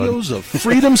heroes of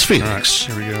Freedom's Phoenix,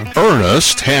 All right, here we go.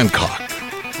 Earnest Hancock.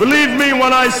 Believe me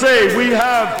when I say we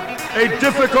have a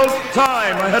difficult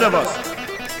time ahead of us.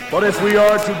 But if we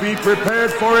are to be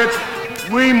prepared for it,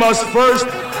 we must first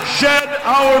shed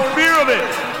our fear of it.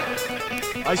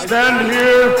 I stand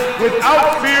here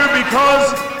without fear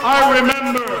because I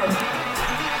remember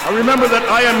that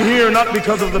I am here not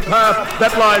because of the path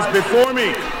that lies before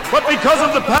me, but because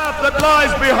of the path that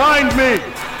lies behind me.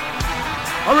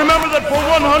 I remember that for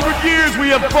 100 years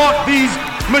we have fought these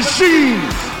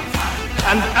machines.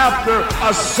 And after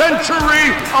a century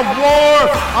of war,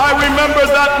 I remember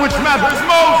that which matters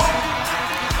most.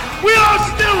 We are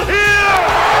still here!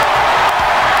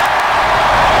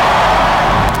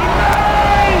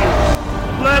 Today,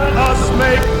 let us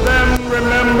make them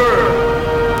remember.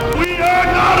 We are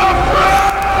not afraid!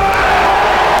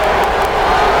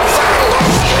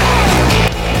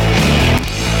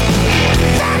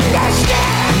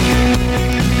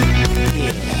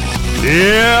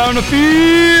 Yeah, on the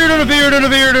field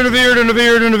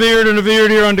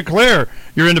here on Declare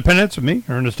Your Independence with me,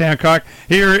 Ernest Hancock,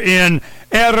 here in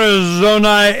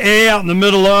Arizona, out in the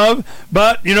middle of.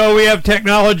 But, you know, we have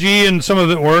technology and some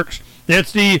of it works.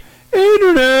 It's the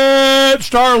internet.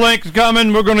 Starlink's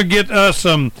coming. We're going to get us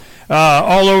some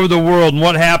all over the world and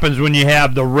what happens when you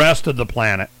have the rest of the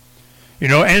planet. You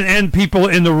know, and people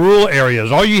in the rural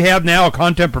areas. All you have now,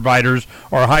 content providers,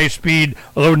 are high-speed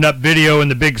loading up video in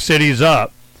the big cities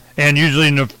up, and usually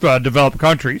in the developed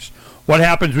countries. What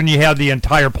happens when you have the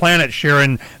entire planet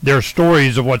sharing their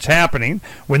stories of what's happening?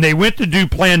 When they went to do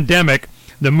Plandemic,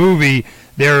 the movie,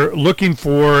 they're looking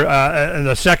for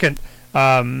the second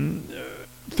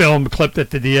film clip that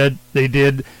they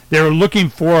did. They're looking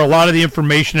for a lot of the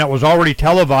information that was already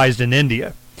televised in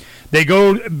India. They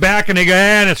go back and they go,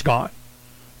 and it's gone.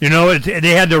 You know,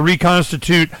 they had to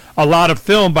reconstitute a lot of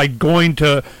film by going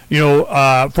to,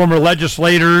 former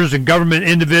legislators and government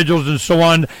individuals and so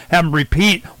on, have them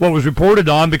repeat what was reported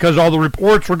on because all the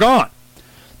reports were gone.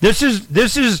 This is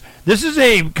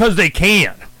because they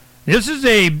can. This is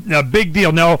a big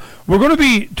deal. Now, we're going to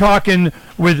be talking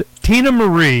with Tina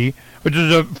Marie, which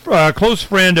is a close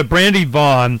friend of Brandy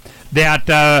Vaughn, that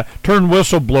turned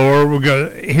whistleblower. We're going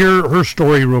to hear her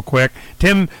story real quick.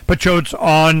 Tim Picciott's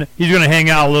on. He's going to hang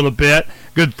out a little bit.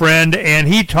 Good friend. And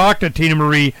he talked to Tina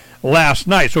Marie last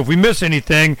night. So if we miss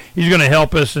anything, he's going to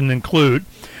help us and include.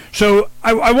 So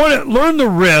I want to learn the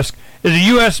risk is a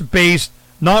U.S.-based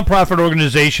nonprofit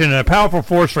organization and a powerful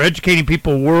force for educating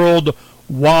people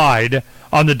worldwide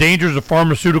on the dangers of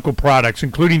pharmaceutical products,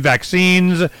 including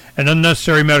vaccines and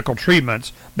unnecessary medical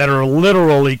treatments that are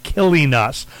literally killing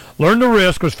us. Learn the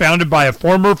Risk was founded by a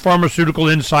former pharmaceutical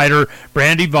insider,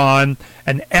 Brandy Vaughn,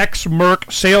 an ex-Merck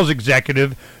sales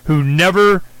executive who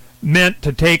never meant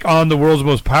to take on the world's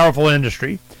most powerful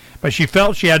industry. But she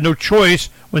felt she had no choice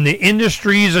when the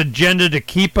industry's agenda to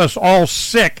keep us all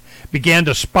sick began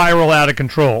to spiral out of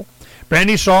control.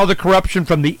 Brandy saw the corruption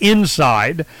from the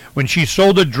inside when she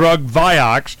sold a drug,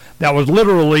 Vioxx, that was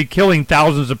literally killing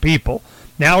thousands of people.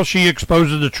 Now she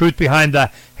exposes the truth behind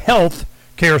the health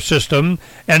care system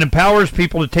and empowers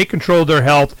people to take control of their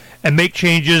health and make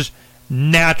changes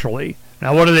naturally.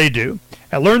 Now, what do?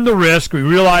 At Learn the Risk, we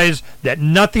realize that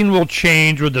nothing will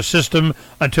change with the system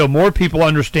until more people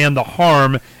understand the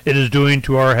harm it is doing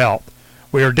to our health.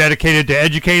 We are dedicated to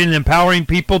educating and empowering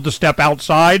people to step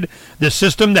outside the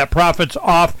system that profits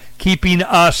off keeping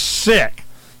us sick.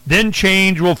 Then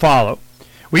change will follow.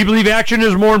 We believe action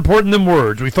is more important than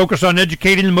words. We focus on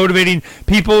educating and motivating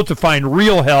people to find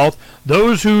real health,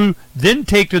 those who then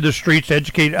take to the streets to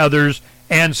educate others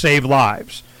and save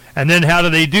lives. And then how do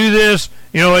they do this?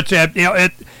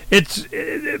 It's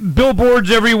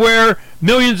billboards everywhere,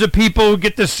 millions of people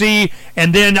get to see.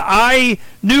 And then I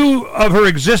knew of her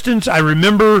existence. I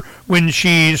remember when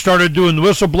she started doing the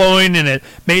whistleblowing and it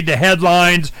made the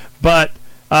headlines. But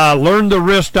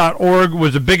learntherisk.org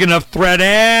was a big enough threat,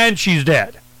 and she's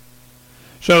dead.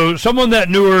 So someone that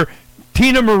knew her,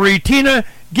 Tina Marie. Tina,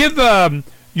 give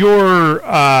your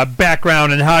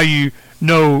background and how you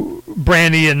know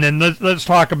Brandy, and then let's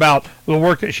talk about the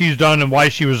work that she's done and why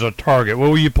she was a target.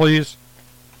 Will you please?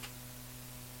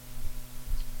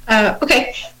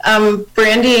 Okay.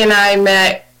 Brandy and I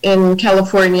met in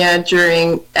California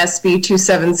during SB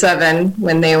 277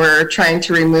 when they were trying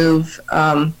to remove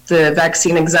the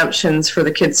vaccine exemptions for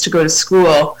the kids to go to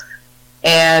school.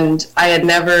 And I had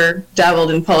never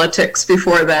dabbled in politics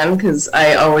before then because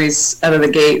I always, out of the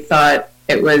gate, thought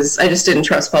I just didn't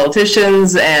trust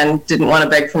politicians and didn't want to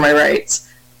beg for my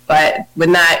rights. But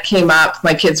when that came up,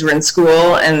 my kids were in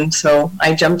school, and so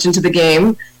I jumped into the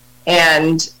game.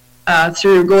 And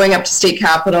through going up to state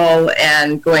capitol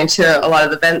and going to a lot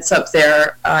of events up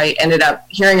there, I ended up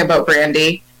hearing about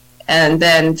Brandy. And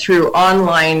then through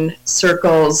online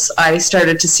circles, I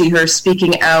started to see her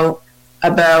speaking out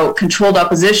about controlled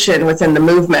opposition within the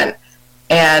movement.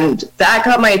 And that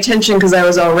got my attention because I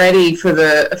was already, for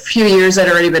a few years, I'd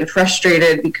already been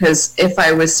frustrated because if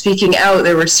I was speaking out,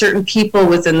 there were certain people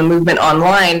within the movement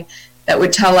online that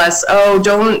would tell us, oh,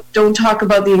 don't talk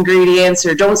about the ingredients,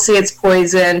 or don't say it's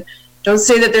poison, don't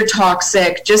say that they're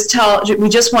toxic, we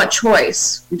just want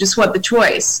choice. We just want the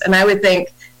choice. And I would think,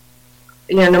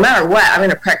 no matter what, I'm going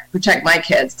to protect my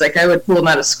kids. Like, I would pull them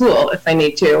out of school if I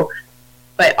need to.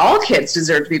 But all kids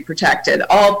deserve to be protected.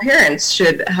 All parents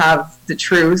should have the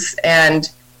truth and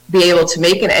be able to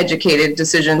make an educated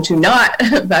decision to not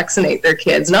vaccinate their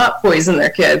kids, not poison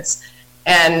their kids.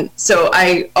 And so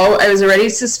I was already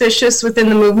suspicious within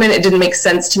the movement. It didn't make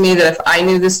sense to me that if I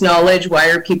knew this knowledge, why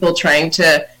are people trying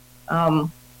to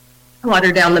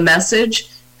water down the message?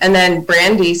 And then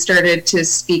Brandy started to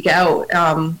speak out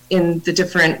in the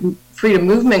different freedom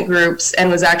movement groups and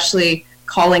was actually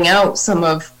calling out some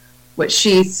of what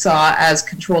she saw as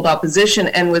controlled opposition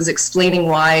and was explaining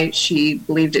why she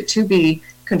believed it to be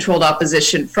controlled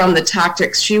opposition from the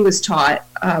tactics she was taught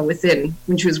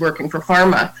when she was working for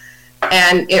pharma.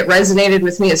 And it resonated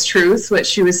with me as truth, what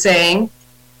she was saying.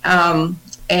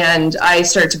 And I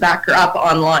started to back her up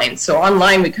online. So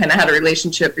online, we kind of had a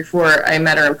relationship before I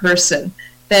met her in person.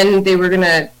 Then they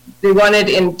wanted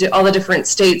in all the different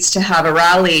states to have a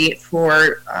rally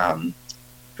for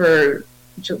 4th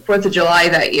of July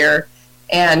that year,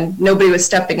 and nobody was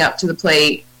stepping up to the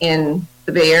plate in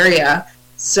the Bay Area.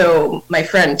 So my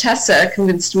friend Tessa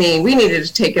convinced me we needed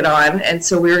to take it on, and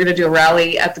so we were going to do a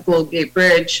rally at the Golden Gate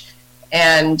Bridge.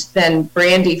 And then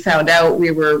Brandy found out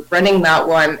we were running that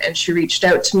one, and she reached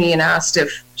out to me and asked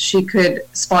if she could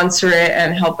sponsor it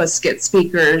and help us get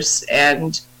speakers.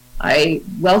 And I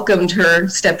welcomed her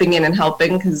stepping in and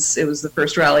helping because it was the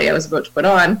first rally I was about to put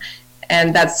on.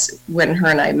 And that's when her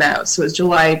and I met. So it was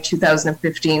July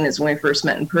 2015 is when we first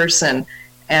met in person,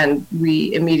 and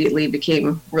we immediately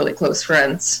became really close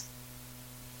friends.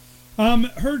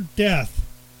 Her death,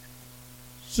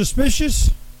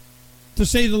 suspicious, to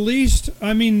say the least.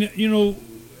 I mean,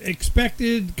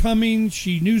 expected, coming.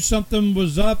 She knew something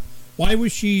was up. Why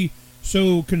was she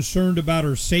so concerned about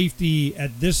her safety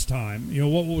at this time?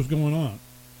 What was going on?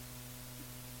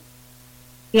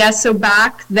 Yeah, so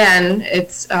back then,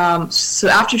 it's so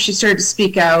after she started to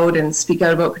speak out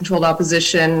about controlled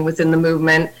opposition within the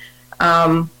movement,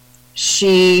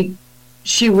 she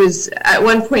was, at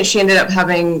one point, she ended up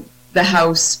having the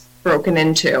house broken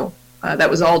into. That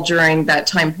was all during that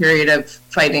time period of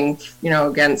fighting,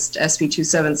 against SB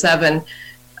 277.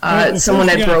 Someone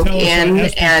had broke in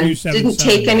and didn't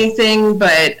take anything,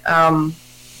 but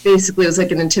basically it was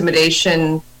like an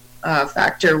intimidation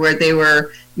factor where they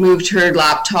moved her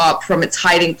laptop from its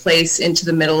hiding place into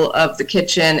the middle of the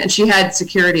kitchen, and she had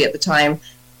security at the time.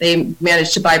 They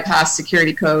managed to bypass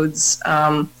security codes.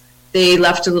 They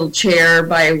left a little chair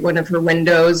by one of her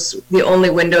windows, the only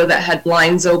window that had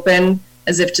blinds open,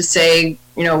 as if to say,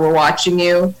 we're watching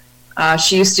you.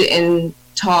 She used to, in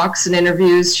talks and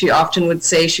interviews, she often would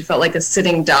say she felt like a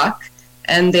sitting duck,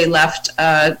 and they left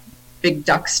a big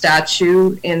duck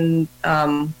statue in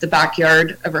the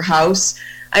backyard of her house.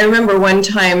 I remember one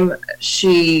time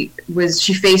she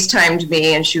FaceTimed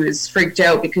me, and she was freaked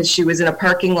out because she was in a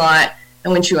parking lot,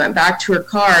 and when she went back to her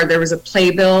car, there was a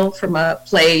playbill from a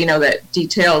play, that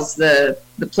details the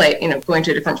play, going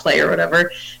to a different play or whatever.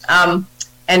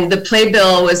 And the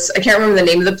playbill was, I can't remember the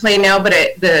name of the play now, but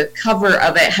the cover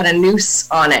of it had a noose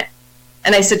on it.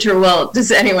 And I said to her, well,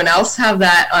 does anyone else have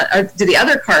that? Or do the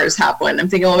other cars have one? I'm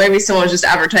thinking, well, maybe someone was just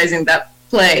advertising that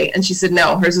play. And she said,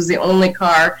 no, hers was the only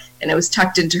car, and it was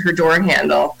tucked into her door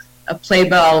handle, a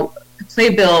playbill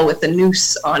with a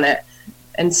noose on it.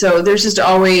 And so there's just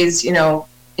always,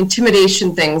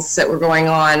 intimidation things that were going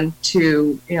on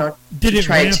to, Did it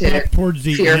try ramp to up towards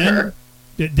the fear end? her.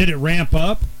 Did it ramp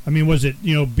up? I mean, was it,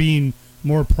 being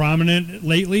more prominent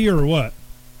lately, or what?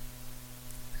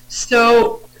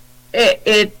 So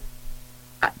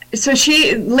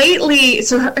she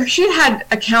had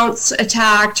accounts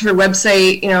attacked. Her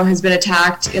website, has been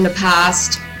attacked in the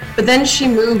past. But then she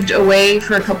moved away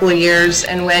for a couple of years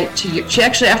and she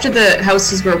actually, after the house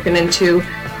was broken into,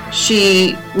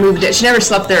 she moved it. She never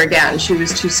slept there again. She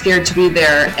was too scared to be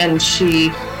there, and she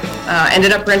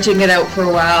ended up renting it out for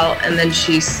a while, and then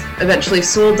she eventually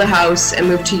sold the house and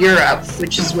moved to Europe,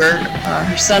 which is where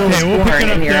her son was we'll born pick it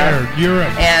up in Europe.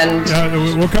 Europe.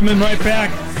 And we'll come in right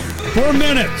back. 4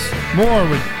 minutes more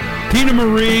with Tina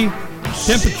Marie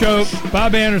Tim Picciott,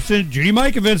 Bob Anderson, Judy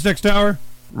Mikovits next hour.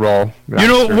 Roll. You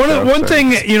know, one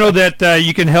thing, you know, that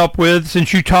you can help with,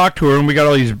 since you talked to her and we got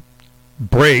all these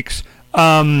breaks,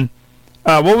 what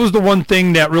was the one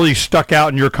thing that really stuck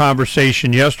out in your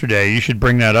conversation yesterday? You should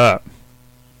bring that up.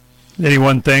 Any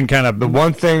one thing kind of... The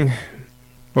one thing...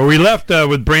 Well, we left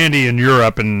with Brandy in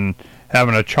Europe and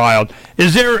having a child.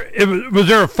 Was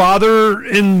there a father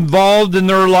involved in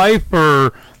their life,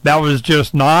 or that was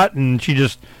just not, and she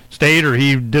just stayed, or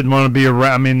he didn't want to be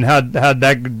around? I mean, how'd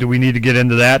that? Do we need to get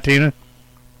into that, Tina?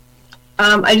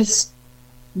 I just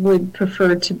would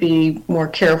prefer to be more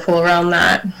careful around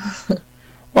that.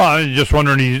 Well, I'm just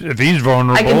wondering if he's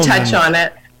vulnerable. I can touch on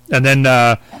it. And then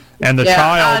and the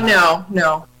child.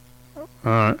 No. All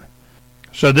right.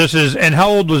 So this is, and how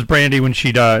old was Brandy when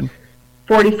she died?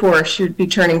 44. She would be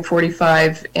turning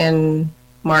 45 in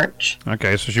March.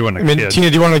 Okay, so she wasn't a kid. Tina,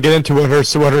 do you want to get into what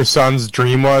her son's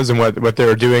dream was and what they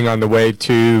were doing on the way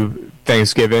to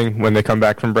Thanksgiving when they come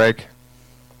back from break?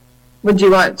 Would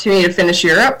you want me to finish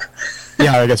Europe?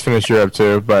 Yeah, I guess finish Europe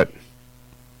too, but...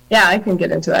 Yeah, I can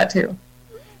get into that too.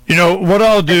 You know, what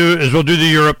I'll do is we'll do the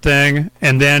Europe thing,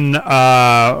 and then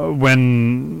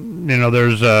when, you know,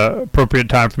 there's a appropriate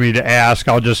time for me to ask,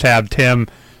 I'll just have Tim,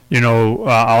 you know,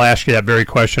 I'll ask you that very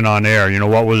question on air. You know,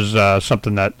 what was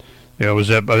something that, you know, was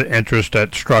of interest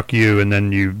that struck you, and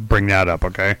then you bring that up,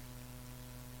 okay?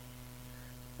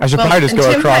 I should probably just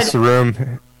go across the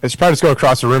room. I should probably just go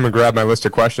across the room and grab my list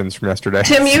of questions from yesterday.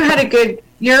 Tim, you had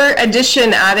your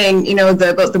addition adding, you know,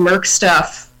 about the Merck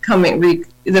stuff coming,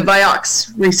 the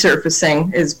Vioxx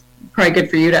resurfacing is probably good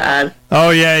for you to add.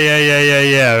 Oh,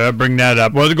 yeah. I'll bring that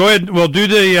up. Well, go ahead. We'll do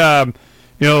the,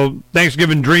 you know,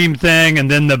 Thanksgiving dream thing,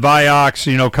 and then the Vioxx,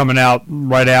 you know, coming out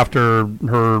right after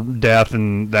her death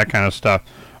and that kind of stuff.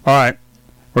 All right.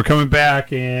 We're coming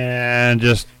back in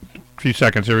just a few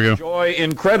seconds. Here we go. Enjoy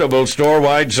incredible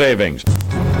store-wide savings.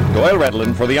 Doyle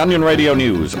Redland for the Onion Radio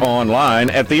News, online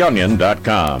at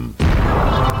theonion.com.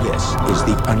 This is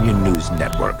the Onion News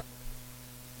Network.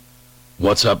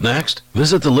 What's up next?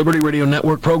 Visit the Liberty Radio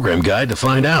Network program guide to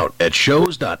find out at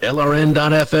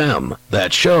shows.lrn.fm.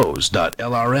 That's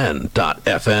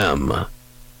shows.lrn.fm.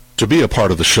 To be a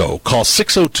part of the show, call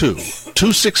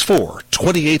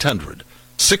 602-264-2800.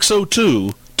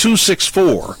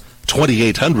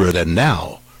 602-264-2800. And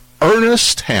now,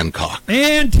 Earnest Hancock.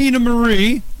 And Tina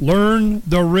Marie,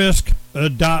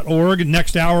 learntherisk.org.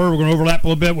 Next hour, we're going to overlap a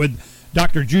little bit with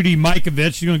Dr. Judy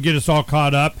Mikovits. She's going to get us all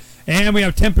caught up. And we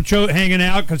have Tim Picciott hanging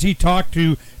out because he talked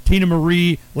to Tina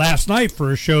Marie last night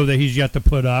for a show that he's yet to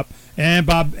put up. And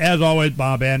Bob, as always,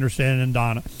 Bob Anderson and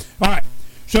Donna. All right.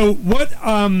 So what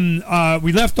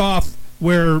we left off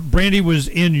where Brandy was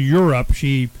in Europe.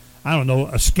 She, I don't know,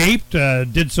 escaped,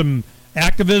 did some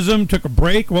activism, took a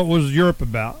break. What was Europe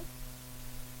about?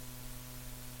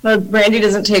 Well, Brandy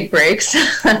doesn't take breaks,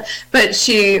 but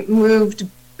she moved.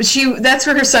 That's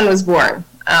where her son was born.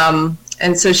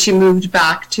 And so she moved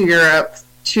back to Europe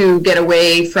to get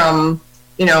away from,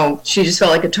 you know, she just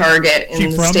felt like a target in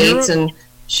the States, Europe? And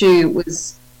she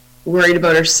was worried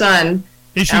about her son.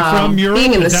 Is she from Europe?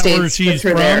 Being in the Is that States where she's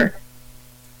with her from? there.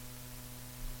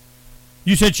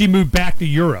 You said she moved back to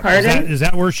Europe. Pardon? Is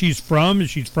that where she's from? Is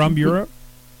she from Europe?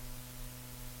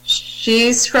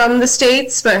 She's from the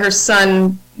States, but her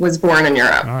son was born in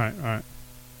Europe. All right.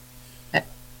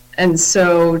 And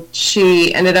so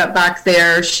she ended up back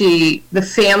there. The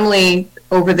family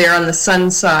over there on the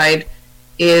son's side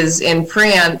is in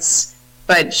France,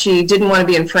 but she didn't want to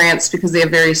be in France because they have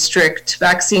very strict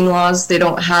vaccine laws. They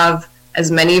don't have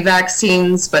as many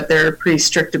vaccines, but they're pretty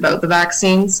strict about the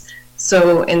vaccines.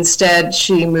 So instead,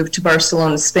 she moved to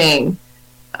Barcelona, Spain.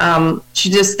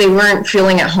 They weren't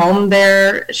feeling at home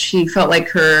there. She felt like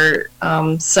her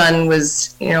son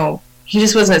was, you know, he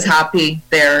just wasn't as happy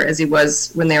there as he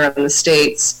was when they were in the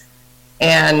States.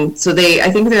 And so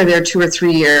I think they were there 2 or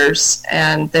 3 years.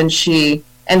 And then she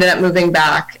ended up moving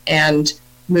back and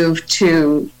moved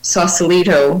to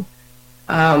Sausalito.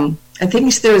 I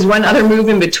think there was one other move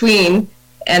in between.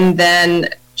 And then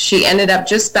she ended up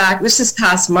just back, this is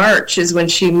past March, is when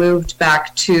she moved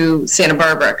back to Santa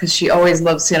Barbara, because she always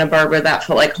loved Santa Barbara. That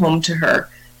felt like home to her.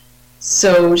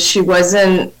 So she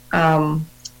wasn't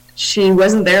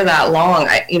there that long,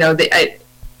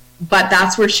 but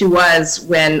that's where she was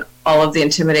when all of the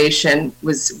intimidation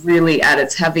was really at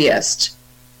its heaviest.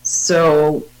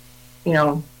 So, you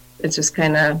know, it's just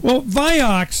kind of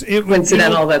Vioxx.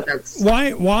 Coincidental that's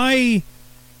why.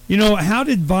 You know, how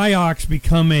did Vioxx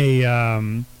become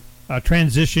a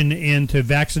transition into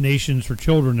vaccinations for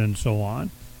children and so on?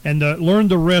 And Learn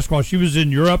the Risk while she was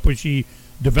in Europe, was she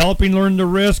developing Learn the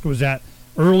Risk? Was that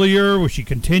earlier? Was she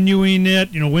continuing it?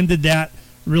 When did that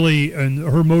really, and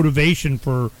her motivation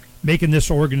for making this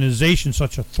organization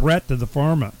such a threat to the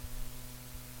pharma?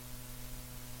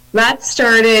 That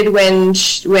started when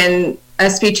SB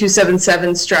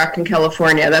 277 struck in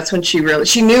California. That's when she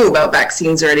knew about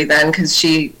vaccines already then, because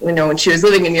she, when she was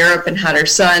living in Europe and had her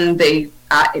son,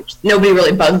 nobody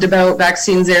really bugged about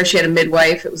vaccines there. She had a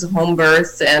midwife. It was a home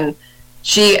birth, and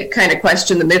she kind of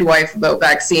questioned the midwife about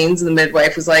vaccines, and the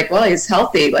midwife was like, well, he's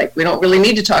healthy. Like, we don't really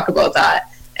need to talk about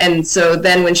that. And so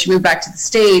then when she moved back to the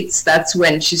States, that's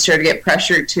when she started to get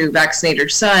pressured to vaccinate her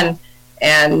son.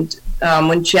 And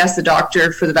when she asked the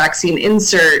doctor for the vaccine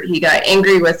insert, he got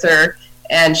angry with her,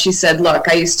 and she said, look,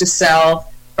 I used to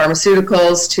sell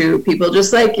pharmaceuticals to people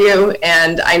just like you,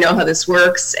 and I know how this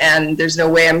works, and there's no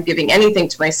way I'm giving anything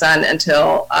to my son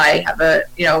until I have I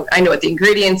know what the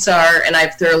ingredients are, and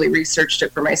I've thoroughly researched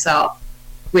it for myself,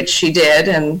 which she did,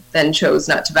 and then chose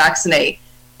not to vaccinate.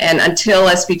 And until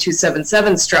SB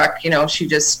 277 struck,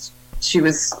 she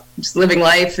was just living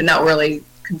life and not really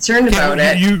concerned about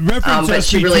it. But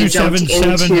she really jumped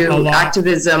into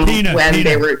activism when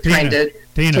they were trying to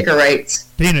take her rights.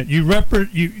 Tina, you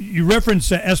reference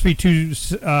SB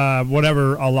 2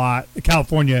 whatever a lot,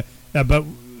 California, but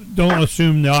don't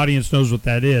assume the audience knows what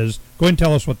that is. Go ahead and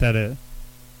tell us what that is.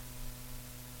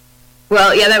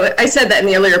 Well, yeah, I said that in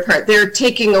the earlier part. They're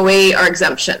taking away our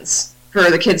exemptions for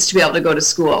the kids to be able to go to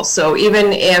school. So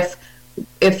even if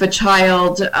a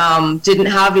child didn't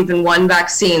have even one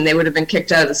vaccine, they would have been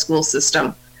kicked out of the school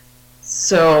system.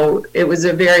 So it was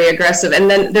a very aggressive. And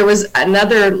then there was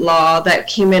another law that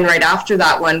came in right after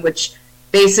that one, which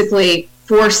basically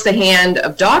forced the hand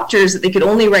of doctors that they could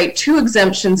only write 2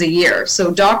 exemptions a year.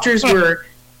 So doctors were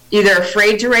either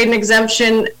afraid to write an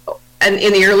exemption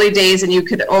in the early days, and you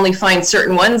could only find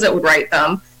certain ones that would write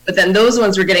them. But then those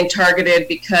ones were getting targeted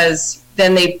because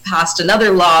then they passed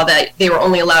another law that they were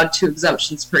only allowed 2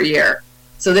 exemptions per year.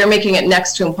 So they're making it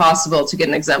next to impossible to get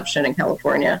an exemption in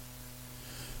California.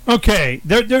 Okay.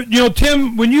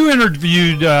 Tim, when you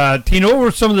interviewed Tina, what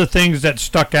were some of the things that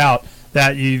stuck out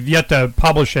that you've yet to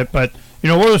publish it, but,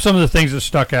 what were some of the things that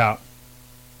stuck out?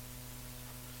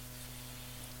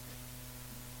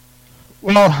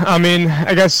 Well,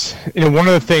 I guess, one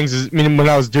of the things is, when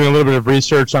I was doing a little bit of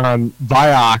research on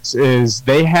Vioxx, is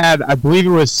they had, I believe it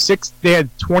was they had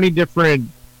 20 different,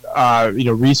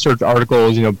 research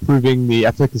articles, proving the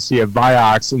efficacy of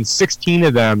Vioxx, and 16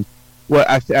 of them,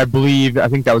 I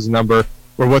think that was the number,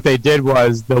 where what they did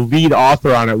was the lead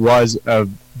author on it was a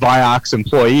Vioxx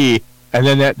employee, and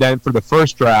then for the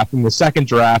first draft, and the second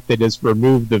draft, they just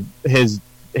removed his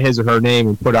or her name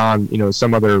and put on,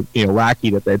 some other, lackey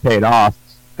that they paid off.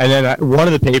 And then one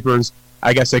of the papers,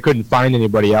 I guess they couldn't find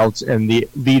anybody else, and the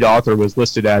lead author was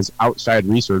listed as outside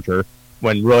researcher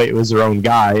when really it was their own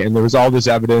guy. And there was all this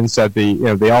evidence that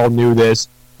they all knew this.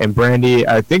 And Brandy,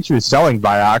 I think she was selling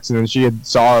Vioxx, and then she had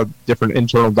saw different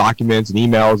internal documents and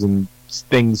emails and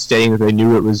things stating that they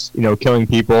knew it was, killing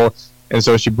people. And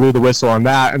so she blew the whistle on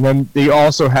that. And then they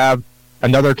also have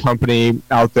another company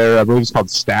out there, I believe it's called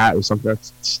Stat or something.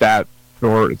 Stat,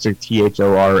 or it's like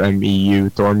THORMEU,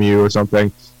 Thormu or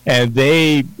something. And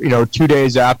they, 2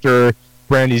 days after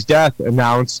Brandy's death,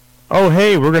 announced, oh,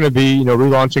 hey, we're going to be,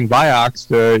 relaunching Vioxx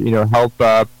to, help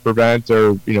prevent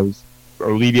or, or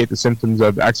alleviate the symptoms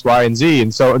of X, Y, and Z.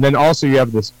 And then also you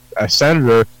have this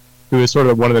senator who is sort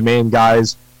of one of the main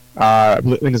guys. I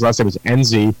think his last name was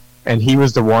Enzi, and he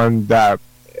was the one that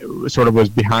sort of was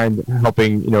behind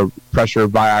helping, pressure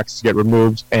Vioxx to get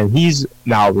removed, and he's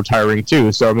now retiring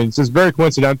too. So it's just very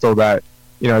coincidental that,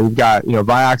 you've got,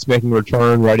 Vioxx making a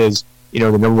return right as, the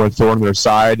number one thorn on their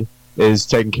side is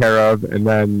taken care of, and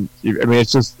then,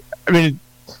 it's just,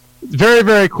 very,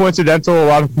 very coincidental,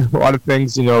 a lot of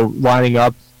things, lining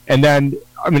up, and then,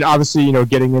 obviously,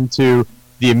 getting into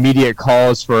the immediate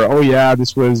calls for, oh yeah,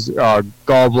 this was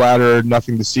gallbladder,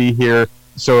 nothing to see here,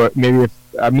 so maybe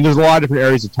there's a lot of different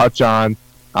areas to touch on.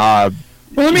 Well,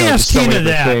 let me ask Tina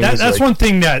that's one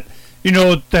thing that,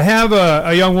 to have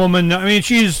a young woman,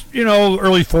 she's,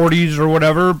 early 40s or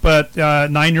whatever, but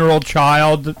 9-year-old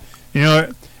child,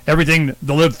 everything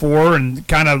to live for, and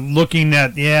kind of looking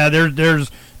at, they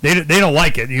don't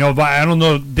like it. I don't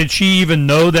know, did she even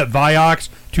know that Vioxx,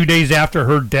 2 days after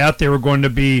her death, they were going to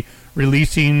be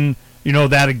releasing,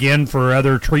 that again for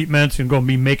other treatments and going to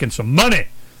be making some money?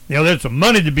 There's some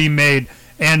money to be made,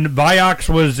 and Vioxx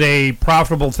was a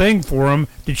profitable thing for them.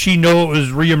 Did she know it was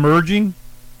reemerging?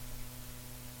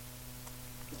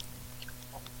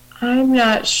 I'm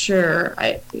not sure.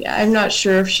 I'm not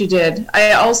sure if she did.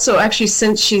 I also, actually,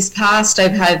 since she's passed,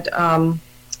 I've had a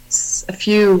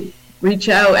few reach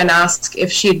out and ask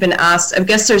if she'd been asked. I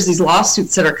guess there's these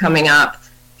lawsuits that are coming up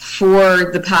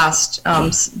for the past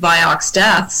Vioxx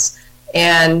deaths,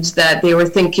 and that they were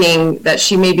thinking that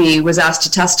she maybe was asked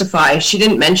to testify. She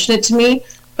didn't mention it to me,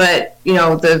 but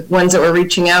the ones that were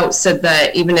reaching out said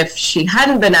that even if she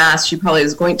hadn't been asked, she probably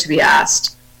was going to be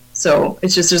asked. So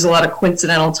it's just, there's a lot of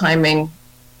coincidental timing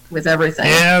with everything.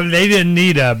 Yeah, they didn't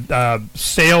need a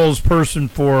salesperson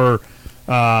for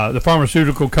the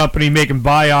pharmaceutical company making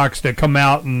Vioxx to come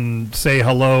out and say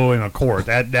hello in a court.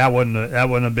 That wouldn't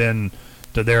have been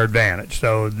to their advantage.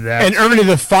 So that. And Ernie,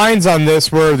 the fines on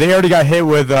this were, they already got hit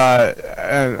with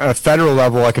a federal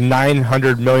level, like a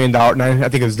 $900 million, I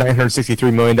think it was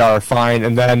 $963 million fine,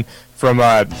 and then from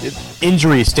a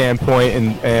injury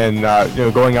standpoint and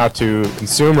going out to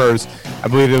consumers, I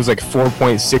believe it was like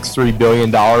 $4.63 billion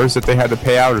that they had to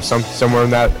pay out, or somewhere in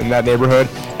that neighborhood.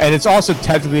 And it's also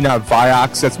technically not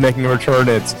Vioxx that's making a return.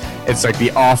 It's like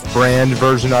the off-brand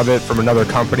version of it from another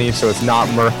company, so it's not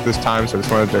Merck this time. So I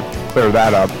just wanted to clear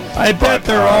that up. I bet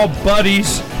they're all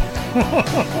buddies.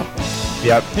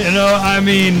 Yep.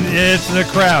 It's the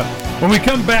crowd. When we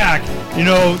come back,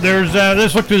 there's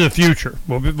let's look to the future.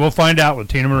 We'll find out with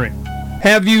Tina Marie.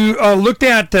 Have you looked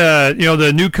at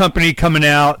the new company coming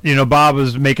out? Bob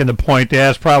was making the point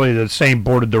that's probably the same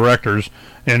board of directors.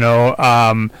 Do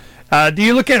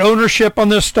you look at ownership on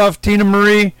this stuff, Tina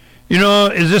Marie?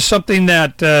 Is this something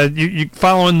that you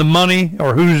following the money,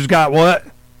 or who's got what?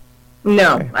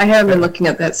 No, I haven't been looking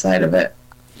at that side of it.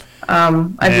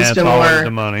 I've just been more,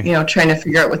 trying to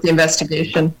figure out what the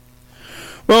investigation.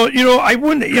 Well, I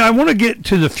want to get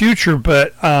to the future,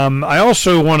 but I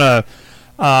also want to.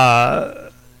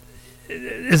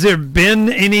 Has there been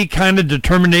any kind of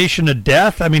determination of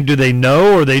death? I mean, do they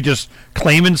know, or are they just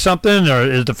claiming something, or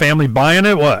is the family buying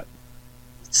it? What?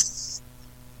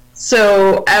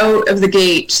 So out of the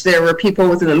gate, there were people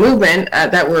within the movement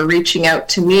that were reaching out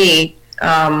to me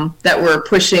that were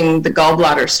pushing the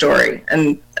gallbladder story,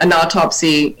 and an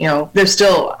autopsy.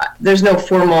 There's no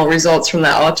formal results from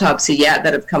that autopsy yet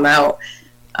that have come out,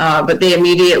 but they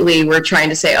immediately were trying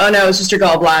to say, "Oh no, it's just your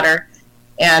gallbladder."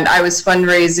 And I was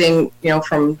fundraising,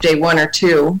 from day one or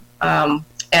two. And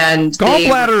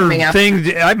gallbladder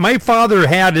thing. My father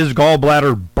had his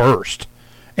gallbladder burst,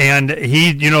 and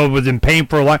he, was in pain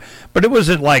for a while. But it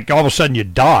wasn't like all of a sudden you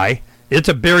die. It's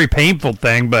a very painful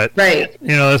thing, but right.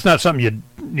 It's not something you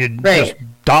right. just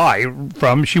die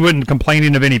from. She wasn't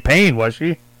complaining of any pain, was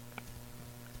she?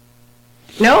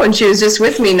 No, and she was just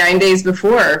with me 9 days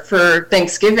before for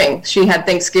Thanksgiving. She had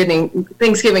Thanksgiving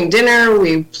dinner.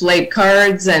 We played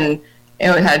cards and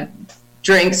had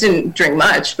drinks. Didn't drink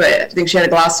much, but I think she had a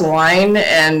glass of wine.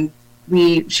 And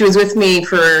she was with me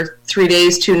for 3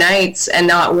 days, 2 nights, and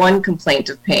not one complaint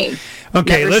of pain.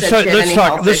 Okay,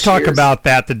 let's talk about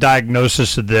that, the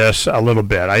diagnosis of this a little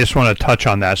bit. I just want to touch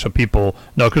on that so people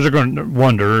know, because they're going to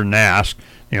wonder and ask,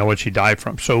 what she died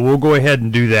from. So we'll go ahead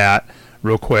and do that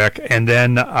real quick, and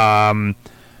then I'm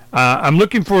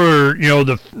looking for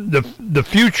the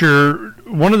future.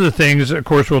 One of the things, of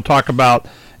course, we'll talk about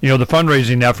the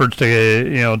fundraising efforts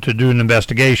to do an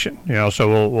investigation.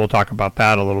 So we'll talk about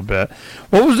that a little bit.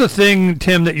 What was the thing,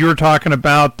 Tim, that you were talking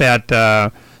about,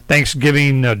 that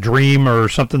Thanksgiving dream or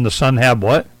something the son had?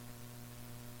 What?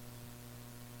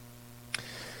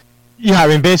 Yeah, I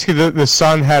mean, basically the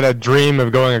son had a dream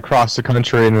of going across the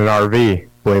country in an RV,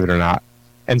 believe it or not.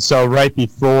 And so right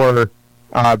before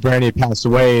Brandy passed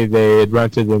away, they had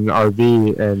rented an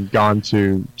RV and gone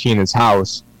to Tina's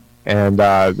house. And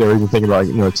they were even thinking about,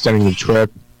 extending the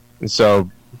trip. And so,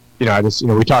 we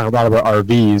talk a lot about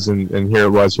RVs, and here it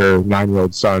was, her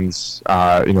 9-year-old son's,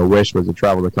 wish was to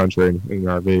travel the country in an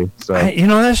RV. So,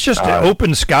 that's just the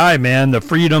open sky, man, the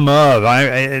freedom of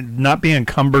not being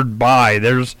encumbered by.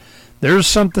 There's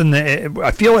something that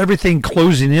I feel everything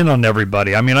closing in on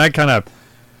everybody. I mean, I kind of,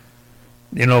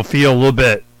 feel a little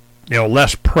bit,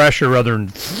 less pressure other than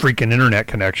freaking internet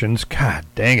connections. God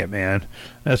dang it, man.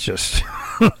 That's just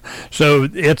so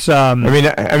it's I mean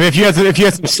if you had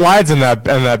some slides in that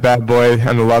bad boy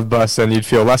on the Love Bus, then you'd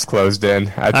feel less closed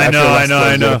in. I know.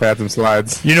 If I had some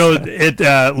slides.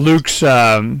 Luke's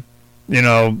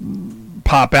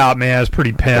pop out, man, is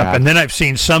pretty pimp. Yeah. And then I've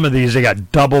seen some of these, they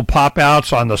got double pop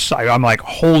outs on the side. I'm like,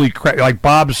 holy crap. Like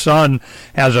Bob's son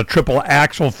has a triple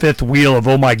axle fifth wheel of,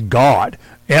 oh my God.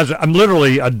 I'm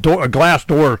literally a glass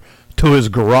door to his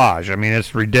garage. I mean,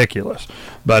 it's ridiculous.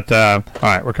 But all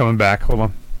right, we're coming back. Hold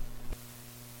on.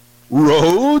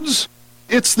 Roads?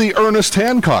 It's the Ernest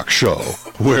Hancock Show.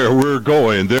 Where we're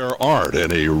going, there aren't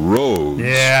any roads.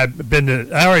 Yeah,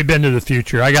 I already been to the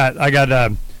future. I got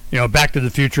Back to the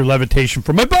Future levitation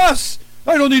for my bus.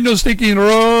 I don't need no stinking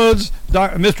roads.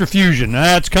 Mr. Fusion,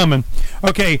 that's coming.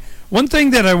 Okay, one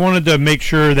thing that I wanted to make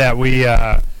sure that we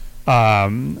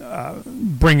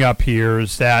bring up here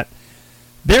is that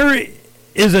there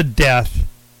is a death,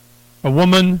 a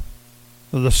woman,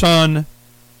 the son,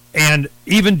 and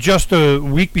even just a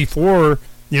week before,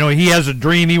 he has a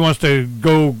dream. He wants to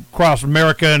go across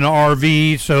America in an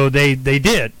RV, so they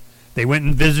did. They went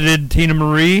and visited Tina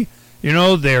Marie.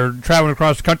 They're traveling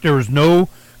across the country. There was no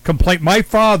complaint. My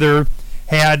father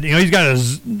had, he's got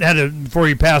before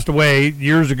he passed away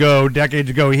years ago, decades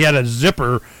ago, he had a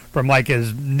zipper from like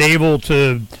his navel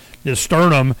to his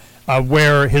sternum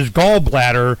where his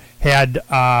gallbladder had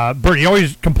burned. He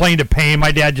always complained of pain.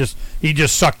 My dad just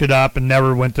sucked it up and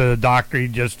never went to the doctor. He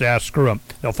just asked, screw him,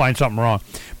 they'll find something wrong.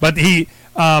 But he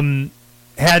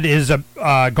had his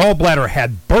gallbladder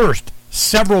had burst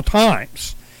several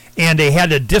times, and they had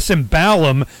to disembowel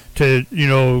him to,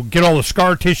 get all the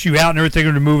scar tissue out and everything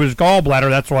and remove his gallbladder.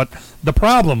 That's what the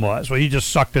problem was. Well, he just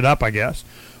sucked it up, I guess.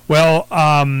 Well,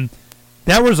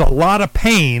 that was a lot of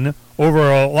pain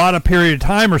over a lot of period of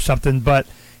time or something, but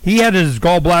he had his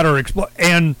gallbladder explode,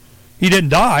 and he didn't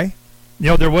die.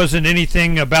 There wasn't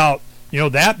anything about,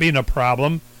 that being a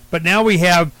problem. But now we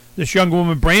have this young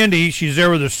woman, Brandy. She's there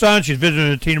with her son. She's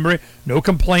visiting Tina Marie. No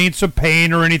complaints of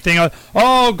pain or anything.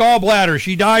 Oh, gallbladder.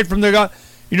 She died from the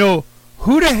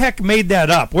who the heck made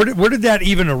that up? Where did that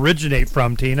even originate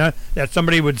from, Tina? That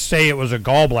somebody would say it was a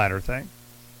gallbladder thing.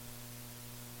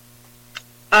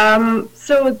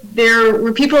 So there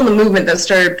were people in the movement that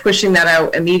started pushing that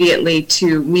out immediately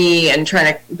to me and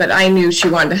but I knew she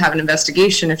wanted to have an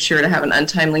investigation if she were to have an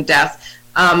untimely death.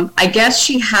 I guess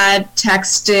she had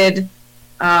texted,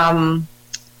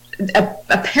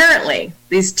 apparently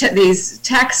these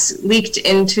texts leaked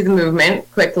into the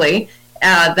movement quickly,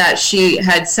 that she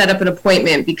had set up an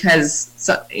appointment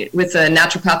with a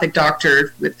naturopathic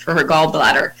doctor for her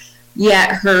gallbladder.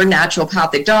 Yet her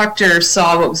naturopathic doctor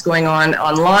saw what was going on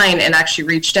online and actually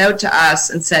reached out to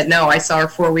us and said, no, I saw her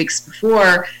 4 weeks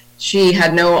before. She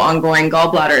had no ongoing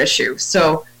gallbladder issue.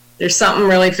 So there's something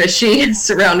really fishy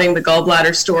surrounding the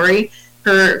gallbladder story.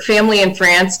 Her family in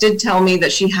France did tell me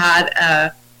that she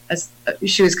had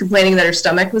she was complaining that her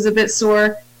stomach was a bit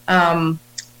sore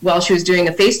while she was doing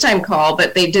a FaceTime call,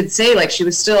 but they did say like she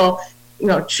was still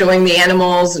showing the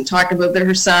animals and talking about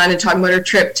her son and talking about her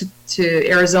trip to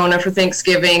Arizona for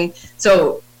Thanksgiving.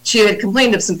 So she had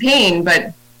complained of some pain,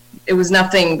 but it was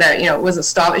nothing that, it wasn't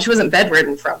stopped. She wasn't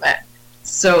bedridden from it.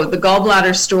 So the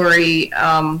gallbladder story,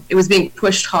 it was being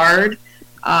pushed hard.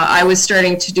 I was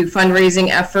starting to do fundraising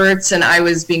efforts, and I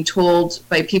was being told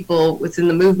by people within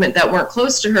the movement that weren't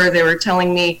close to her, they were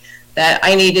telling me that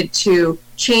I needed to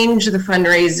change the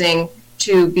fundraising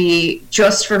to be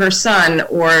just for her son,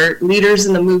 or leaders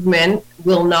in the movement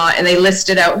will not, and they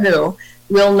listed out who,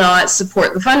 will not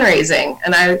support the fundraising.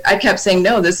 And I kept saying,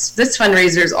 no, this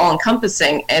fundraiser is all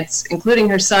encompassing. It's including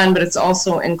her son, but it's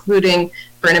also including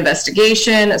for an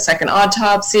investigation, a second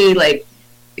autopsy, like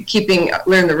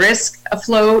learn the risk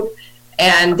afloat.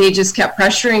 And they just kept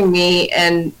pressuring me,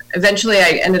 and eventually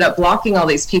I ended up blocking all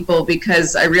these people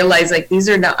because I realized I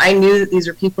knew that these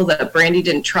are people that Brandy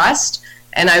didn't trust.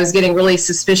 And I was getting really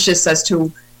suspicious as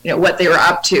to, what they were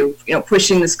up to,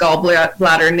 pushing this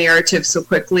gallbladder narrative so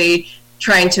quickly,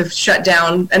 trying to shut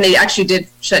down. And they actually did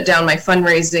shut down my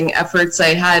fundraising efforts.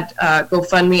 I had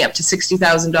GoFundMe up to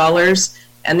 $60,000,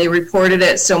 and they reported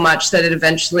it so much that it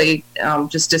eventually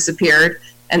just disappeared.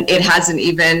 And it hasn't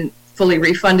even fully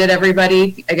refunded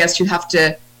everybody. I guess you have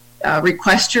to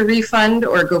request your refund,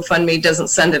 or GoFundMe doesn't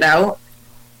send it out,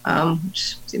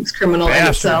 which seems criminal in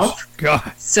itself.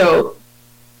 God. So,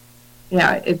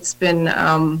 yeah, it's been,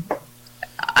 I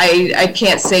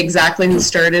can't say exactly who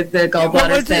started the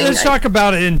gallbladder thing. Let's talk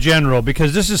about it in general,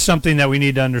 because this is something that we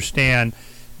need to understand.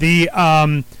 The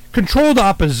controlled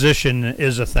opposition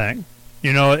is a thing.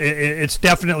 It's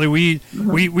definitely,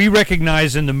 we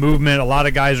recognize in the movement, a lot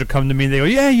of guys will come to me and they go,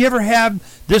 yeah, you ever have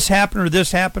this happen or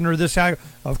this happen or this happen?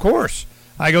 Of course.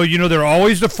 I go, they're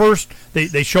always the first,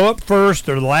 they show up first,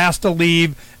 they're the last to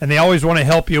leave, and they always want to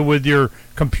help you with your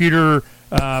computer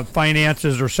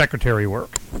finances or secretary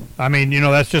work. I mean,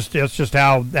 that's just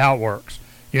how it works.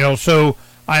 So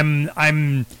what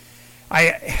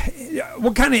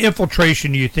kind of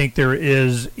infiltration do you think there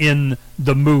is in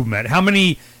the movement? How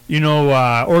many,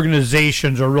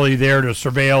 organizations are really there to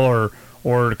surveil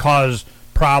or to cause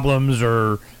problems,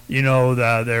 or,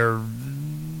 their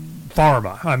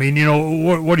pharma? I mean,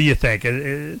 what do you think?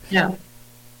 Yeah.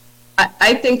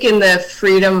 I think in the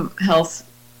Freedom Health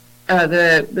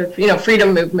the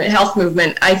freedom movement, health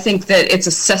movement, I think that it's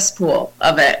a cesspool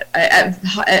of it at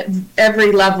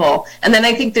every level. And then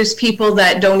I think there's people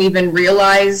that don't even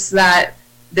realize that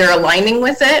they're aligning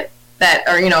with it, that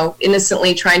are,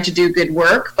 innocently trying to do good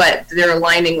work, but they're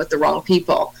aligning with the wrong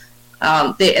people.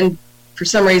 And for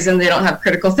some reason, they don't have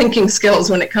critical thinking skills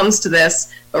when it comes to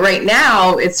this. But right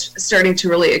now, it's starting to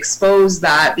really expose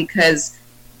that, because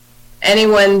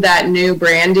anyone that knew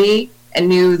Brandy and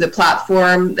knew the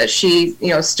platform that she,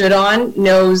 stood on,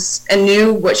 knows and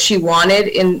knew what she wanted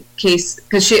in case,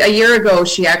 because a year ago,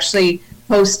 she actually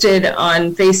posted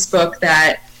on Facebook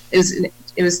that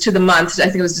it was to the month, I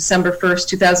think it was December 1st,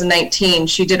 2019,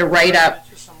 she did a write-up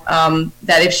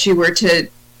that if she were to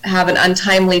have an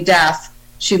untimely death,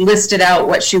 she listed out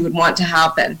what she would want to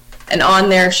happen. And on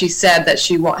there, she said that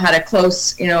she had a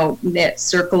close, knit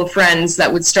circle of friends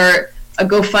that would start a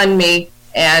GoFundMe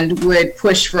and would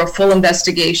push for a full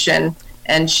investigation.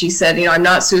 And she said, I'm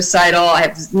not suicidal, I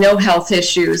have no health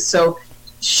issues. So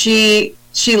she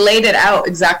laid it out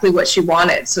exactly what she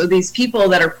wanted. So these people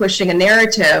that are pushing a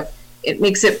narrative, it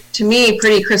makes it, to me,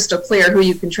 pretty crystal clear who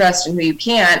you can trust and who you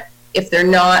can't, if they're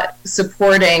not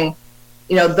supporting,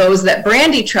 those that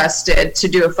Brandy trusted to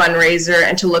do a fundraiser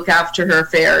and to look after her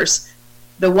affairs.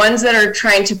 The ones that are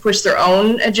trying to push their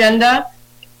own agenda,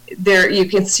 there you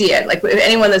can see it. Like,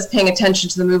 anyone that's paying attention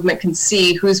to the movement can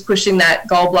see who's pushing that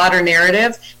gallbladder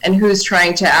narrative and who's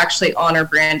trying to actually honor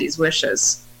Brandy's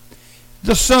wishes.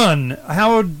 The son,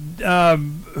 how,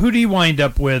 who do you wind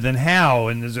up with, and how?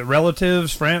 And is it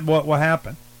relatives, friend? What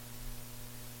happened?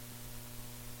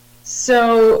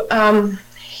 So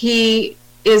he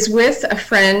is with a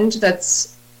friend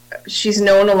she's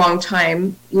known a long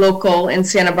time, local in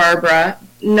Santa Barbara.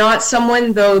 Not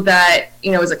someone, though, that,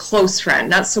 is a close friend,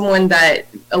 not someone that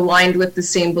aligned with the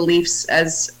same beliefs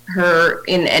as her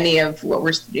in any of what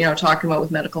we're, talking about with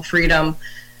medical freedom.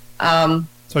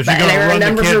 So she's going to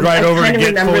run the kid right over and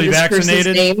get fully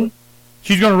vaccinated?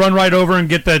 She's going to run right over and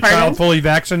get the child fully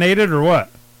vaccinated, or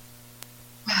what?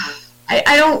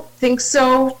 I don't think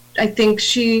so. I think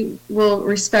she will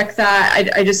respect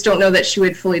that. I just don't know that she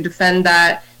would fully defend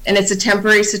that. And it's a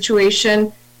temporary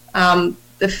situation. No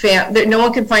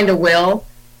one can find a will.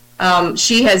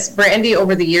 Brandy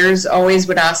over the years always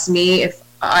would ask me if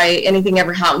anything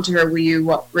ever happened to her, will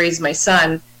you raise my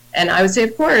son? And I would say,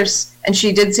 of course. And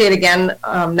she did say it again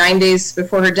 9 days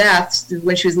before her death,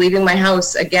 when she was leaving my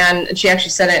house again. And she actually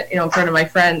said it, in front of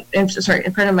in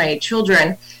front of my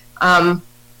children.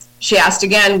 She asked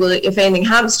again, if anything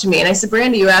happens to me? And I said,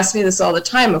 Brandy, you ask me this all the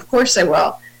time. Of course I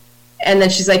will. And then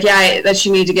she's like, yeah, that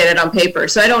you need to get it on paper.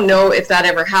 So I don't know if that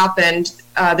ever happened.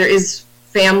 There is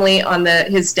family on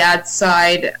his dad's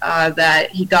side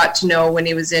that he got to know when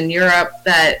he was in Europe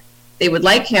that they would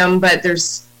like him, but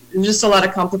there's just a lot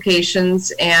of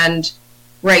complications. And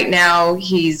right now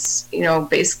he's,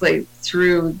 basically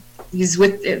he's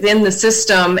within the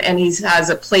system, and he has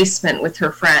a placement with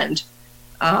her friend.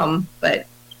 But,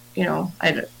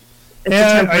 it's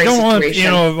a temporary I don't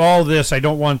situation. want, of all this, I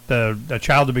don't want the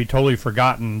child to be totally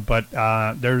forgotten, but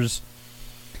there's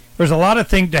a lot of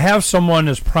things to have someone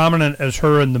as prominent as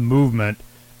her in the movement,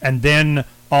 and then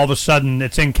all of a sudden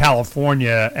it's in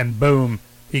California, and boom,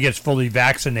 he gets fully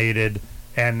vaccinated,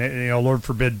 and Lord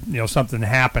forbid something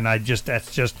happen. That's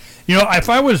just if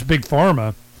I was Big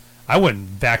Pharma, I wouldn't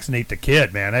vaccinate the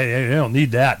kid, man. I don't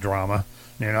need that drama.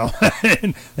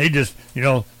 They just, leave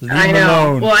him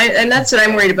alone. Well, and that's what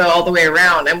I'm worried about all the way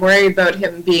around. I'm worried about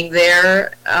him being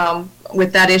there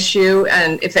with that issue,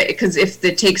 and because if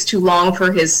it takes too long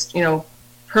for his,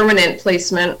 permanent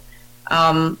placement,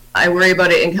 I worry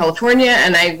about it in California,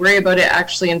 and I worry about it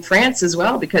actually in France as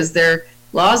well, because their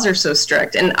laws are so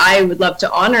strict. And I would love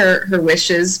to honor her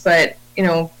wishes, but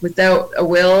without a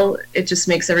will, it just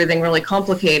makes everything really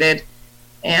complicated.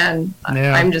 And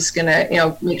I'm just going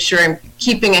to, make sure I'm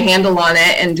keeping a handle on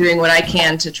it and doing what I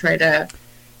can to try to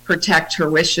protect her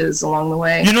wishes along the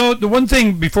way. The one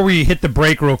thing before we hit the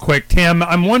break real quick, Tim,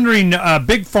 I'm wondering,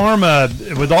 Big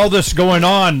Pharma, with all this going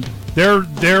on, their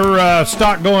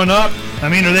stock going up. I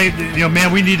mean, are they,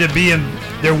 man, we need to be in,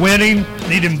 they're winning,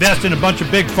 need to invest in a bunch of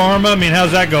Big Pharma. I mean,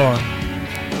 how's that going?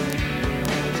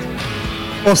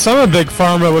 Well, some of Big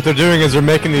Pharma, what they're doing is they're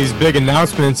making these big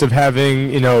announcements of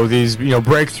having, these,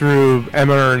 breakthrough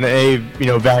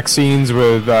mRNA, vaccines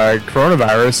with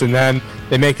coronavirus, and then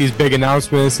they make these big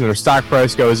announcements, and their stock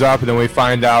price goes up, and then we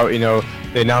find out,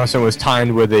 the announcement was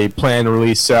timed with a planned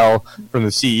release sell from the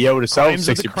CEO to sell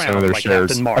 60% of their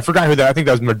shares. I forgot who that. I think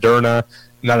that was Moderna.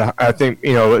 I think,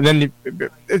 and then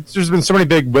there's been so many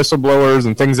big whistleblowers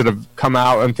and things that have come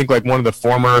out. I think like one of the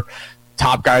former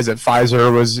top guys at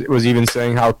Pfizer was even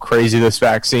saying how crazy this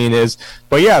vaccine is.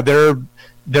 But yeah,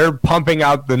 they're pumping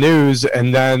out the news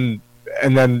and then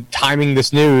timing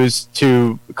this news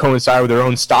to coincide with their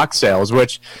own stock sales,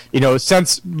 which,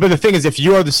 but the thing is, if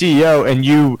you are the CEO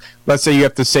and let's say you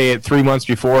have to say it 3 months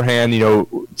beforehand,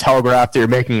 telegraph that you're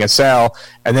making a sale,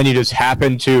 and then you just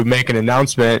happen to make an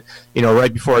announcement,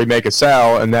 right before you make a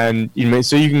sale, and then,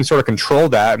 so you can sort of control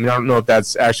that. I mean, I don't know if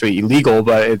that's actually illegal,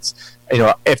 but it's,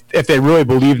 if they really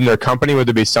believed in their company, would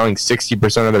they be selling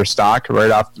 60% of their stock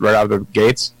right out of the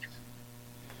gates?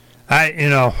 I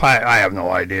have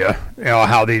no idea,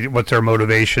 what's their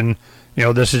motivation.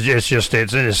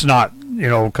 It's not,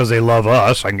 because they love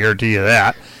us. I can guarantee you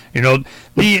that. They're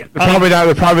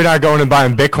probably not going and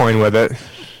buying Bitcoin with it.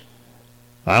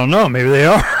 I don't know. Maybe they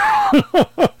are.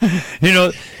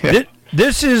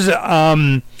 This is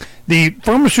the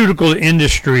pharmaceutical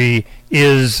industry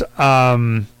is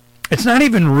it's not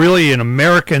even really an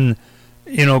American,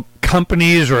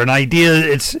 companies or an idea.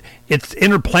 It's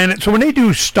interplanet. So when they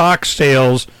do stock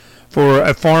sales for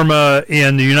a pharma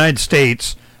in the United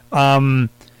States, do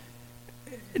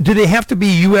they have to be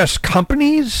U.S.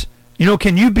 companies?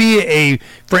 Can you be a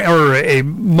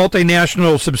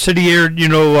multinational subsidiary,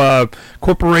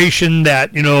 corporation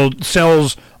that,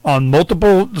 sells on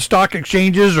multiple stock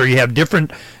exchanges, or you have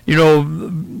different,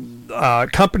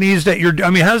 companies that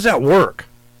how does that work?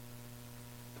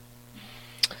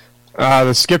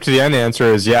 The skip to the end answer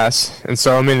is yes. And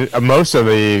so, most of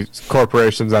the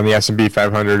corporations on the S&P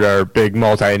 500 are big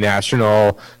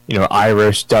multinational,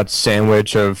 Irish, Dutch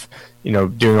sandwich of,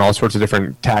 doing all sorts of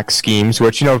different tax schemes,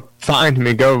 which, fine,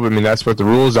 that's what the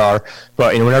rules are.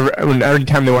 But, every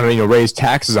time they want to, raise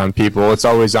taxes on people, it's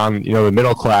always on, the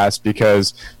middle class,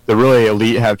 because the really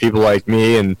elite have people like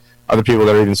me and other people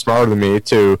that are even smarter than me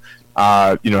to,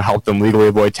 help them legally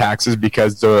avoid taxes,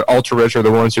 because the ultra rich are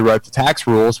the ones who write the tax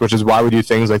rules, which is why we do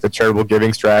things like the charitable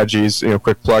giving strategies.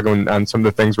 Quick plug on some of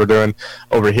the things we're doing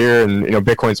over here, and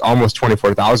Bitcoin's almost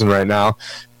 24,000 right now.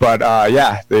 But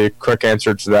the quick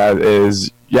answer to that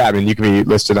is you can be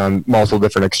listed on multiple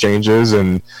different exchanges,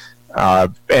 and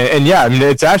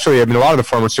it's actually, a lot of the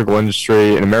pharmaceutical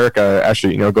industry in America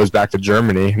actually, goes back to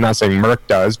Germany. I'm not saying Merck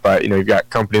does, but, you've got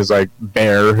companies like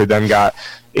Bayer, who then got,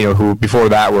 who before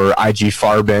that were IG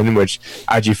Farben, which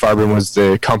IG Farben was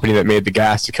the company that made the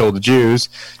gas to kill the Jews.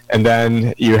 And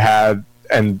then you had,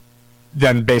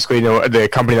 basically, the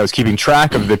company that was keeping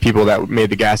track of the people that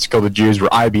made the gas to kill the Jews were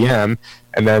IBM.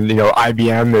 And then,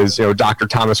 IBM is, Dr.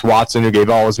 Thomas Watson, who gave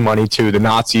all his money to the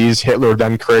Nazis. Hitler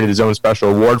then created his own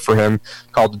special award for him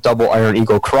called the Double Iron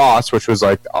Eagle Cross, which was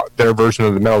like their version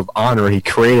of the Medal of Honor. He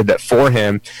created that for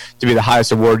him to be the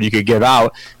highest award you could give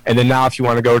out. And then now if you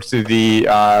want to go to the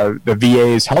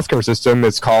VA's healthcare system,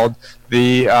 it's called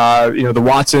the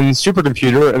Watson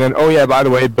supercomputer. And then, by the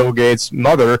way, Bill Gates'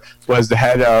 mother was she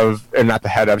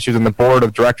was on the board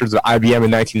of directors of IBM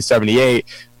in 1978,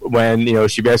 when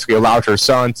she basically allowed her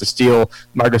son to steal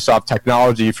Microsoft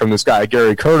technology from this guy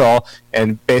Gary Kurtall.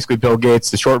 And basically Bill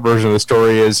Gates, the short version of the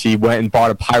story is he went and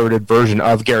bought a pirated version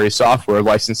of Gary's software,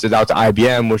 licensed it out to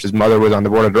IBM, which his mother was on the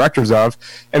board of directors of.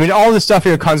 All this stuff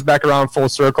comes back around full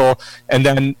circle, and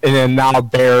then now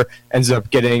Bayer ends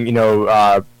up getting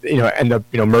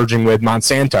merging with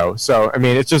Monsanto. So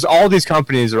it's just all these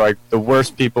companies are like the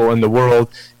worst people in the world.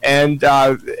 And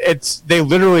they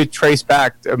literally trace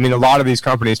back. A lot of these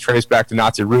companies trace back to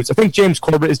Nazi roots. I think James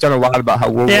Corbett has done a lot about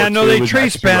how World War II they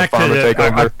trace back to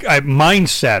a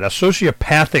mindset, a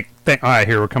sociopathic thing. All right,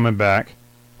 here we're coming back.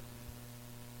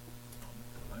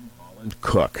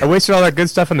 Cook. I wasted all that good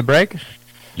stuff in the break.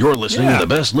 You're listening to the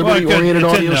best liberty-oriented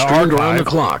audio streamed around the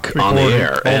clock, on the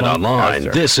air and online.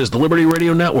 This is the Liberty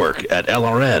Radio Network at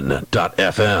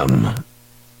LRN.FM.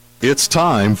 It's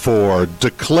time for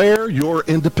Declare Your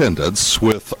Independence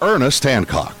with Earnest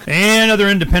Hancock. And other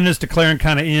independence declaring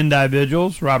kind of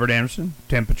individuals: Robert Anderson,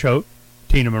 Tim Picciott,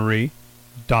 Tina Marie,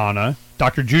 Donna,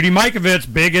 Dr. Judy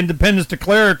Mikovits, big independence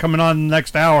declarer coming on the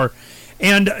next hour.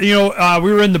 And, we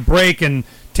were in the break and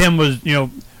Tim was,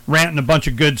 ranting a bunch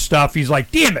of good stuff. He's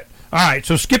like, damn it. All right,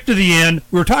 so skip to the end.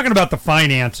 We were talking about the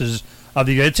finances of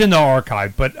it's in the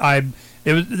archive, but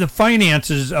it was the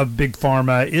finances of Big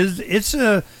Pharma it's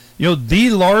the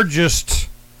largest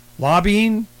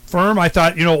lobbying firm. I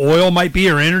thought, oil might be,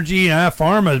 or energy.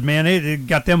 Pharma, man, it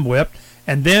got them whipped.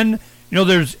 And then,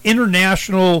 there's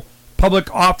international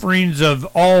public offerings of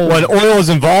all. Well, oil is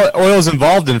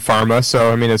involved in pharma,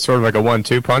 so it's sort of like a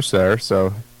 1-2 punch there.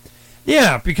 So,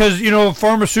 yeah, because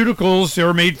pharmaceuticals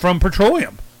are made from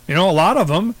petroleum. A lot of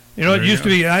them. It used to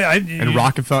be. And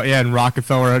Rockefeller,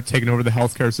 Rockefeller taking over the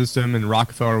healthcare system, and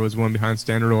Rockefeller was one behind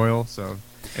Standard Oil. So.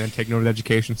 and taking over the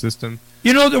education system.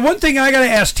 You know, the one thing I got to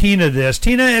ask Tina this.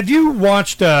 Tina, have you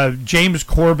watched James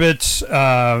Corbett's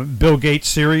Bill Gates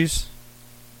series?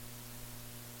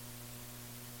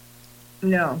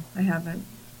 No, I haven't.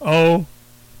 Oh,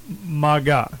 my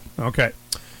God. Okay.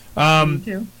 Me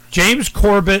too.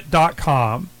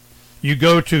 JamesCorbett.com. You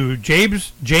go to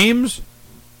it's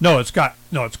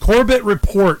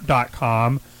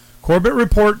CorbettReport.com.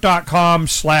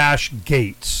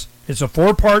 CorbettReport.com/Gates. It's a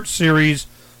 4-part series.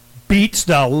 Beats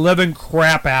the living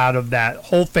crap out of that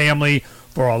whole family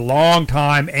for a long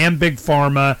time, and Big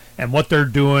Pharma and what they're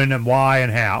doing and why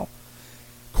and how.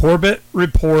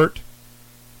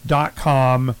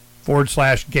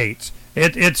 CorbettReport.com/Gates.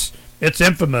 It's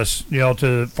infamous,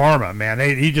 to Pharma, man.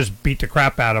 He just beat the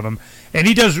crap out of him. And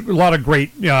he does a lot of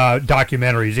great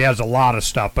documentaries. He has a lot of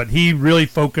stuff, but he really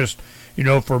focused,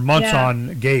 for months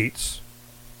on Gates.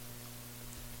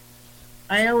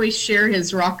 I always share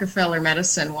his Rockefeller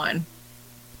medicine one.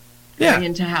 Yeah. Going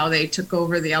into how they took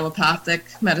over the allopathic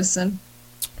medicine.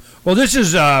 Well, this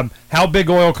is how big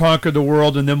oil conquered the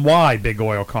world, and then why big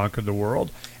oil conquered the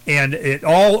world. And it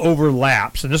all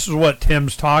overlaps. And this is what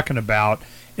Tim's talking about,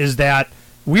 is that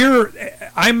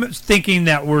I'm thinking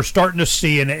that we're starting to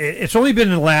see, and it's only been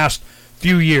in the last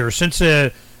few years, since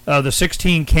the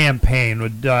 16 campaign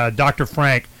with Dr.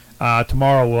 Frank.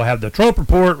 Tomorrow we'll have the Trump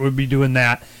Report. We'll be doing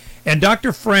that. And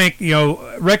Dr. Frank,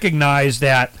 recognized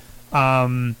that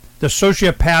the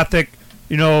sociopathic,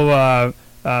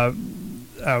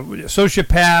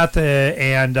 sociopath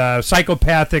and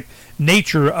psychopathic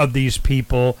nature of these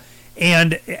people,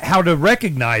 and how to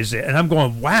recognize it. And I'm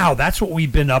going, wow, that's what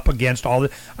we've been up against all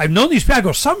the. I've known these people. I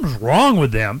go, something's wrong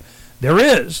with them. There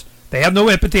is. They have no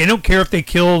empathy. They don't care if they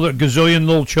kill a gazillion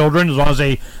little children as long as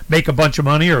they make a bunch of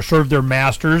money or serve their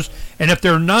masters. And if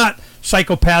they're not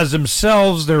psychopaths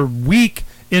themselves, they're weak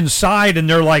inside, and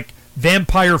they're like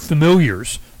vampire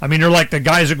familiars. I mean, they're like the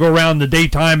guys that go around in the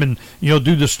daytime and,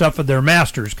 do the stuff of their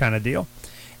masters kind of deal.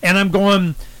 And I'm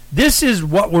going, this is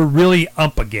what we're really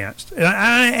up against. And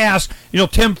I ask,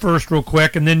 Tim first real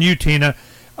quick, and then you, Tina.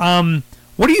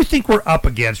 What do you think we're up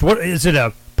against? What is it,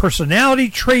 a personality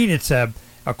trait? It's a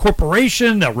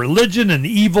corporation, a religion, an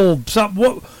evil something?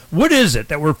 What is it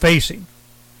that we're facing?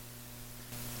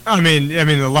 I mean,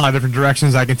 a lot of different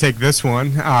directions I can take this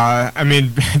one.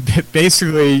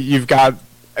 Basically, you've got.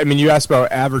 You asked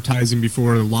about advertising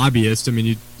before, the lobbyist.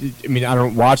 I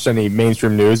don't watch any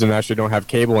mainstream news and actually don't have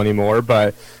cable anymore.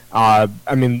 But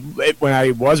when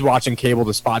I was watching cable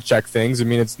to spot check things,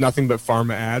 it's nothing but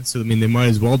pharma ads. So they might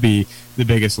as well be the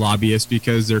biggest lobbyist,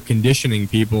 because they're conditioning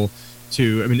people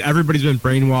to. Everybody's been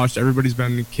brainwashed. Everybody's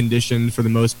been conditioned for the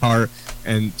most part,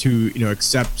 and to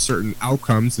accept certain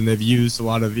outcomes. And they've used a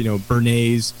lot of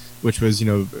Bernays, which was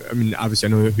obviously I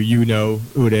know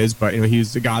who it is, but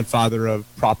he's the godfather of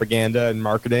propaganda and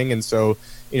marketing. And so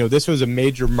this was a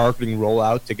major marketing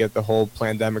rollout to get the whole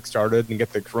pandemic started and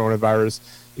get the coronavirus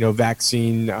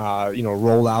vaccine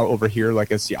roll out over here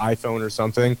like it's the iPhone or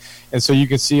something. And so you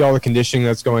can see all the conditioning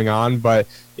that's going on. But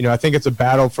I think it's a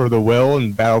battle for the will,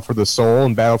 and battle for the soul,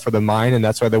 and battle for the mind. And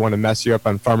that's why they want to mess you up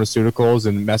on pharmaceuticals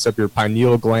and mess up your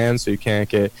pineal gland so you can't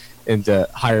get into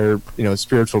higher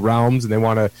spiritual realms. And they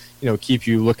want to keep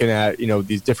you looking at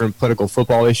these different political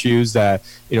football issues that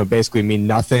basically mean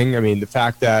nothing. The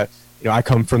fact that I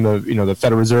come from the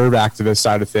Federal Reserve activist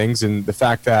side of things, and the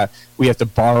fact that we have to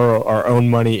borrow our own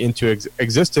money into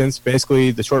existence, basically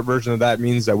the short version of that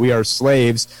means that we are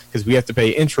slaves, because we have to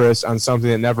pay interest on something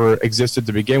that never existed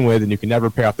to begin with, and you can never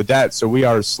pay off the debt. So we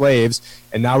are slaves.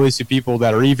 And now we see people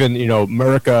that are even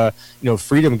America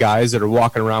freedom guys that are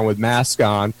walking around with masks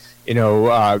on,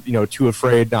 too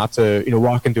afraid not to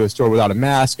walk into a store without a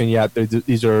mask. And yet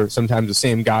these are sometimes the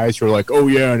same guys who are like, oh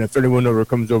yeah, and if anyone ever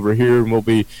comes over here, and we'll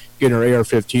be getting our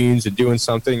AR-15s and doing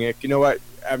something. You know what?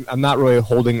 I'm not really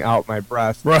holding out my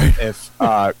breath. Right. If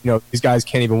these guys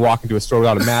can't even walk into a store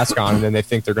without a mask on, and then they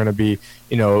think they're going to be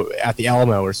at the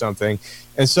Alamo or something.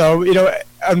 And so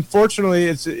unfortunately,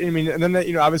 it's and then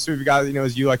obviously we've got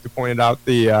as you like to point it out,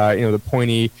 the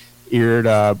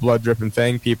pointy-eared, blood-dripping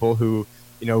fang people who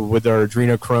with their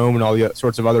adrenochrome and all the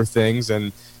sorts of other things,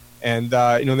 and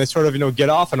they sort of get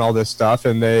off on all this stuff,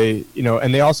 and they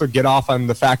and they also get off on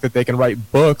the fact that they can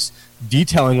write books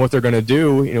detailing what they're going to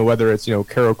do, whether it's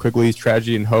Carol Quigley's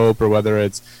Tragedy and Hope, or whether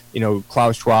it's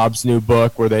Klaus Schwab's new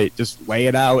book where they just lay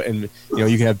it out, and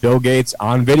you can have Bill Gates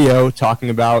on video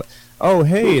talking about, oh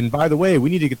hey, and by the way,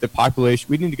 we need to get the population,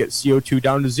 we need to get CO2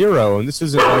 down to zero, and this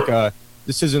isn't like a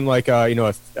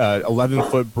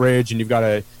 11-foot bridge, and you've got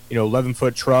to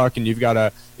 11-foot truck and you've got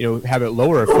to have it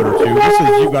lower a foot or two. This is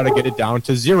you've got to get it down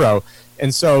to 0.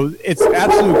 And so it's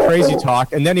absolute crazy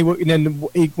talk. And then he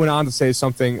went on to say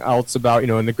something else about,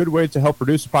 and the good way to help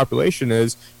reduce the population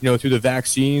is, through the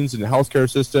vaccines and the healthcare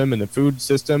system and the food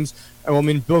systems.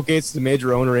 And Bill Gates is a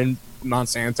major owner in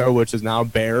Monsanto, which is now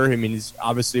Bayer. He's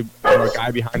obviously a guy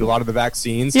behind a lot of the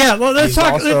vaccines. Yeah, well, let's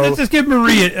talk. Let's get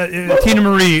Tina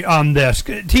Marie on this.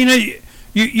 Tina,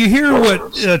 you hear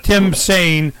what Tim's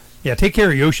saying. Yeah, take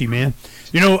care of Yoshi, man.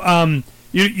 You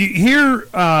hear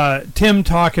Tim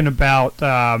talking about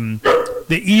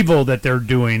the evil that they're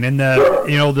doing and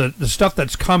the stuff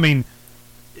that's coming.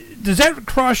 Does that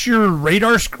cross your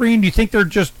radar screen? Do you think they're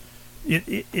just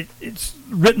it's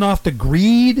written off to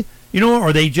greed?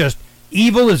 Are they just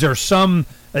evil? Is there some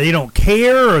they don't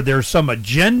care, or there's some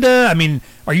agenda?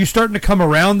 Are you starting to come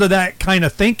around to that kind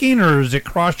of thinking, or has it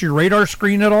crossed your radar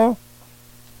screen at all?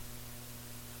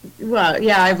 Well,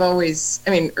 yeah, I've always,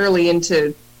 early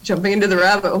into jumping into the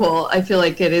rabbit hole, I feel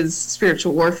like it is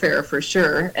spiritual warfare for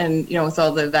sure. And, with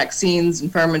all the vaccines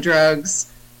and pharma drugs,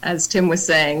 as Tim was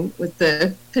saying, with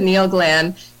the pineal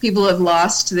gland, people have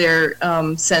lost their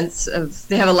sense of,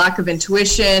 they have a lack of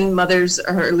intuition. Mothers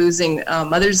are losing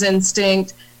mother's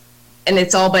instinct. And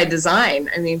it's all by design.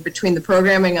 Between the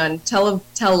programming on television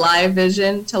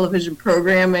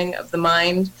programming of the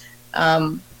mind,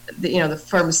 the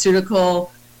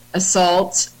pharmaceutical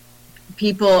assault,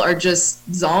 people are just,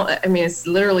 it's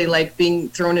literally like being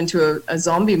thrown into a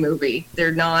zombie movie.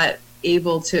 They're not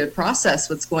able to process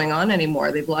what's going on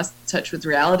anymore. They've lost touch with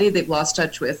reality. They've lost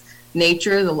touch with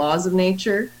nature, the laws of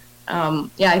nature. I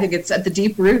think it's at the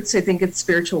deep roots. I think it's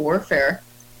spiritual warfare.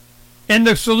 And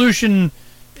the solution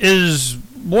is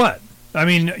what?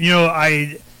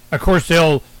 Of course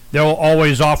they'll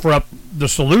always offer up the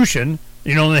solution.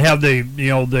 They have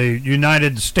the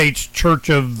United States Church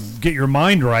of Get Your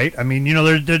Mind Right.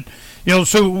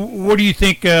 So what do you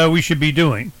think we should be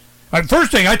doing?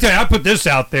 First thing I tell you, I put this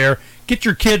out there: get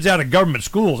your kids out of government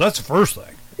schools. That's the first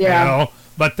thing. Yeah.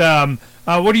 But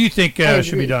what do you think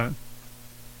should be done?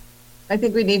 I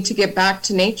think we need to get back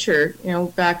to nature.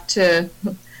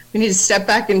 We need to step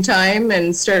back in time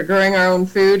and start growing our own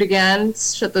food again.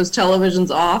 Shut those televisions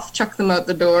off. Chuck them out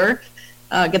the door.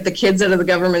 Get the kids out of the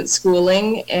government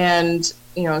schooling, and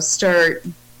start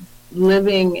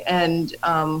living and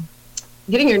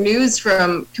getting your news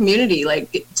from community. I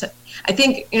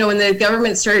think when the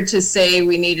government started to say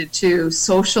we needed to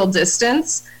social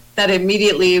distance, that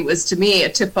immediately was, to me, a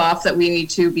tip off that we need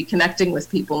to be connecting with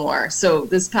people more. So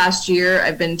this past year,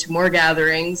 I've been to more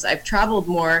gatherings, I've traveled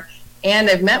more, and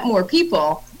I've met more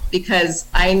people, because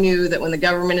I knew that when the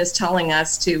government is telling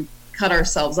us to cut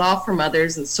ourselves off from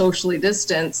others and socially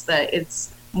distance, that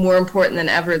it's more important than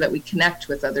ever that we connect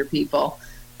with other people.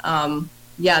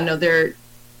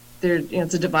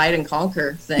 It's a divide and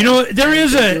conquer thing. There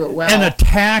is an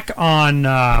attack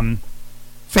on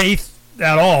faith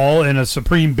at all in a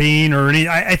supreme being or any.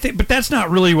 I think, but that's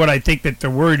not really what I think that they're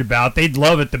worried about. They'd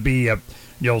love it to be a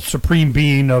supreme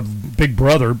being of Big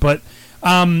Brother, but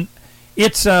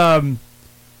it's that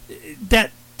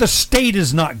the state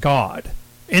is not God.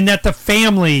 And that the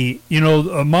family,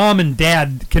 a mom and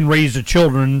dad can raise the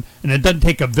children, and it doesn't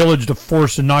take a village to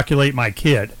force inoculate my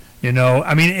kid.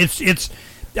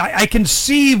 I can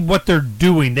see what they're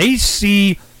doing. They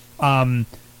see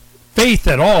faith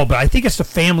at all, but I think it's the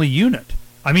family unit.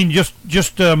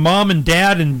 Just mom and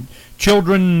dad and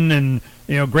children and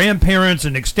grandparents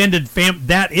and extended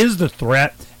that is the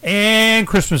threat. And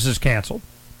Christmas is canceled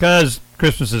because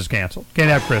Christmas is canceled. Can't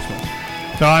have Christmas.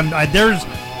 So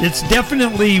it's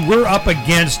definitely, we're up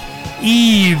against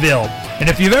evil. And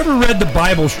if you've ever read the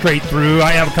Bible straight through,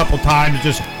 I have a couple times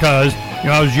just because,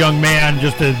 I was a young man,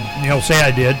 just to, say I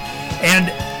did.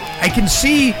 And I can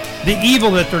see the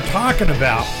evil that they're talking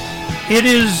about.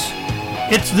 It's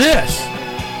this.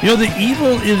 The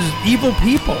evil is evil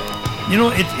people.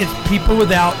 It's people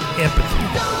without empathy.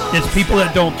 It's people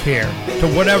that don't care. To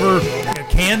whatever,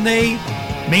 can they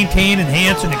maintain,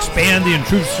 enhance, and expand the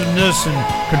intrusiveness and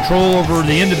control over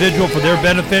the individual for their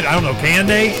benefit? I don't know, can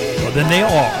they? Well, then they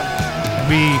are. And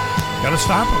we got to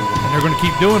stop them. And they're going to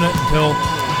keep doing it until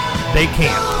they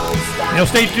can't.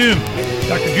 Stay tuned.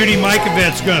 Dr. Judy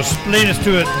Mikovits is going to explain us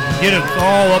to it and get it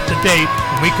all up to date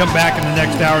when we come back in the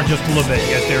next hour in just a little bit.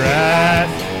 Yes, they're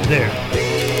right there.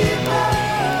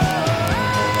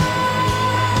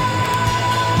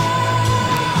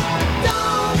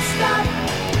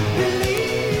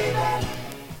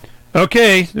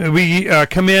 Okay, we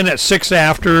come in at 6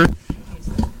 after.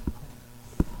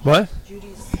 What?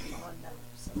 Judy's on now.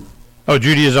 So. Oh,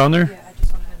 Judy is on there? Yeah, I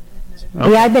just went ahead and admitted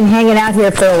Okay. Yeah, I've been hanging out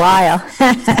here for a while.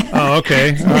 Oh,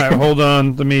 okay. All right, hold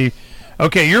on.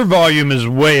 Okay, your volume is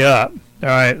way up. All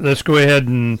right, let's go ahead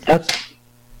and.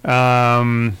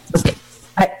 I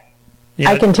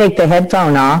can take the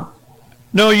headphone off.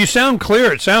 No, you sound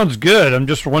clear. It sounds good. I'm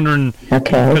just wondering. Okay.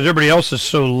 Because everybody else is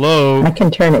so low. I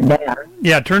can turn it down.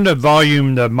 Yeah, turn the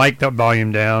mic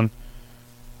volume down.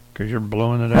 Because you're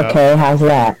blowing it out. Okay, how's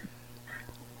that?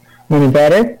 Any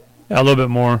better? Yeah, a little bit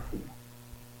more.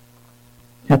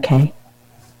 Okay.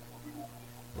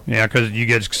 Yeah, because you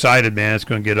get excited, man. It's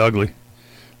going to get ugly.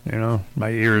 You know, my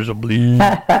ears will bleed.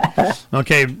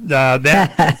 Okay, all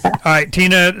right,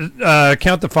 Tina,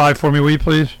 count to 5 for me, will you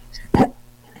please?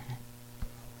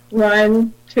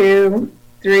 1, 2,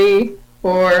 3,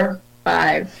 4,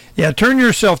 5. Yeah, turn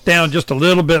yourself down just a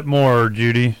little bit more,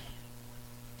 Judy.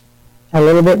 A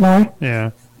little bit more?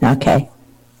 Yeah. Okay.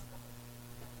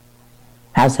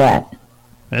 How's that?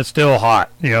 It's still hot.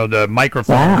 You know, the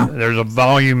microphone, wow. There's a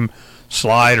volume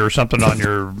slide or something on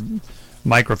your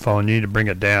microphone. You need to bring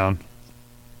it down.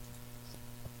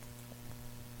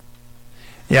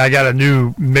 Yeah, I got a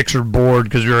new mixer board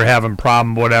because we were having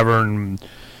problem, whatever, and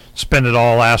spent it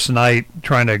all last night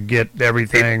trying to get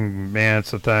everything. Man,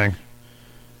 it's a thing.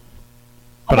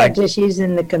 How about just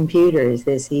using the computer? Is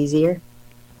this easier?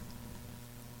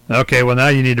 Okay, well, now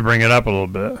you need to bring it up a little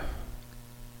bit.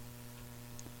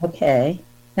 Okay.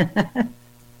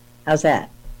 How's that?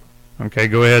 Okay,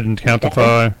 go ahead and count to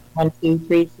 5. 1, 2,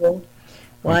 3, 4.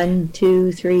 1,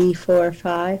 2, 3, 4,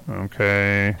 5.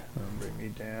 Okay. Bring me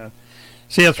down.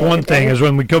 See, that's one thing is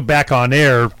when we go back on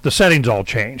air, the settings all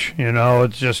change. You know,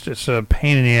 it's a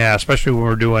pain in the ass, especially when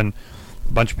we're doing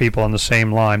a bunch of people on the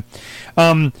same line.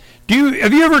 Have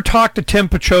you ever talked to Tim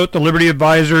Picciott, the Liberty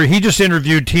Advisor? He just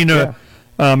interviewed Tina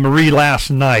Marie last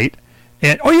night.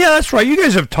 And oh yeah, that's right. You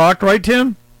guys have talked, right,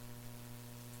 Tim?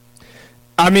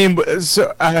 I mean,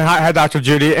 so I had Dr.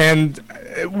 Judy, and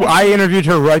I interviewed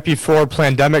her right before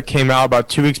Plandemic came out, about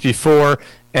 2 weeks before,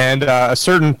 and a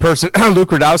certain person, Luke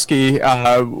Rudowski,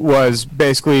 was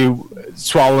basically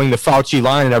swallowing the Fauci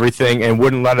line and everything and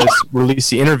wouldn't let us release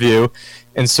the interview.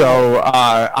 And so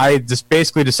I just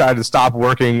basically decided to stop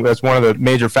working. That's one of the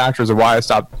major factors of why I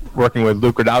stopped working with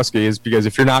Luke Rudowski, is because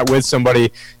if you're not with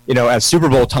somebody, you know, at Super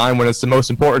Bowl time, when it's the most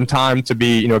important time to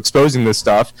be, you know, exposing this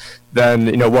stuff, then,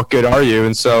 you know, what good are you?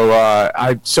 And so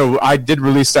I did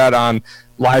release that on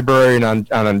Library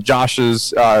and on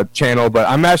Josh's channel. But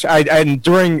I'm actually, and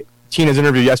during Tina's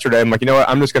interview yesterday, I'm like, you know what,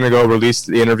 I'm just going to go release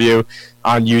the interview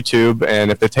on YouTube,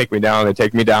 and if they take me down, they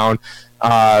take me down.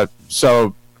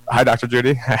 So. Hi, Dr.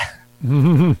 Judy.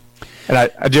 And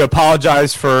I do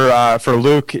apologize for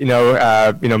Luke. You know,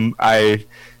 I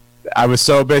was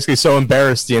so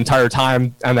embarrassed the entire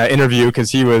time on that interview because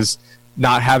he was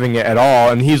not having it at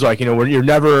all, and he's like, you know,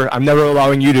 I'm never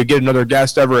allowing you to get another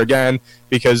guest ever again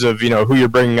because of, you know, who you're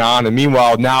bringing on. And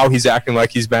meanwhile, now he's acting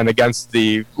like he's been against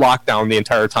the lockdown the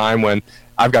entire time when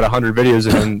I've got 100 videos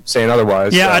of him saying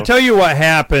otherwise. Yeah, so. I tell you what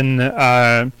happened.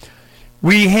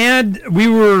 We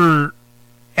were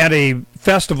at a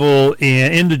festival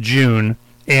into June,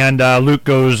 and Luke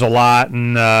goes a lot,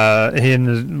 and he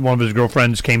and one of his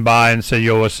girlfriends came by and said,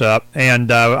 yo, what's up?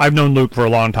 And I've known Luke for a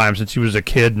long time, since he was a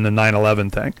kid in the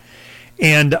 9/11 thing.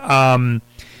 And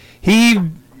he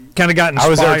kind of got inspired. I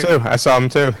was there too. I saw him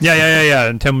too. Yeah.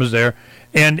 And Tim was there.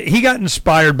 And he got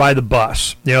inspired by the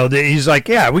bus. You know, he's like,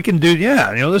 yeah, we can do, you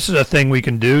know, this is a thing we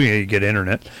can do. You get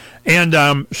internet. And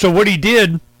so what he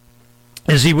did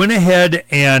is he went ahead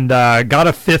and got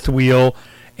a fifth wheel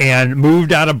and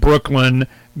moved out of Brooklyn,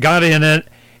 got in it,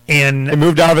 and he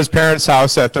moved out of his parents'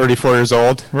 house at 34 years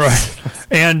old. Right.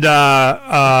 And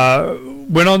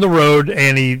went on the road,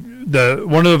 and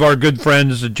one of our good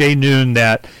friends, Jay Noon,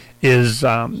 that is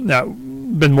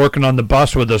been working on the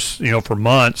bus with us, you know, for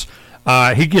months.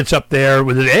 He gets up there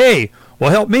with it, hey,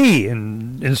 well, help me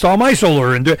and install my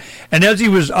solar. And as he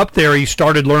was up there, he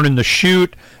started learning to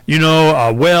shoot, you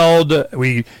know, weld.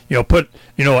 We, you know, put,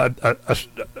 you know, a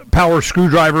power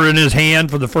screwdriver in his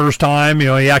hand for the first time. You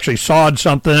know, he actually sawed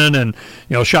something and,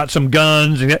 you know, shot some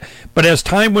guns. But as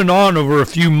time went on, over a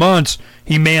few months,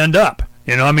 he manned up.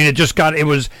 You know, I mean,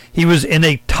 he was in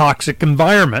a toxic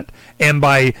environment. And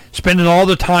by spending all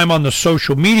the time on the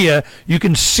social media, you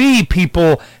can see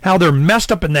people, how they're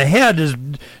messed up in the head is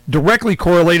directly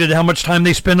correlated to how much time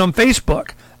they spend on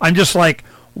Facebook. I'm just like,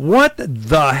 what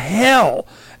the hell?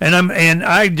 And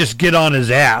I just get on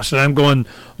his ass, and I'm going,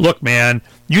 look, man,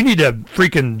 you need to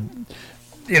freaking,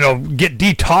 you know, get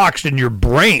detoxed in your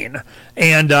brain.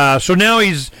 And so now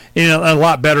he's in a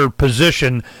lot better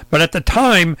position. But at the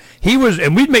time, he was,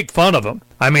 and we'd make fun of him.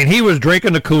 I mean, he was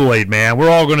drinking the Kool-Aid, man.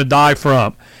 We're all going to die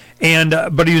from. And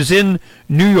but he was in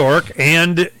New York,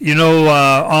 and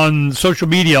on social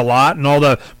media a lot, and all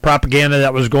the propaganda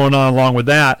that was going on along with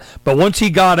that. But once he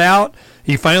got out,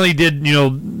 he finally did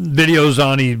videos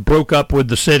on he broke up with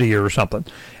the city or something.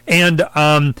 And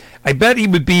I bet he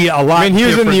would be a lot. I mean, he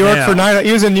was in New York now.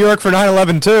 He was in New York for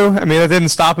 9/11 too. I mean, that didn't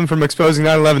stop him from exposing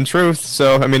 9/11 truth.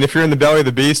 So, I mean, if you're in the belly of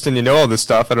the beast and you know all this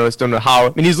stuff, I just don't know how.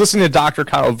 I mean, he's listening to Dr.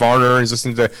 Kyle Varner. He's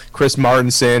listening to Chris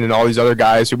Martinson and all these other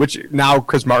guys, which now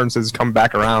Chris Martinson has come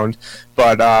back around.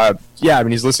 But yeah, I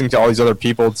mean, he's listening to all these other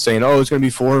people saying, "Oh, it's going to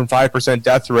be 4 and 5%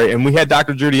 death rate." And we had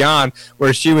Dr. Judy on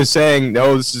where she was saying,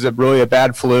 "No, this is really a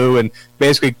bad flu," and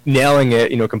basically nailing it,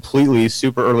 completely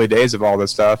super early days of all this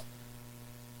stuff.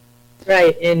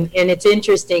 Right, and it's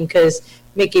interesting because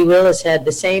Mickey Willis had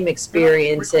the same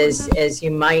experience as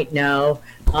you might know,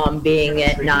 being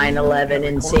at 9/11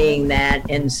 and seeing that,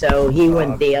 and so he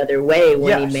went the other way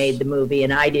when he made the movie,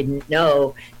 and I didn't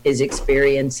know his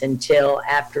experience until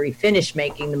after he finished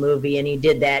making the movie, and he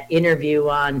did that interview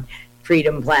on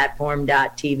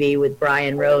freedomplatform.tv with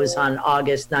Brian Rose on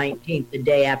August 19th, the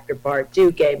day after part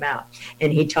 2 came out,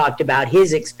 and he talked about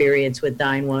his experience with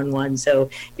 911. So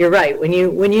you're right, when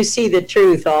you see the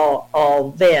truth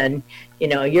all then,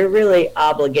 you're really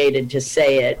obligated to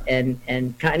say it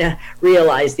and kind of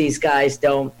realize these guys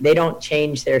don't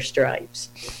change their stripes.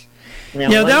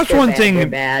 That's one thing. They're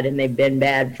bad, and they've been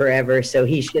bad forever. So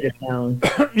he should have known.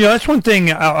 That's one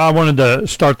thing I wanted to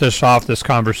start this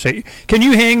conversation. Can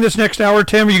you hang this next hour,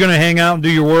 Tim? Are you going to hang out and do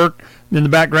your work in the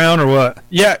background, or what?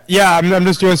 Yeah. I'm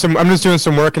just doing some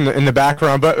work in the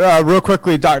background. But real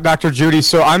quickly, Dr. Judy.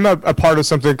 So I'm a part of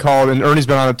something called, and Ernie's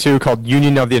been on it too, called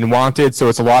Union of the Unwanted. So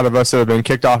it's a lot of us that have been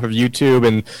kicked off of YouTube,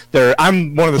 and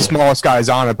I'm one of the smallest guys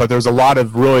on it, but there's a lot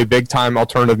of really big time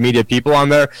alternative media people on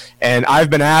there, and I've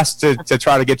been asked to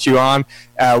try to get you on.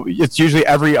 It's usually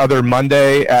every other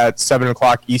Monday at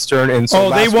 7:00 Eastern, and so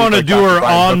they want to do her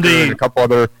on the and a couple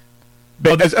other.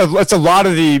 But it's a lot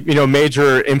of the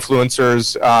major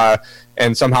influencers,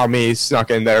 and somehow me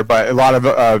snuck in there. But a lot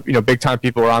of big time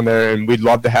people are on there, and we'd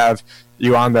love to have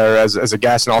you on there as a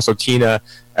guest, and also Tina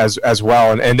as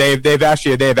well. And they've asked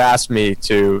me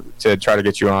to try to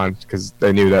get you on because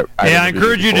they knew that. I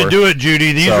encourage you to do it,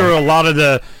 Judy. These are a lot of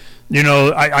the,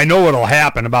 I know what'll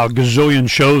happen. About a gazillion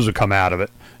shows will come out of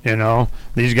it.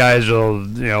 These guys will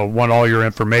want all your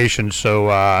information.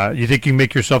 So you think you can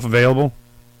make yourself available?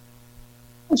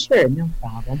 Sure, no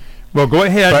problem. Well, go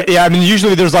ahead. But yeah, I mean,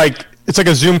 usually it's like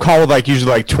a Zoom call with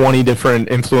usually 20 different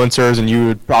influencers, and you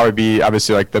would probably be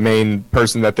obviously the main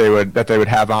person that they would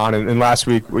have on. And last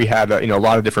week we had a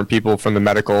lot of different people from the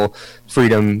medical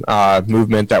freedom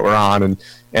movement that were on,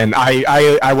 and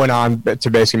I went on to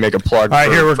basically make a plug. All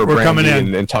right, here for we're coming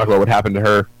in and talk about what happened to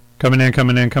her. Coming in.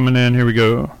 Here we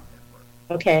go.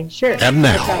 Okay, sure. And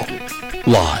now,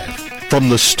 live from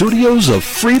the studios of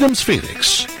Freedom's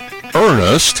Phoenix,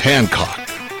 Earnest Hancock.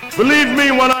 Believe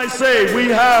me when I say we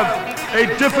have a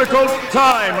difficult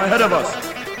time ahead of us.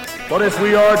 But if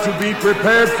we are to be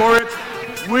prepared for it,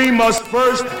 we must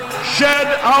first shed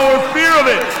our fear of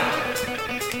it.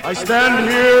 I stand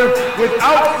here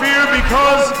without fear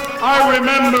because I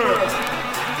remember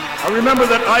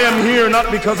that I am here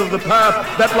not because of the path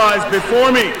that lies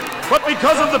before me, but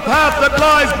because of the path that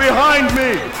lies behind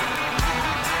me.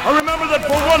 I remember that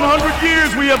for 100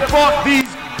 years we have fought these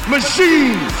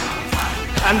machines.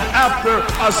 And after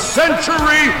a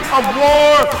century of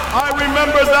war, I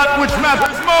remember that which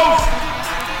matters most.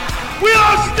 We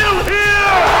are still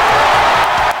here!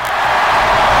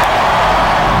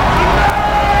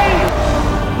 Today,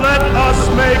 let us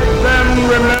make them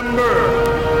remember.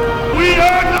 We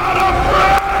are not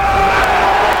afraid!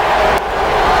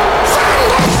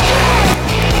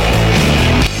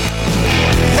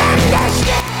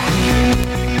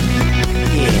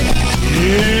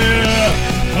 Yeah!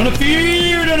 Unafeared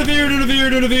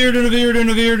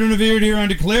here on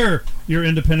Declare Your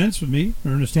Independence with me,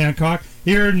 Ernest Hancock,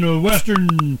 here in the west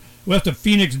of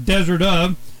Phoenix Desert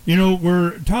of.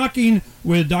 We're talking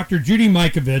with Dr. Judy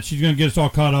Mikovits. She's going to get us all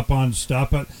caught up on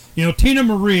stuff. But, Tina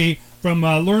Marie from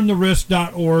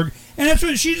LearnTheRisk.org. And that's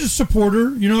what she's a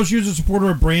supporter. She was a supporter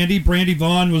of Brandy. Brandy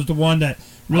Vaughn was the one that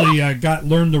really got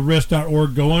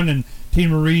LearnTheRisk.org going. And Tina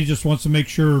Marie just wants to make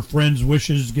sure her friends'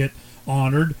 wishes get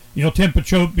honored. Tim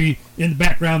Picciott be in the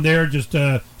background there just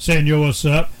saying yo what's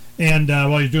up, and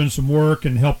while he's doing some work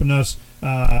and helping us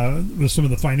with some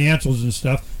of the financials and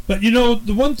stuff. But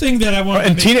the one thing that I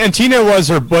want Tina was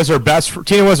her best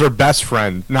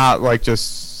friend, not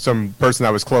just some person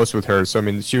that was close with her. So I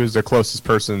mean, she was the closest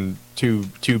person to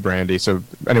Brandy. So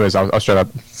anyways, I'll shut up.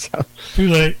 Too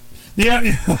late.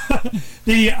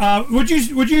 Yeah. Would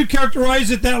you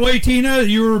characterize it that way, Tina?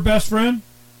 You were her best friend?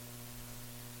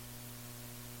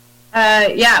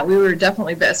 Yeah, we were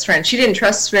definitely best friends. She didn't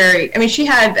trust she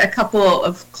had a couple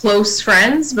of close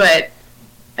friends, but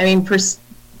I mean,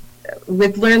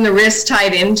 with Learn the Risk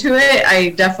tied into it, I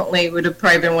definitely would have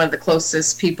probably been one of the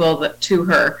closest people to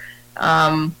her.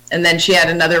 And then she had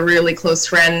another really close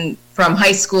friend from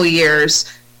high school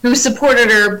years who supported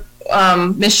her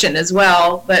mission as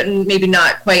well, but maybe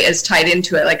not quite as tied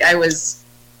into it. Like I was,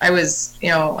 I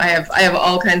have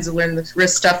all kinds of Learn the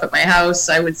Risk stuff at my house.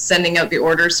 I was sending out the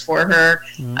orders for her.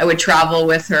 Mm-hmm. I would travel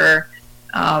with her.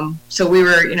 So we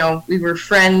were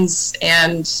friends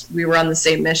and we were on the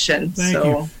same mission.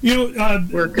 Thank you.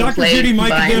 Dr. Judy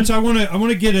Mikovits, I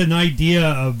want to get an idea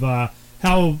of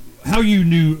how you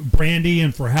knew Brandy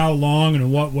and for how long and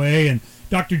in what way. And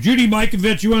Dr. Judy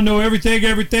Mikovits, you want to know everything,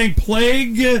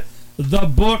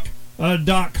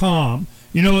 plaguethebook.com.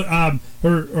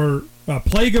 Her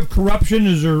Plague of Corruption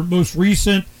is her most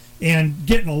recent and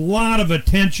getting a lot of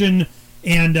attention.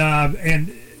 And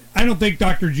I don't think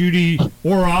Dr. Judy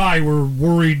or I were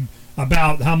worried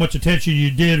about how much attention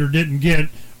you did or didn't get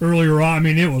earlier on. I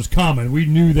mean, it was coming. We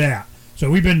knew that. So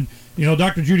we've been,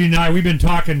 Dr. Judy and I, we've been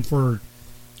talking for,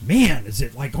 is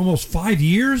it like almost 5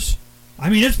 years? I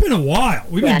mean, it's been a while.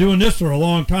 We've been doing this for a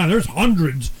long time. There's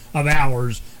hundreds of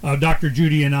hours of Dr.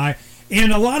 Judy and I.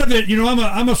 And a lot of it,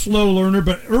 I'm a slow learner,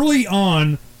 but early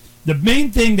on, the main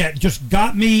thing that just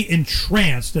got me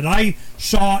entranced that I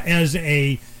saw as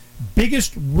a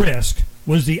biggest risk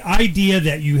was the idea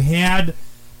that you had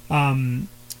RNA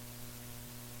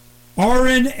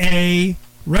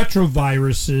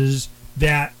retroviruses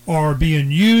that are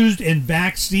being used in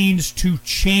vaccines to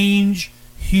change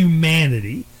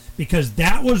humanity, because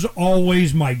that was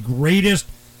always my greatest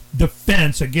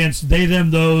defense against they,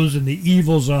 them, those, and the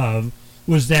evils of,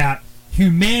 was that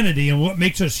humanity and what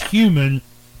makes us human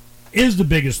is the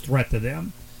biggest threat to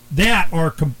them. That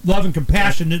our love and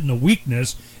compassion isn't a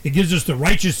weakness. It gives us the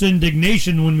righteous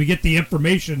indignation when we get the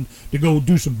information to go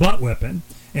do some butt whipping.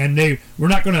 And we're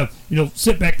not going to,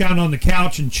 sit back down on the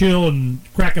couch and chill and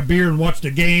crack a beer and watch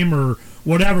the game or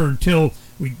whatever until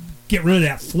we get rid of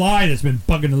that fly that's been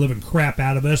bugging the living crap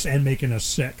out of us and making us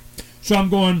sick. So I'm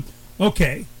going,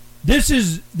 okay, this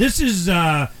is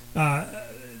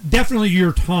definitely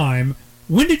your time.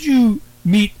 When did you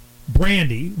meet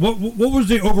Brandy? What was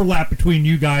the overlap between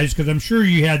you guys? Because I'm sure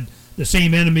you had the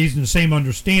same enemies and the same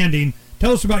understanding.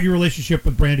 Tell us about your relationship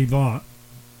with Brandy Vaughn.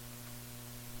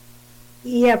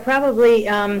 Yeah, probably.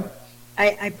 I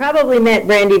probably met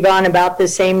Brandy Vaughn about the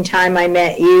same time I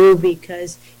met you,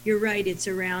 because you're right, it's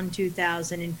around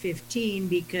 2015,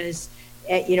 because,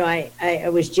 I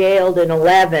was jailed in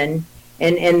 11,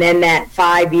 and then that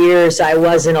 5 years I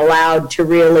wasn't allowed to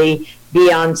really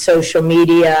be on social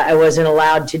media. I wasn't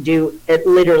allowed to do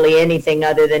literally anything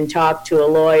other than talk to a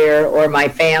lawyer or my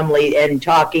family, and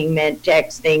talking meant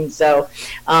texting. So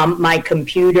my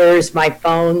computers, my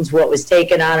phones, what was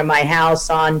taken out of my house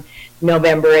on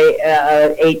November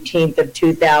 18th of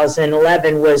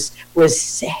 2011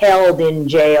 was held in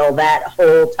jail that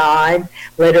whole time,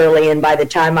 literally. And by the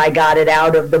time I got it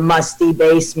out of the musty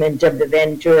basement of the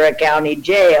Ventura County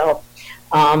Jail,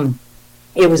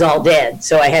 it was all dead.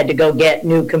 So I had to go get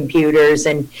new computers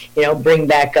and, bring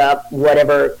back up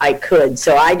whatever I could.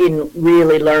 So I didn't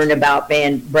really learn about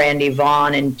Brandy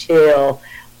Vaughn until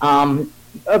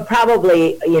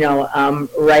probably,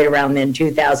 right around then,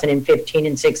 2015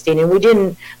 and 16. And we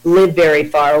didn't live very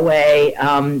far away.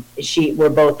 We're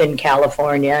both in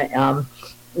California,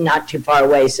 not too far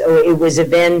away. So it was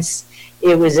events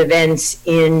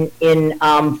in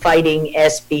fighting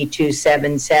SB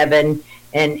 277.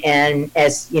 And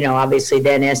as obviously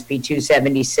then SB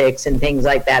 276 and things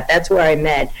like that. That's where I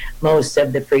met most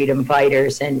of the freedom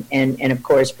fighters and of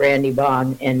course Brandy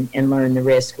Vaughn and Learn the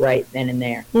Risk right then and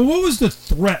there. Well, what was the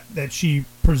threat that she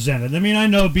presented? I mean, I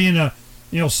know being a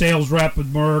sales rep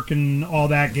with Merck and all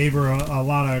that gave her a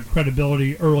lot of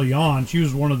credibility early on. She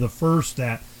was one of the first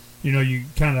that you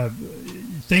kind of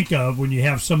think of when you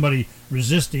have somebody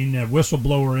resisting, a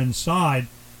whistleblower inside,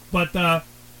 but.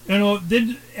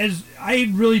 Then as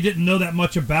I really didn't know that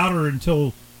much about her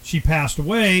until she passed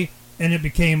away, and it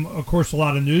became, of course, a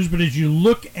lot of news. But as you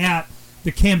look at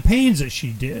the campaigns that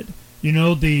she did,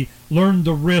 the Learn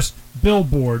the Risk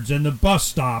billboards and the bus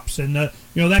stops and that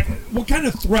what kind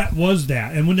of threat was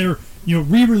that? And when they're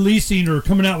re-releasing or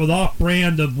coming out with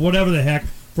off-brand of whatever the heck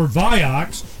for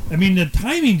Vioxx, I mean, the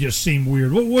timing just seemed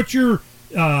weird. What's your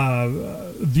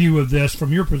view of this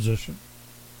from your position?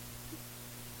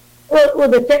 Well,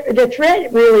 the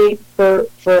threat really for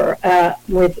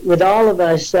with all of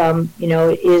us,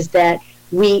 is that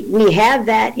we have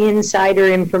that insider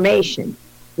information.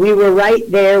 We were right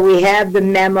there. We have the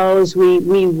memos.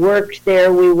 We worked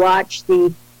there. We watched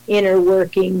the inner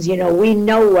workings. We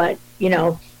know what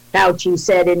Fauci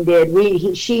said and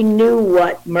did. She knew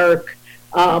what Merck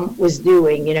was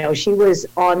doing. She was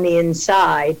on the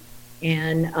inside,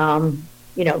 and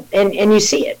and you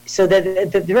see it. So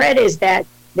the threat is that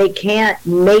they can't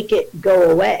make it go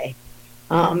away,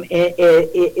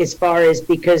 as far as,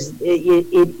 because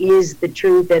it is the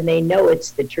truth, and they know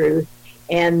it's the truth.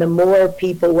 And the more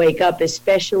people wake up,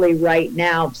 especially right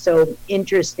now. So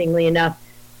interestingly enough,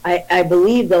 I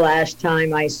believe the last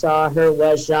time I saw her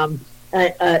was an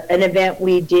event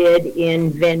we did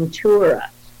in Ventura.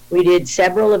 We did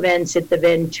several events at the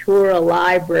Ventura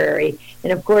Library,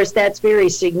 and of course that's very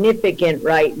significant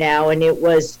right now. And it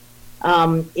was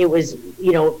a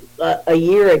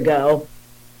year ago,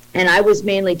 and I was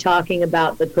mainly talking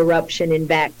about the corruption in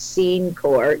vaccine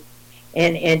court.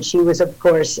 And she was, of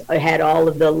course, had all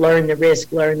of the learn the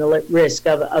risk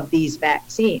of these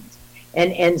vaccines.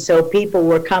 And so people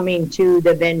were coming to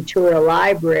the Ventura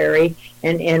Library,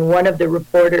 and one of the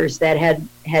reporters that had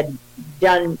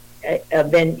done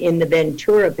been in the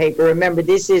Ventura paper, remember,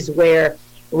 this is where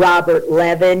Robert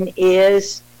Levin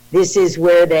is. This is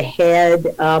where the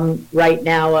head right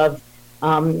now of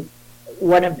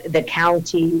one of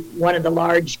the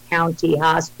large county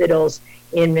hospitals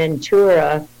in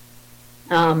Ventura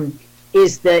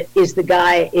is the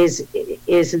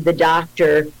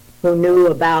doctor who knew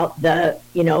about the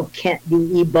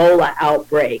Ebola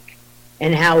outbreak,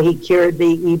 and how he cured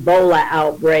the Ebola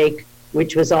outbreak,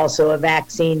 which was also a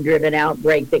vaccine-driven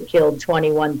outbreak that killed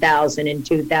 21,000 in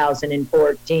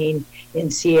 2014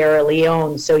 in Sierra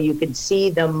Leone. So you could see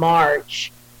the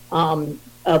march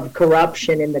of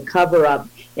corruption and the cover-up.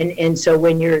 And so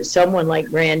when you're someone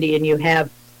like Randy and you have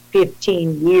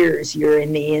 15 years, you're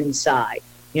in the inside.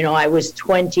 I was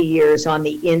 20 years on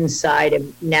the inside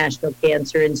of National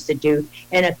Cancer Institute,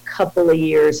 and a couple of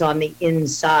years on the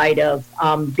inside of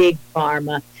big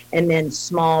pharma, and then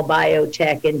small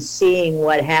biotech, and seeing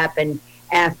what happened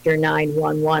after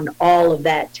 9/11, all of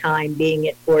that time being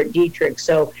at Fort Detrick.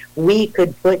 So we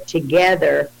could put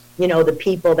together, the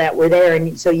people that were there.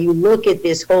 And so you look at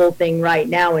this whole thing right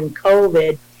now in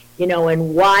COVID,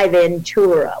 and why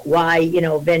Ventura? Why,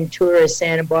 Ventura,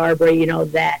 Santa Barbara,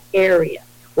 that area?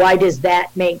 Why does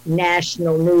that make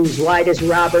national news? Why does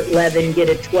Robert Levin get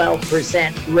a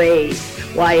 12% raise?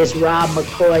 Why is Rob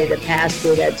McCoy, the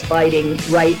pastor that's fighting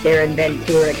right there in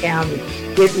Ventura County?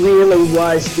 It really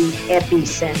was the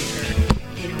epicenter.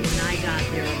 When I got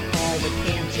there of all the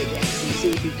cancer deaths,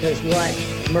 you see, because what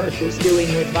Merck is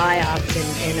doing with Vioxx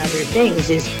and other things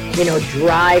is,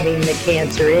 driving the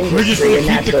cancer industry. We're just going to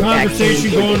keep the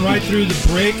conversation going right through the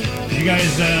break. You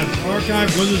guys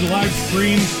archive, whether the live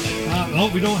stream. No,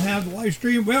 we don't have the live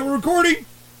stream. Well, we're recording.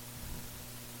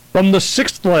 From the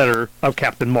sixth letter of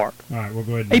Captain Mark. All right, we'll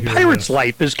go ahead and A pirate's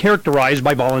life is characterized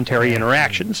by voluntary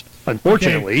interactions.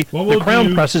 Unfortunately, the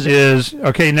Crown Press is...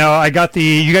 Okay, now I got the...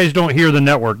 You guys don't hear the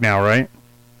network now, right?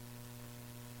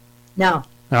 No. All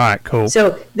right, cool.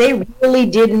 So they really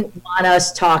didn't want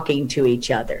us talking to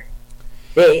each other.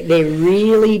 They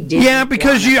really did. Yeah,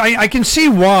 because I can see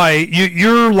why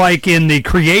you're like in the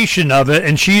creation of it,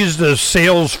 and she's the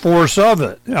sales force of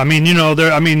it. I mean,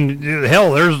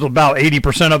 hell, there's about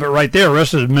 80% of it right there. The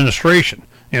rest is administration,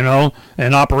 and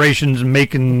operations and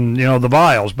making the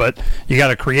vials. But you got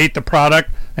to create the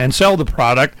product and sell the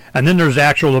product, and then there's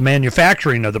the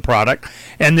manufacturing of the product,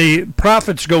 and the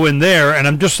profits go in there. And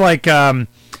I'm just like, who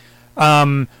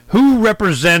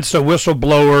represents a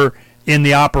whistleblower in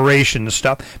the operation and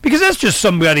stuff? Because that's just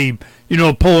somebody,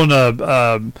 pulling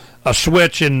a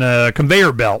switch and a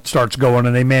conveyor belt starts going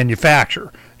and they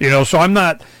manufacture, so I'm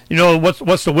not,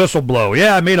 what's the whistleblower?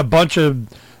 Yeah, I made a bunch of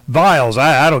vials.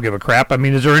 I don't give a crap. I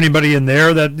mean, is there anybody in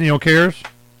there that, cares?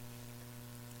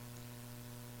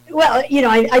 Well,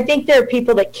 I think there are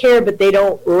people that care, but they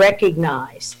don't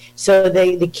recognize. So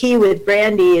the key with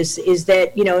Brandy is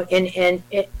that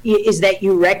is that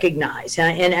you recognize.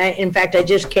 And in fact, I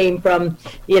just came from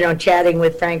chatting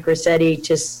with Frank Rossetti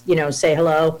to say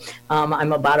hello.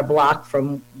 I'm about a block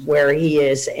from where he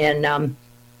is, and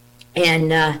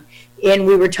and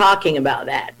we were talking about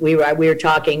that. We were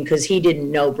talking because he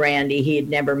didn't know Brandy. He had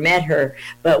never met her.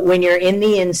 But when you're in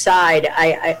the inside,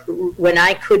 when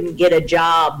I couldn't get a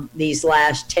job these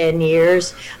last 10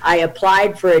 years, I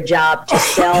applied for a job to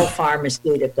sell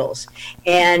pharmaceuticals.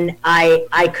 And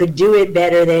I could do it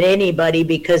better than anybody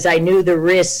because I knew the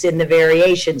risks and the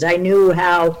variations. I knew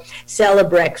how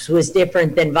Celebrex was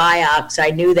different than Vioxx.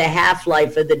 I knew the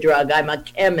half-life of the drug. I'm a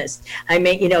chemist. I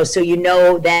mean, so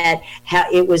that how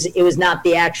it was not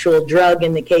the actual drug.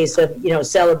 In the case of,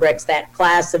 Celebrex, that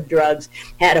class of drugs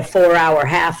had a 4-hour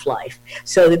half-life.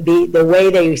 So the way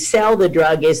they sell the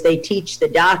drug is they teach the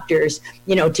doctors,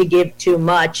 to give too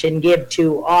much and give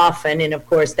too often, and of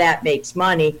course that makes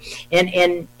money.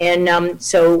 And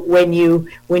so when you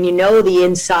know the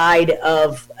inside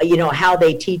of how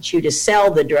they teach you to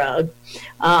sell the drug,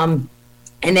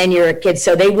 and then you're a kid,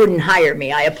 so they wouldn't hire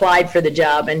me. I applied for the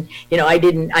job, and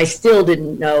I still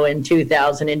didn't know in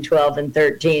 2012 and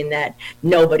 13 that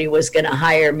nobody was going to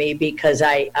hire me because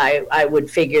I would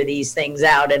figure these things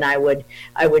out, and I would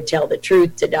tell the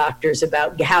truth to doctors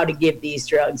about how to give these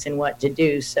drugs and what to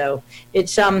do. So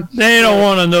it's they don't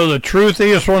want to know the truth;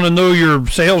 they just want to know your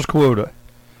sales quota.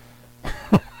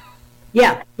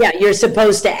 Yeah, you're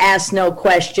supposed to ask no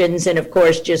questions, and of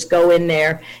course just go in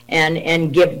there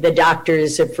and give the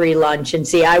doctors a free lunch. And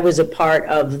see, I was a part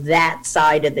of that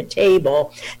side of the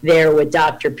table there with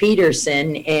Dr.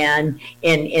 Peterson, and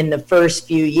in the first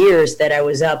few years that I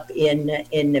was up in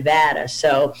Nevada.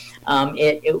 So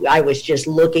I was just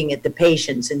looking at the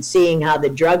patients and seeing how the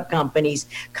drug companies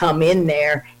come in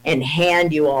there and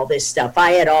hand you all this stuff.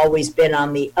 I had always been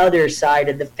on the other side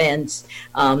of the fence,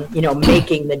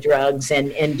 making the drugs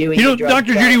and doing the drug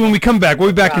Dr. Judy, when we come back, we'll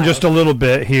be back in just a little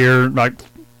bit here, like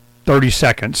 30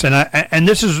 seconds. And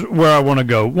this is where I want to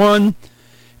go. One,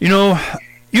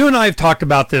 you and I have talked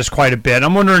about this quite a bit.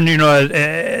 I'm wondering,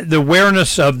 the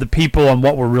awareness of the people on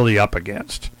what we're really up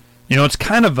against. It's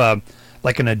kind of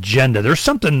like an agenda. There's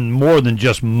something more than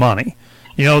just money.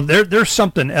 There's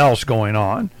something else going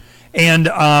on. And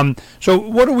so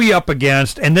what are we up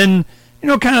against? And then, we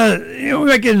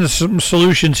might get into some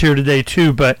solutions here today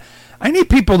too, but I need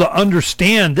people to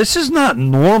understand this is not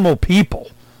normal people.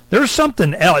 There's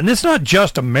something else, and it's not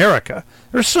just America.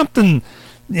 There's something,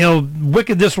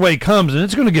 wicked this way comes, and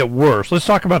it's going to get worse. Let's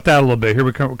talk about that a little bit. Here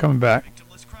we're coming back.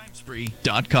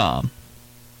 CrimesFree.com.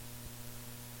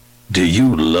 Do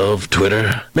you love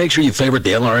Twitter? Make sure you favorite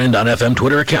the LRN.FM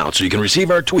Twitter account so you can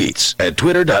receive our tweets at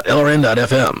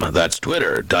twitter.lrn.fm. That's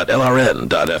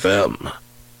twitter.lrn.fm.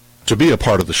 To be a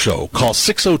part of the show, call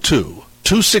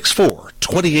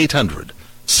 602-264-2800.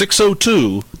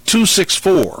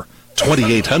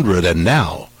 602-264-2800. And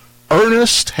now,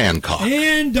 Earnest Hancock.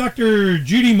 And Dr.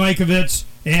 Judy Mikovits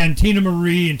and Tina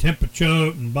Marie and Tim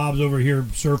Picciott, and Bob's over here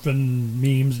surfing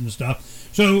memes and stuff.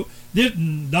 So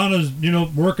Donna's,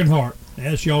 working hard,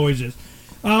 as she always is.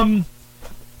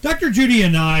 Dr. Judy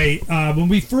and I, when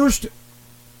we first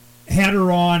had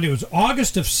her on, it was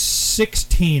August of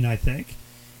 16, I think.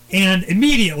 And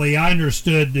immediately I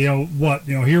understood,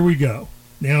 here we go.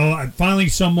 Finally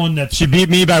someone that she beat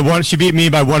me by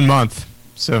 1 month.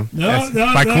 So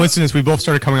by coincidence, we both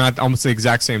started coming out almost the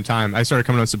exact same time. I started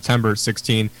coming out September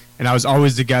 16, and I was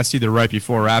always the guest either right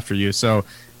before or after you. So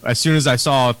as soon as I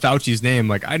saw Fauci's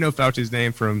name, I know Fauci's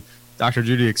name from Dr.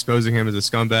 Judy exposing him as a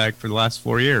scumbag for the last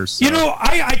 4 years. So.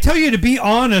 I tell you, to be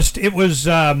honest, it was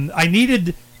I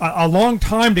needed a long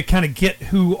time to kind of get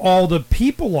who all the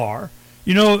people are.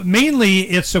 Mainly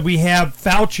it's we have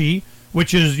Fauci,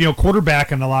 which is,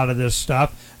 quarterbacking a lot of this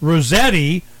stuff.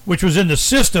 Rossetti, which was in the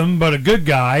system, but a good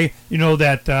guy,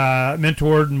 that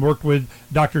mentored and worked with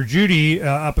Dr. Judy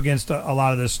up against a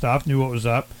lot of this stuff, knew what was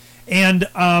up. And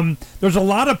there's a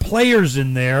lot of players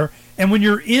in there. And when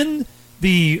you're in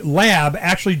the lab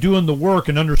actually doing the work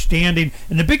and understanding,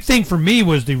 and the big thing for me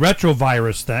was the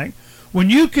retrovirus thing. When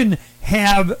you can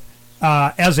have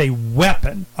as a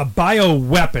weapon, a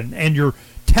bioweapon, and you're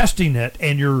testing it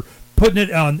and you're putting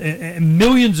it on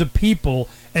millions of people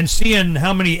and seeing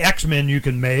how many X-Men you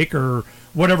can make or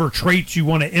whatever traits you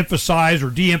want to emphasize or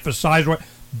de-emphasize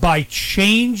by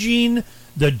changing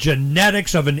the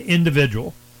genetics of an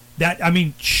individual.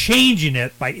 Changing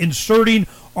it by inserting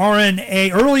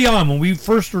RNA. Early on, when we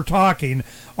first were talking,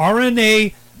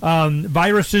 RNA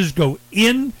viruses go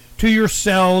into your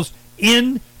cells,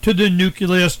 into the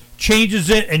nucleus, changes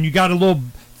it, and you got a little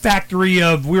factory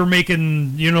of we're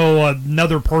making,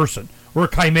 another person. We're a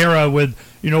chimera with,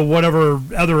 whatever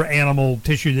other animal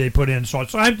tissue they put in. So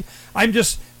I'm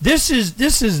just, this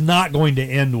is not going to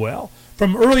end well.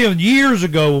 From early on, years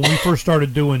ago when we first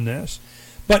started doing this.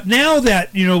 But now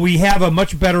that, we have a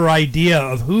much better idea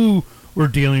of who we're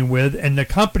dealing with, and the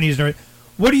companies.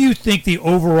 What do you think the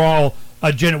overall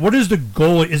agenda? What is the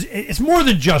goal? It's more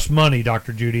than just money,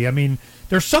 Dr. Judy. I mean,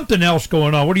 there's something else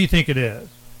going on. What do you think it is?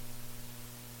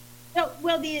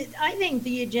 Well, I think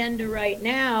the agenda right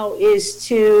now is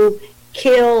to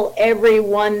kill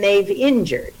everyone they've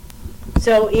injured.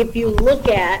 So if you look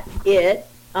at it,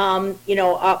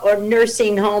 our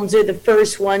nursing homes are the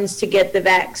first ones to get the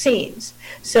vaccines.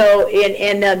 So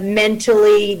in the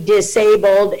mentally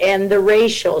disabled and the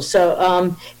racial.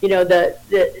 So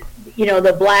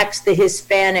the blacks, the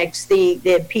Hispanics,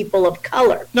 the people of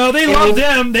color. No, they love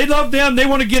them. They love them. They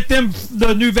want to get them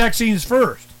the new vaccines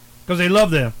first because they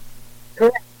love them.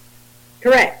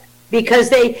 Correct. Because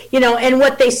they, and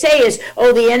what they say is,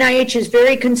 the NIH is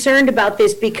very concerned about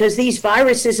this because these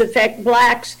viruses affect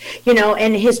blacks,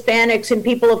 and Hispanics and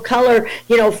people of color,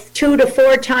 2 to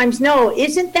 4 times. No,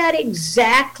 isn't that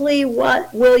exactly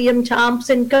what William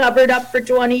Thompson covered up for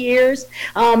 20 years?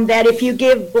 That if you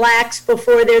give blacks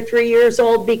before they're 3 years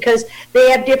old, because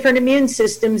they have different immune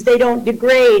systems, they don't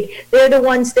degrade. They're the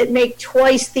ones that make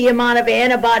twice the amount of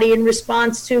antibody in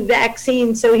response to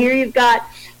vaccines. So here you've got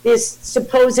this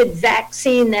supposed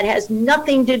vaccine that has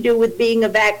nothing to do with being a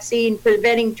vaccine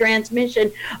preventing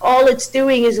transmission. All it's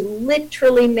doing is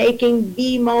literally making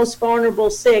the most vulnerable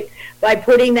sick by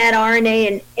putting that RNA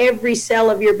in every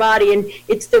cell of your body. And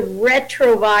it's the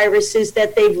retroviruses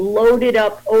that they've loaded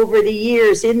up over the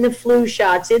years in the flu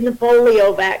shots, in the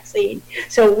polio vaccine.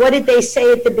 So what did they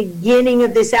say at the beginning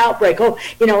of this outbreak?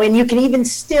 And you can even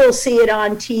still see it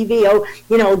on TV.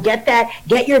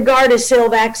 Get your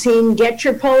Gardasil vaccine, get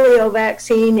your polio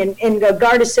vaccine. And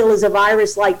Gardasil is a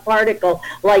virus-like particle,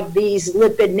 like these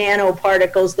lipid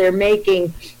nanoparticles they're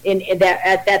making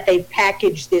that they've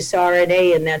packaged this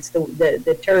RNA, and that's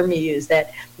the term you use,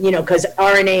 that because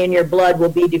RNA in your blood will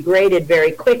be degraded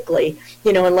very quickly,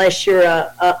 unless you're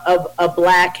a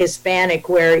black Hispanic,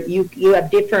 where you have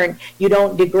different, you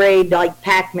don't degrade like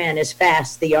Pac-Man as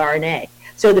fast, the RNA.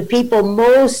 So the people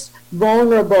most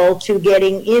vulnerable to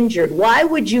getting injured, why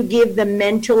would you give the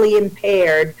mentally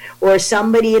impaired or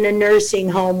somebody in a nursing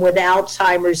home with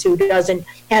Alzheimer's who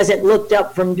hasn't looked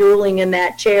up from drooling in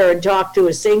that chair and talked to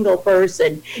a single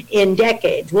person in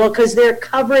decades? Well, because they're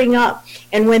covering up.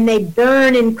 And when they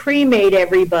burn and cremate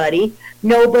everybody,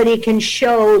 nobody can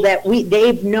show that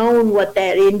they've known what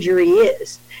that injury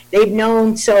is. They've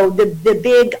known. So the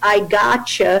big I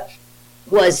gotcha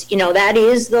was, that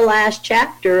is the last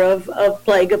chapter of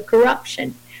Plague of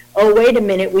Corruption. Oh, wait a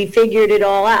minute, we figured it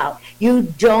all out. You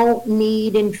don't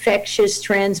need infectious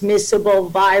transmissible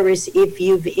virus if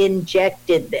you've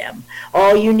injected them.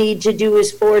 All you need to do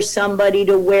is force somebody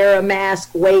to wear a mask,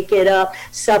 wake it up,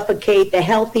 suffocate. The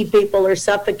healthy people are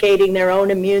suffocating their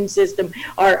own immune system,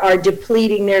 are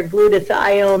depleting their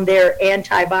glutathione, their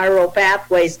antiviral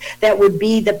pathways. That would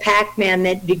be the Pac-Man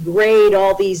that degrade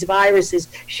all these viruses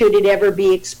should it ever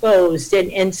be exposed.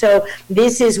 And so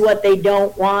this is what they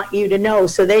don't want you to know.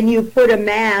 So then you put a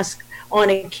mask on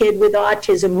a kid with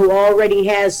autism who already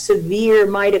has severe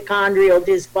mitochondrial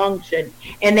dysfunction,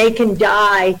 and they can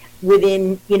die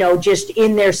within, just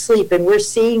in their sleep. And we're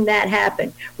seeing that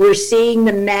happen. We're seeing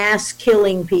the mass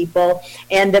killing people,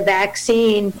 and the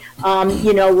vaccine,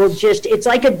 it's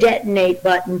like a detonate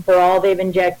button for all they've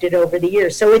injected over the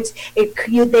years. So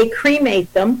they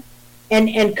cremate them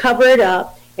and cover it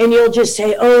up. And you'll just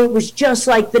say, it was just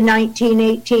like the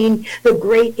 1918, the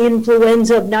great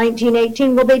influenza of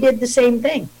 1918. Well, they did the same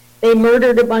thing. They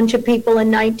murdered a bunch of people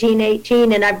in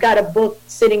 1918, and I've got a book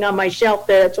sitting on my shelf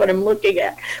there, that's what I'm looking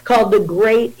at, called The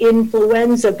Great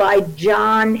Influenza by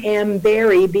John M.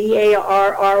 Barry, Barry.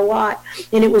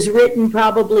 And it was written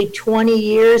probably 20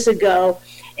 years ago,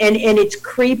 and it's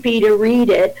creepy to read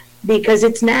it because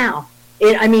it's now.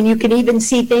 You can even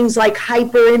see things like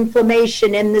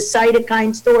hyperinflammation and the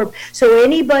cytokine storm. So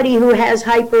anybody who has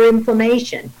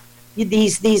hyperinflammation,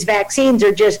 these vaccines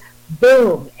are just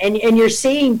boom. And you're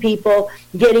seeing people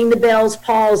getting the Bell's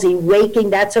palsy, waking,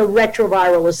 that's a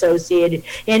retroviral associated.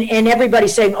 And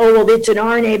everybody's saying, it's an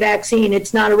RNA vaccine,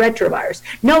 it's not a retrovirus.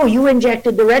 No, you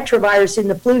injected the retrovirus in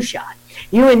the flu shot.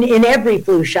 You in every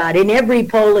flu shot, in every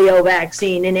polio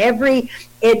vaccine, in every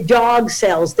dog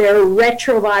cells, there are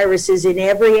retroviruses in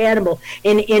every animal,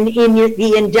 in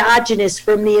the endogenous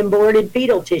from the aborted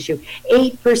fetal tissue.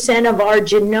 8% of our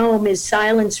genome is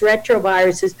silenced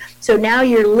retroviruses. So now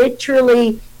you're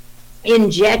literally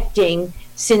injecting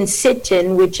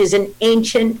syncytin, which is an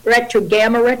ancient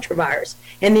gamma retrovirus,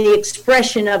 and the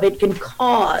expression of it can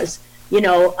cause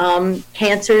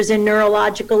cancers and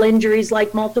neurological injuries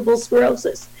like multiple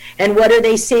sclerosis. And what are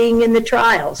they seeing in the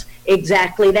trials?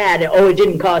 Exactly that. Oh, it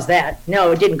didn't cause that.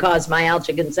 No, it didn't cause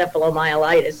myalgic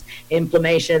encephalomyelitis,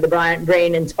 inflammation of the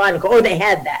brain and spinal cord. Oh, they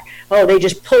had that. Oh, they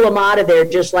just pull them out of there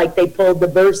just like they pulled the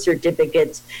birth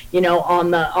certificates,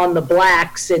 on the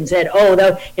blacks and said,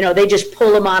 they just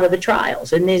pull them out of the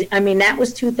trials. And that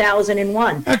was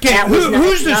 2001. Okay,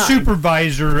 who's the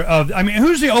supervisor of?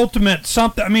 Who's the ultimate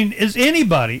something? Is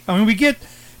anybody? We get.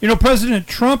 President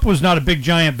Trump was not a big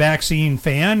giant vaccine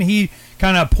fan. He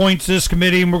kind of appoints this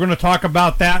committee, and we're going to talk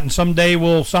about that, and someday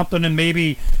we'll something and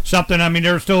maybe something.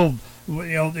 There's still,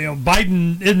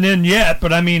 Biden isn't in yet,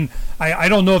 but I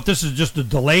don't know if this is just a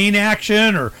delaying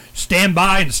action or stand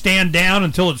by and stand down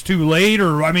until it's too late,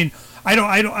 or I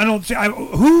don't see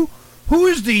who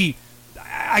is the,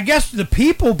 I guess the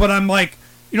people, but I'm like,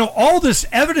 all this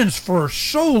evidence for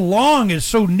so long is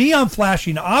so neon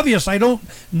flashing obvious. I don't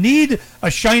need a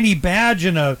shiny badge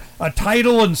and a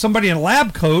title and somebody in a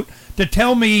lab coat to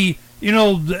tell me,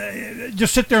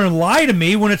 just sit there and lie to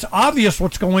me when it's obvious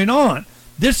what's going on.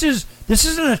 This is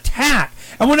an attack.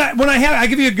 And I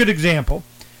give you a good example.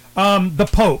 The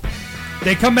Pope.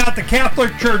 They come out, the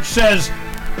Catholic Church says,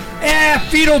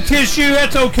 fetal tissue,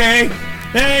 that's okay.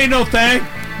 That ain't no thing.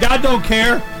 God don't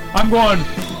care. I'm going,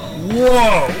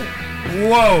 Whoa.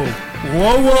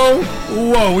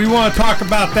 We want to talk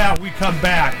about that when we come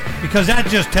back, because that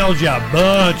just tells you a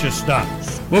bunch of stuff.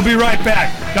 We'll be right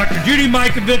back. Dr. Judy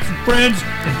Mikovits and friends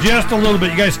in just a little bit.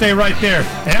 You guys stay right there.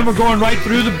 And we're going right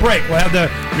through the break. We'll have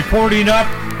the recording up,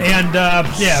 and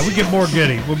we get more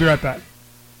goody. We'll be right back.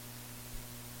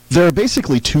 There are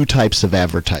basically two types of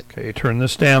advertising. Okay, turn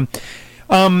this down.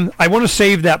 I want to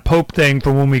save that Pope thing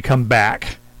for when we come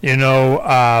back. Because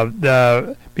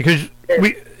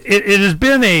it has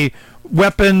been a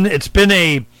weapon. It's been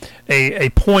a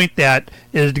point that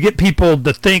is to get people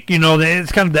to think,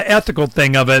 it's kind of the ethical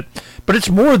thing of it, but it's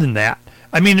more than that.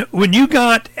 When you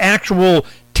got actual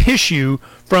tissue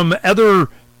from other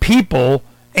people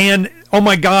and, oh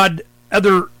my God,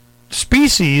 other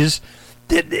species,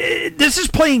 this is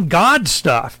playing God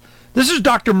stuff. This is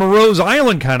Dr. Moreau's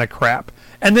Island kind of crap.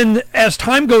 And then as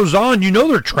time goes on,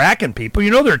 they're tracking people,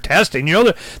 they're testing,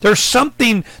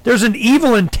 there's an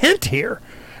evil intent here.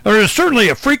 There's certainly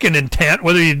a freaking intent,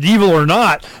 whether you're evil or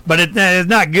not, but it's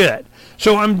not good.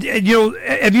 So have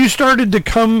you started to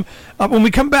come, when we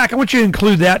come back, I want you to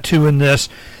include that too in this,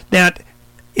 that,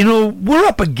 we're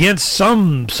up against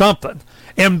something.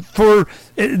 And for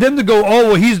them to go, oh,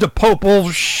 well, he's the Pope, well,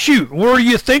 shoot, where do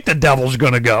you think the devil's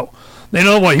going to go?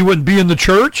 He wouldn't be in the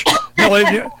church?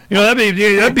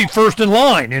 That'd be first in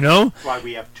line, That's why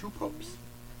we have two popes.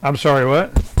 I'm sorry,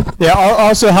 what? Yeah,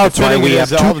 also how fitting it is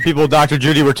that all the people Dr.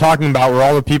 Judy were talking about were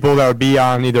all the people that would be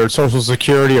on either Social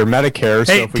Security or Medicare.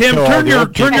 Hey, so Tim,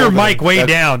 turn your mic way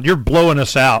down. You're blowing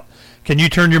us out. Can you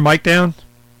turn your mic down?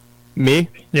 Me?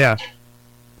 Yeah.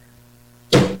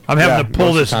 I'm having to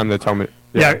pull this. Time they tell me.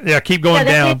 Yeah, keep going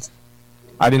down.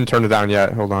 I didn't turn it down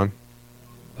yet. Hold on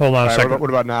a second.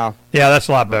 What about now? Yeah, that's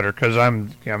a lot better because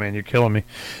you're killing me.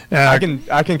 I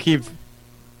can keep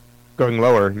going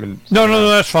lower. No,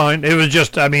 that's fine. It was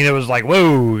just, it was like,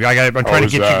 whoa, I'm trying to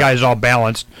get you guys all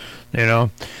balanced,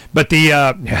 But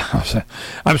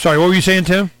I'm sorry, what were you saying,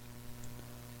 Tim?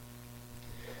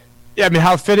 Yeah,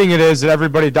 how fitting it is that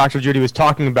everybody Dr. Judy was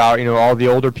talking about, all the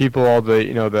older people, all the,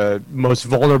 the most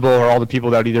vulnerable, or all the people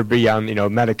that would either be on,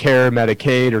 Medicare,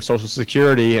 Medicaid, or Social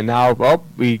Security, and now,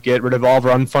 we get rid of all of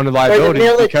our unfunded liability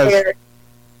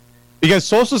because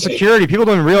Social Security, people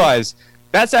don't realize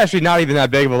that's actually not even that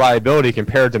big of a liability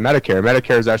compared to Medicare.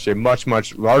 Medicare is actually much,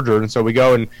 much larger, and so we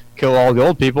go and kill all the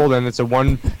old people, then it's a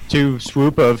 1-2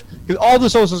 swoop of, because all the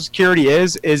Social Security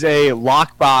is a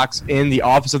lockbox in the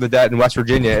Office of the Debt in West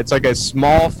Virginia. It's like a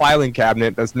small filing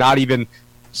cabinet that's not even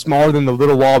smaller than the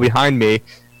little wall behind me,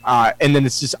 and then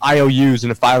it's just IOUs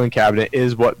in a filing cabinet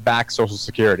is what backs Social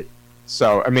Security.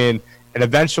 So, and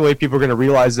eventually people are going to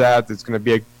realize that it's going to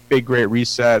be a big great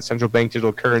reset, central bank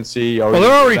digital currency. Well, they're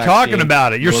already talking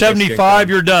about it. You're 75,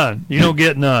 you're done. You don't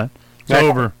get none. It's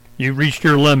over. You've reached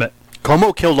your limit.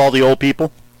 Cuomo killed all the old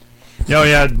people. Oh,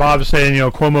 yeah, Bob's saying,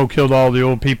 Cuomo killed all the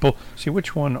old people. See,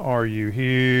 which one are you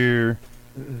here?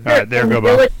 All right, there we go,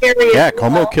 Bob. Yeah,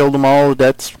 Cuomo killed them all.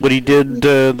 That's what he did.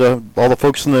 All the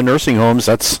folks in the nursing homes.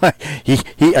 That's he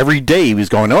every day he was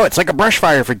going, oh, it's like a brush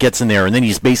fire if it gets in there, and then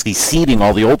he's basically seeding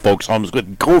all the old folks' homes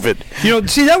with COVID.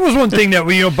 See, that was one thing that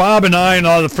we, Bob and I and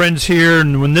all the friends here,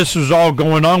 and when this was all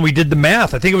going on, we did the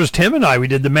math. I think it was Tim and I. We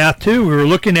did the math too. We were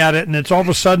looking at it, and it's all of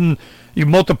a sudden, You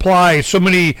multiply so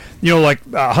many, like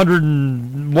 $100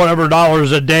 and whatever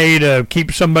a day to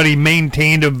keep somebody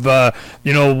maintained of,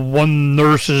 one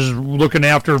nurse is looking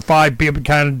after 5 people,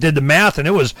 kind of did the math, and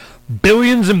it was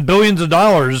billions and billions of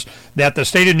dollars that the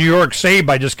state of New York saved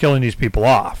by just killing these people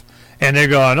off. And they're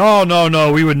going, oh,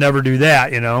 no, we would never do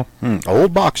that,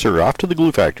 Old boxer, off to the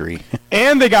glue factory.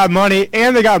 And they got money,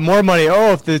 and they got more money.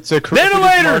 Oh, if it's a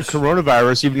ventilators!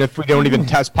 Coronavirus, even if we don't even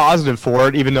test positive for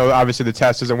it, even though obviously the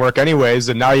test doesn't work anyways,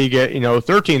 and now you get,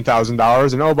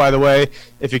 $13,000. And oh, by the way,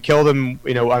 if you kill them,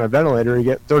 on a ventilator, you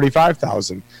get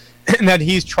 $35,000. And then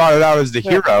he's trotted out as the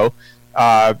hero.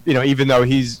 Even though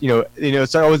he's,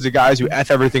 it's always the guys who F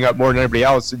everything up more than anybody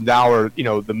else, and now are,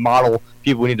 the model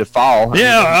people we need to follow.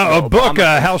 Yeah, a book,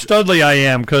 How Studly I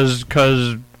Am, because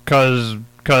I'm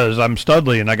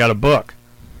Studly and I got a book.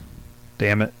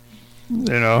 Damn it.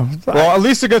 Well, at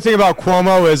least the good thing about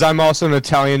Cuomo is I'm also an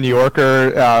Italian New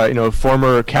Yorker,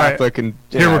 former Catholic, and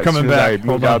here we're coming back. I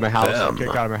moved out of my house.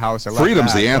 Kicked out of my house.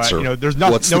 Freedom's the answer. But, there's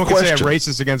nothing. No one can say I'm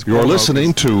racist against Cuomo. You're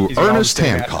listening to Earnest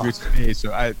Hancock.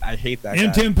 So I hate that. And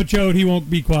guy. Tim Picciott, he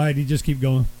won't be quiet. He just keep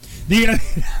going.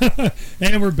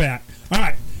 And we're back. All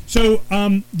right. So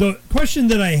the question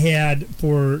that I had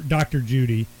for Dr.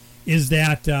 Judy is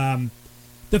that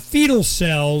the fetal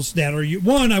cells that are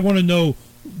I want to know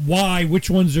why, which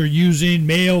ones they're using,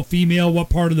 male, female, what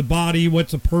part of the body,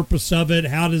 what's the purpose of it,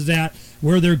 how does that,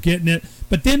 where they're getting it.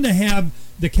 But then to have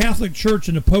the Catholic Church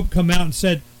and the Pope come out and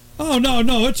said, oh, no,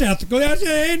 it's ethical. That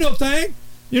ain't no thing.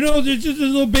 There's just the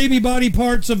little baby body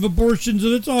parts of abortions,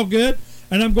 and it's all good.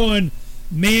 And I'm going,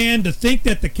 man, to think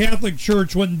that the Catholic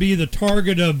Church wouldn't be the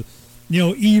target of,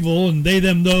 evil and they,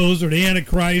 them, those, or the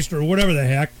Antichrist, or whatever the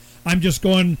heck. I'm just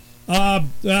going,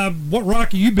 what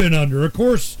rock have you been under? Of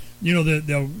course,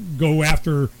 they'll go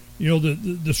after,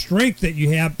 the strength that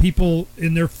you have people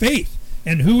in their faith.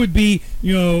 And who would be,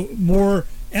 more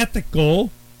ethical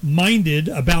minded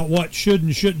about what should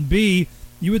and shouldn't be.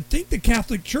 You would think the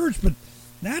Catholic Church, but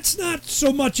that's not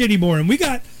so much anymore. And we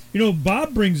got,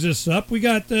 Bob brings this up. We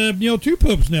got, 2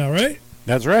 popes now, right?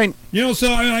 That's right.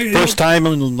 So I first time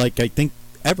in I think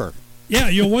ever.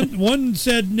 Yeah, one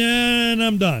said, nah, and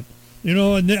I'm done.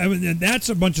 And that's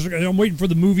a bunch of. I'm waiting for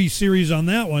the movie series on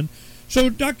that one.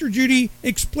 So, Dr. Judy,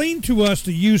 explain to us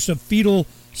the use of fetal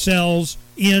cells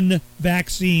in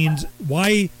vaccines.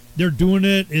 Why they're doing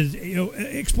it is.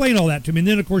 Explain all that to me, and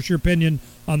then, of course, your opinion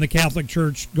on the Catholic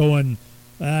Church going.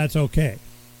 That's okay.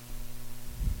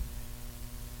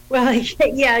 Well,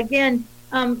 yeah. Again,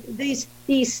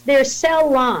 they're cell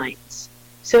lines.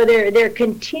 So they're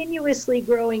continuously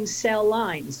growing cell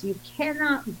lines. You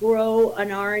cannot grow an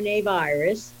RNA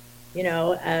virus,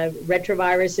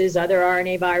 retroviruses, other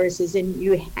RNA viruses, and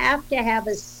you have to have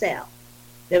a cell.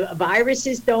 The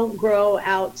viruses don't grow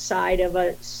outside of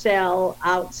a cell,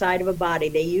 outside of a body.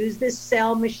 They use the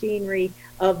cell machinery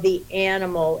of the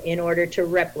animal in order to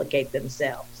replicate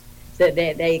themselves. So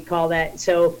they call that.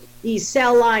 So these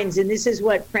cell lines, and this is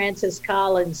what Francis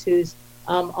Collins, who's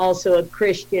also a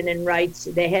Christian and writes,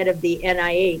 the head of the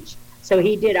NIH. So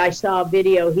I saw a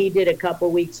video he did a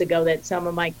couple weeks ago that some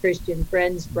of my Christian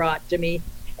friends brought to me.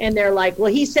 And they're like,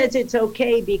 well, he says it's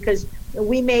okay because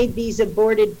we made these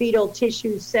aborted fetal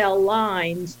tissue cell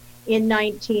lines in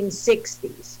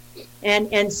 1960s.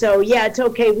 And so, yeah, it's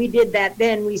okay. We did that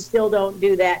then. We still don't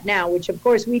do that now, which of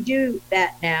course we do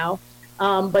that now.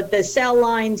 But the cell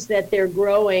lines that they're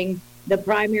growing, the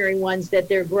primary ones that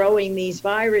they're growing these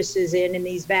viruses in and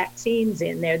these vaccines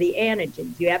in, they're the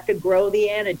antigens. You have to grow the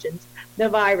antigens, the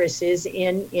viruses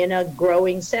in a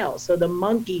growing cell. So the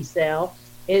monkey cell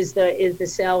is the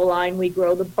cell line we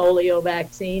grow the polio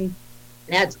vaccine.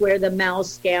 That's where the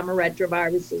mouse gamma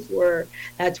retroviruses were.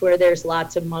 That's where there's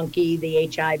lots of monkey, the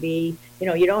HIV.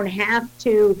 They don't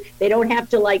have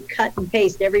to like cut and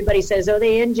paste. Everybody says, oh,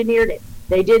 they engineered it.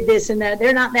 They did this and that.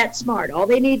 They're not that smart. All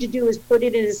they need to do is put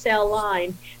it in a cell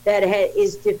line that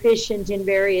is deficient in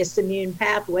various immune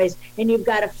pathways, and you've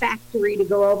got a factory to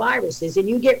grow viruses. And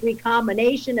you get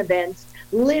recombination events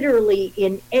literally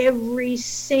in every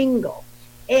single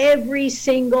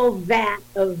vat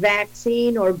of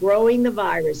vaccine or growing the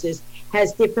viruses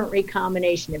has different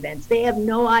recombination events. They have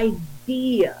no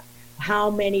idea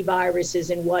how many viruses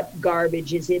and what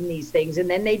garbage is in these things, and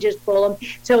then they just pull them.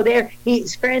 So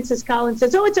Francis Collins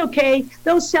says, oh, it's okay.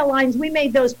 Those cell lines, we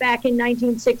made those back in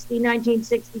 1960,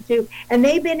 1962, and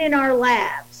they've been in our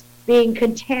labs being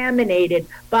contaminated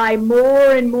by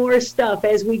more and more stuff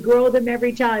as we grow them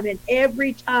every time, and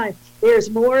every time there's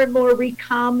more and more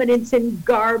recombinants and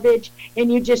garbage,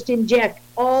 and you just inject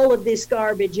all of this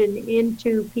garbage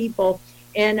into people,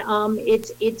 and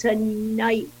it's a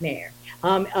nightmare.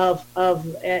 and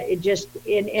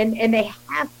they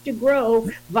have to grow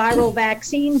viral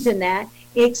vaccines in that.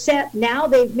 Except now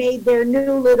they've made their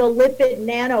new little lipid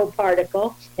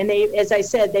nanoparticle, and they, as I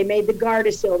said, they made the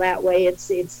Gardasil that way.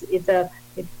 The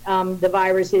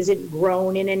virus isn't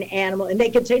grown in an animal, and they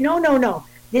can say no,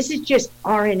 this is just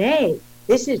RNA.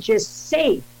 This is just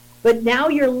safe. But now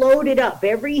you're loaded up.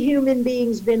 Every human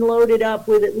being's been loaded up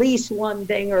with at least one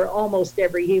thing, or almost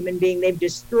every human being. They've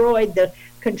destroyed the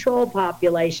control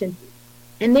population,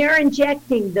 and they're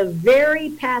injecting the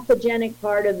very pathogenic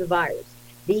part of the virus,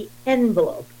 the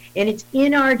envelope, and it's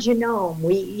in our genome.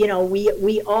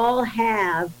 We all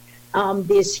have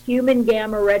this human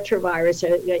gamma retrovirus,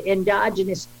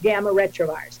 endogenous gamma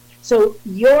retrovirus. So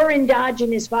your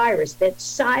endogenous virus that's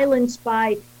silenced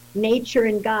by nature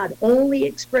and God, only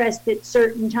expressed at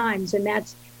certain times, and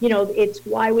that's, it's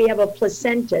why we have a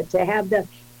placenta, to have the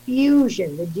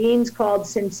fusion. The gene's called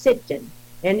syncytin,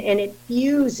 and it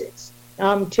fuses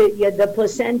to the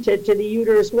placenta to the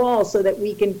uterus wall so that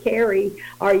we can carry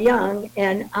our young.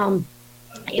 And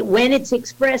when it's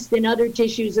expressed in other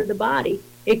tissues of the body,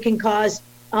 it can cause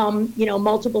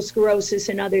multiple sclerosis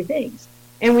and other things.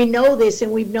 And we know this,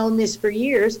 and we've known this for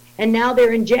years. And now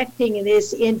they're injecting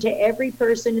this into every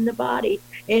person in the body,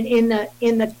 and in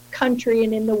the country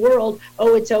and in the world.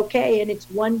 Oh, it's okay, and it's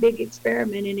one big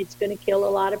experiment, and it's going to kill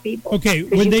a lot of people. Okay,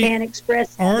 because you can't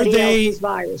express somebody else's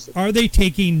viruses. Are they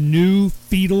taking new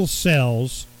fetal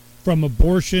cells from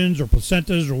abortions or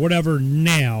placentas or whatever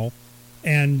now,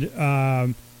 and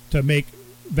to make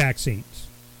vaccines?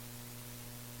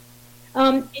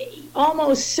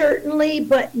 Almost certainly,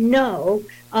 but no,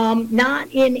 not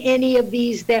in any of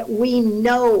these that we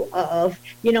know of.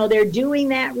 They're doing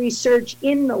that research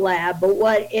in the lab,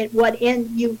 but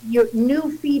your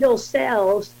new fetal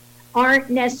cells aren't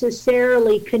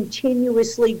necessarily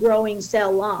continuously growing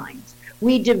cell lines.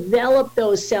 We develop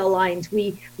those cell lines.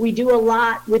 We do a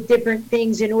lot with different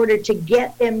things in order to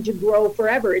get them to grow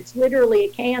forever. It's literally a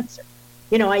cancer.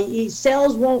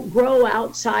 Cells won't grow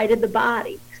outside of the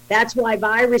body. That's why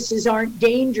viruses aren't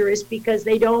dangerous, because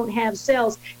they don't have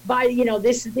cells.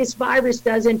 This virus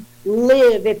doesn't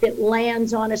live if it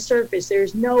lands on a surface.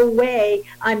 There's no way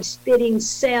I'm spitting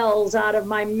cells out of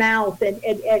my mouth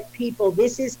at people.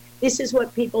 This is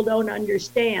what people don't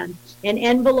understand. And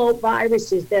envelope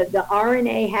viruses, the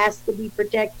RNA has to be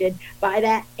protected by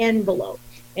that envelope.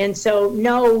 And so,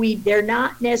 no, they're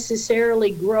not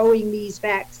necessarily growing these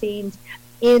vaccines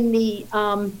in the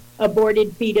aborted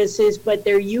fetuses, but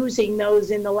they're using those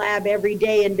in the lab every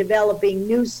day and developing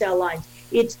new cell lines.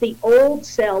 It's the old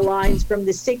cell lines from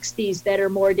the 60s that are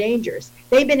more dangerous.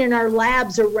 They've been in our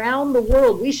labs around the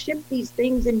world. We ship these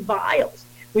things in vials.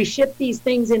 We ship these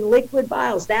things in liquid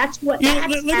vials. That's how let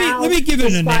me give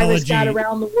an analogy. Got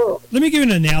around the world. Let me give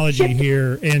an analogy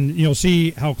here, and you'll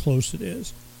see how close it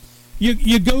is.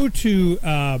 You go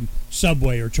to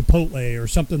Subway or Chipotle or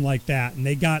something like that, and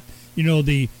they got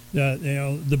the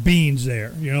beans there,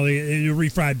 the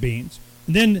refried beans.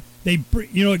 And then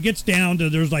it gets down to,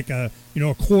 there's like a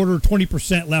quarter,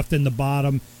 20% left in the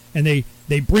bottom, and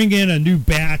they bring in a new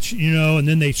batch, and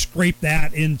then they scrape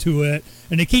that into it,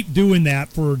 and they keep doing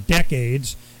that for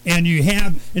decades, and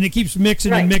it keeps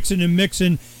mixing and mixing and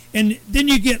mixing, and then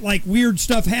you get like weird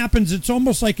stuff happens. It's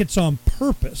almost like it's on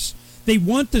purpose. They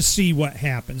want to see what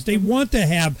happens. They want to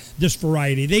have this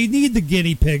variety. They need the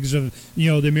guinea pigs of,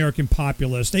 the American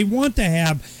populace. They want to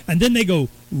have, and then they go,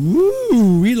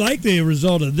 ooh, we like the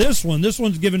result of this one. This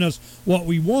one's giving us what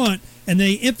we want, and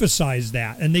they emphasize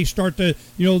that, and they start to,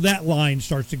 that line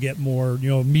starts to get more,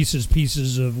 Mises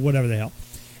pieces of whatever the hell.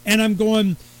 And I'm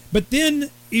going, but then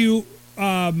you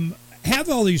have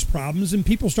all these problems, and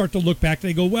people start to look back.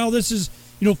 They go, well, this is,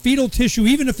 fetal tissue,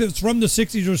 even if it's from the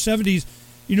 60s or 70s.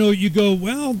 You go,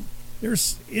 well,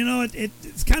 there's,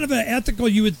 it's kind of ethical.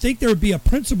 You would think there would be a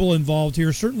principle involved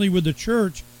here, certainly with the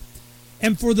church.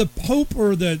 And for the Pope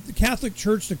or the Catholic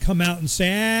Church to come out and say,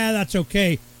 that's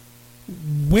okay.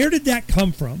 Where did that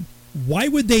come from? Why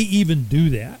would they even do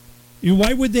that?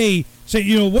 Why would they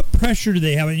say, what pressure do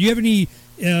they have? Do you have any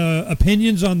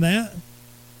opinions on that?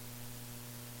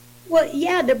 Well,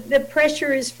 yeah, the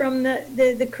pressure is from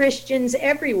the Christians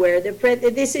everywhere.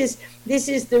 This is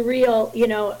the real,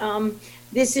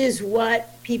 this is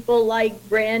what people like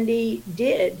Brandy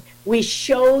did. We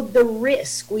showed the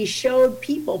risk. We showed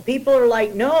people. People are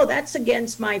like, no, that's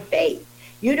against my faith.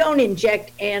 You don't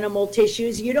inject animal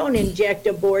tissues. You don't inject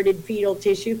aborted fetal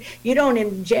tissue. You don't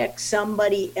inject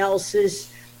somebody else's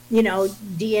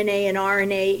DNA and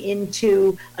RNA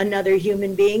into another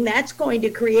human being. That's going to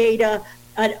create a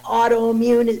an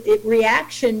autoimmune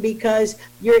reaction because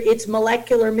it's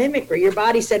molecular mimicry. Your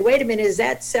body said, wait a minute, is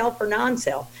that self or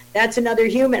non-self? That's another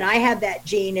human. I have that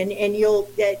gene, and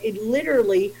it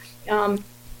literally,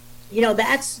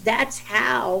 that's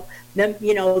how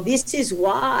this is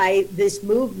why this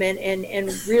movement,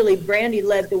 and really Brandy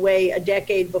led the way a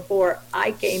decade before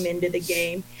I came into the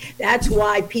game. That's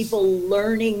why people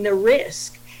learning the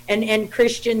risk, and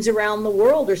Christians around the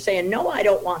world are saying, no, I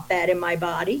don't want that in my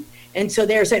body. And so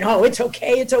they're saying, oh, it's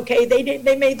okay.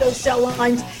 They made those cell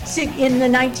lines in the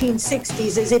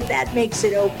 1960s as if that makes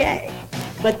it okay.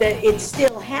 But it's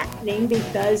still happening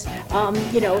because,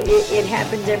 it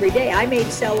happens every day. I made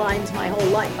cell lines my whole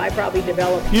life. I probably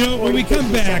developed. When we come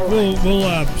back, we'll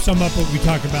sum up what we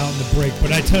talked about in the break.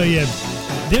 But I tell you,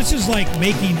 this is like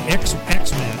making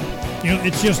X-Men.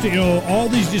 It's just, all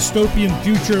these dystopian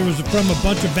future was from a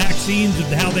bunch of vaccines and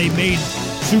how they made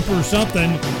super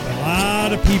something. A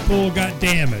lot of people got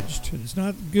damaged. It's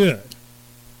not good.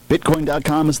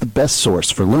 Bitcoin.com is the best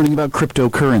source for learning about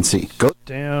cryptocurrency. Go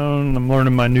down. I'm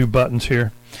learning my new buttons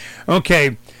here.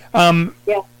 Okay. They're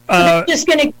just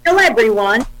going to kill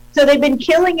everyone. So they've been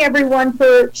killing everyone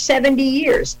for 70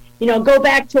 years. Go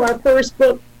back to our first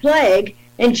book, Plague,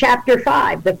 in chapter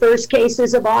 5, the first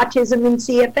cases of autism in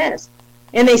CFS.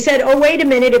 And they said, oh, wait a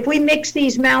minute, if we mix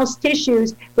these mouse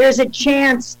tissues, there's a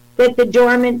chance that the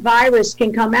dormant virus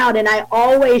can come out. And I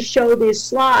always show this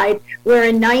slide where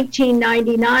in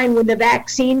 1999, when the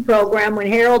vaccine program, when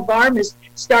Harold Varmus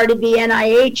started the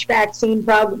NIH vaccine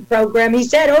program, he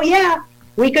said, oh, yeah,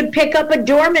 we could pick up a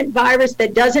dormant virus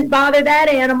that doesn't bother that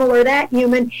animal or that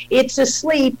human. It's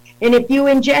asleep. And if you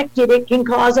inject it, it can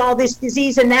cause all this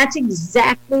disease. And that's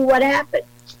exactly what happened.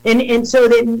 And so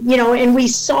then, and we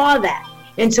saw that.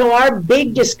 And so our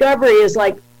big discovery is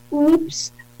like,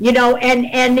 oops,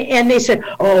 and they said,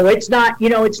 oh, it's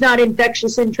not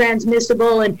infectious and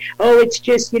transmissible. And, oh, it's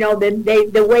just,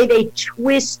 the way they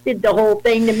twisted the whole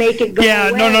thing to make it go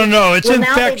away. No. It's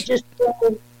now they've just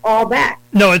thrown all back.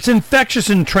 No, it's infectious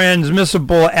and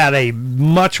transmissible at a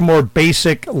much more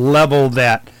basic level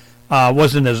that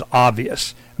wasn't as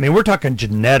obvious. I mean, we're talking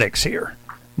genetics here.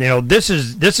 This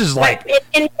is like...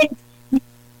 Right.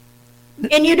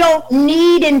 And you don't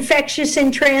need infectious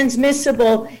and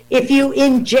transmissible if you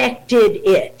injected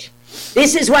it.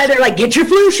 This is why they're like, get your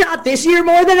flu shot this year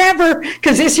more than ever,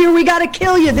 because this year we got to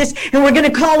kill you. And we're going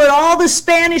to call it all the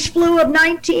Spanish flu of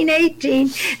 1918,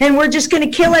 and we're just going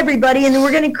to kill everybody, and then we're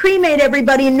going to cremate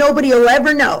everybody, and nobody will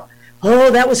ever know.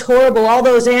 Oh, that was horrible. All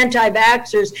those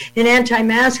anti-vaxxers and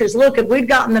anti-maskers. Look, if we'd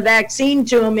gotten the vaccine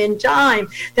to them in time,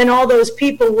 then all those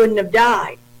people wouldn't have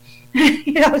died. And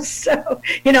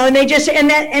they just,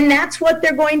 and that's what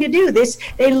they're going to do.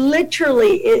 They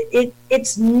literally,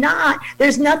 it's not,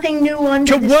 there's nothing new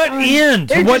under the sun. To what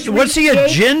end? What's the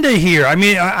agenda here? I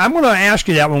mean, I'm going to ask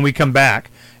you that when we come back.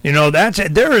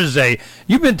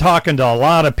 You've been talking to a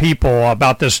lot of people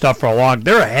about this stuff for a long,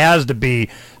 there has to be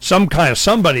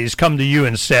somebody's come to you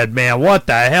and said, man, what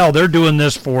the hell? They're doing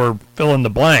this for fill in the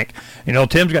blank.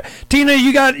 Tina,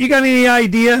 you got any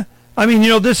idea? I mean,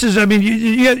 this is,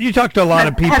 you talk to a lot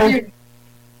of people.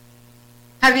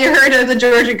 Have you heard of the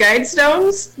Georgia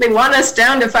Guidestones? They want us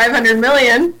down to 500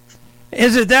 million.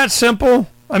 Is it that simple?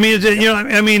 I mean, is it,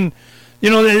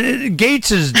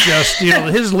 Gates is just,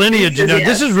 his lineage,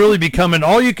 this is really becoming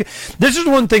this is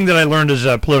one thing that I learned as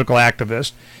a political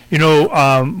activist.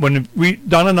 When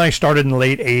Don and I started in the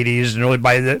late 80s, and really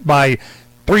by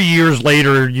 3 years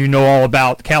later, all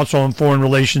about the Council on Foreign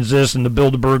Relations this and the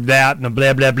Bilderberg that and the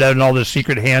blah, blah, blah, and all the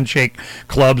secret handshake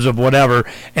clubs of whatever.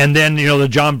 And then, the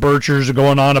John Birchers are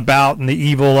going on about and the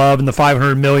evil of and the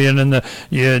 500 million and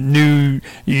the new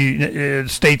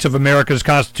States of America's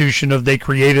Constitution they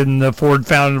created and the Ford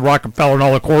founded Rockefeller and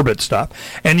all the Corbett stuff.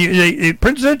 And they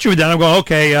present you with that. I'm going,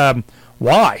 okay,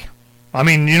 why? I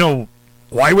mean,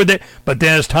 why would they? But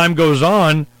then as time goes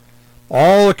on,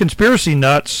 all the conspiracy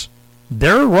nuts,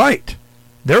 they're right.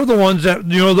 They're the ones that,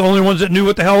 the only ones that knew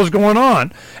what the hell was going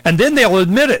on. And then they'll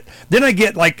admit it. Then I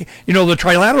get the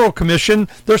Trilateral Commission,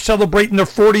 they're celebrating their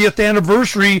 40th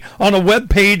anniversary on a web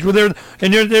page where you're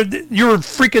a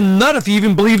freaking nut if you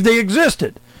even believe they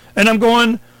existed. And I'm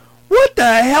going, what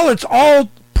the hell? It's all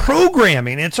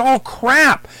programming. It's all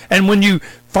crap. And when you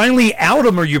finally out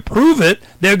them or you prove it,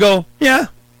 they'll go, yeah,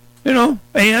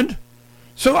 and.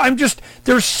 So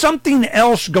there's something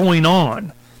else going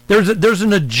on. There's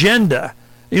an agenda,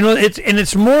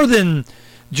 it's more than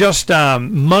just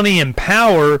money and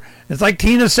power. It's like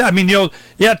Tina said. I mean,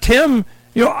 Tim,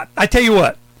 I tell you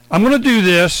what, I'm going to do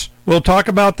this. We'll talk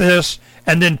about this,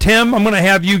 and then Tim, I'm going to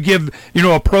have you give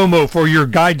a promo for your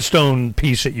Guidestone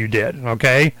piece that you did.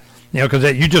 Okay, because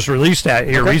you just released that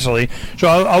here recently. So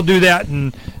I'll do that,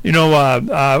 and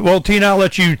well, Tina, I'll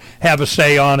let you have a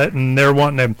say on it, and they're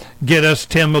wanting to get us.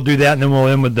 Tim will do that, and then we'll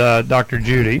end with Dr.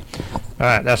 Judy. All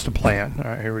right, that's the plan.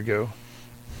 All right, here we go.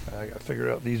 I got to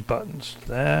figure out these buttons.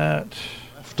 That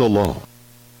left alone,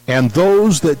 and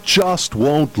those that just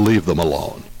won't leave them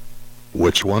alone.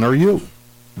 Which one are you?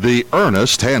 The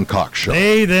Earnest Hancock Show.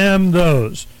 They, them,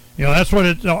 those. That's what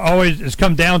it always has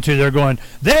come down to. They're going,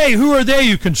 they, who are they,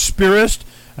 you conspiracist?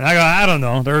 And I go, I don't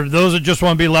know. They're those that just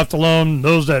want to be left alone,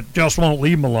 those that just won't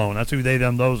leave them alone. That's who they,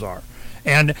 them, those are.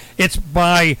 And it's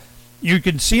you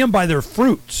can see them by their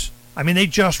fruits. I mean, they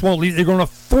just won't leave. They're going to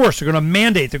force, they're going to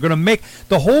mandate, they're going to make.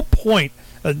 The whole point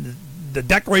of the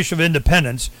Declaration of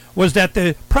Independence was that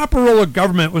the proper role of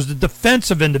government was the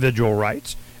defense of individual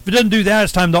rights. If it doesn't do that,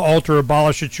 it's time to alter,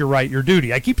 abolish. It's your right, your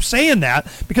duty. I keep saying that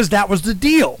because that was the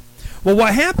deal. Well,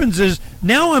 what happens is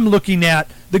now I'm looking at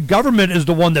the government is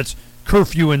the one that's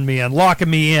curfewing me and locking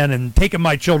me in and taking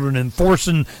my children and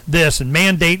forcing this and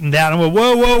mandating that. And I went,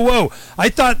 whoa. I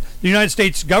thought the United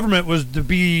States government was to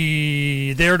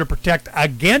be there to protect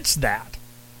against that.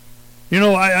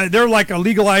 They're like a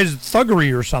legalized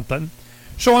thuggery or something.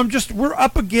 So we're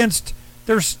up against,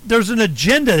 there's an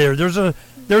agenda there. There's a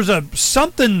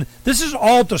something. This is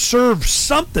all to serve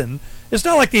something. It's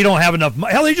not like they don't have enough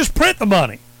money. Hell, they just print the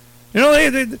money.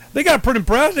 They got a printing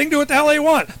press. They can do what the hell they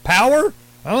want. Power?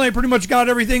 Well, they pretty much got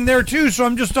everything there too. So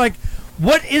I'm just like,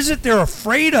 what is it they're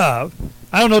afraid of?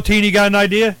 I don't know, Tina, you got an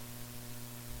idea?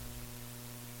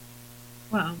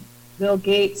 Well, Bill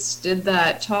Gates did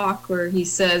that talk where he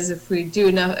says if we do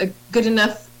a good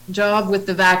enough job with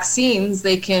the vaccines,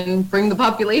 they can bring the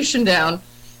population down.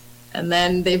 And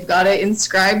then they've got it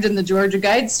inscribed in the Georgia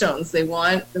Guidestones. They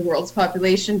want the world's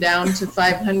population down to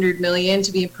 500 million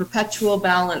to be in perpetual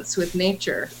balance with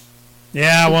nature.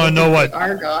 Yeah, I want to know what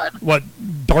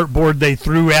dartboard they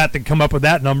threw at to come up with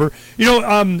that number.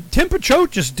 Tim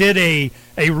Picciott just did a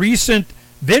recent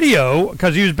video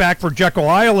because he was back for Jekyll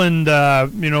Island, a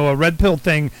red pill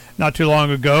thing not too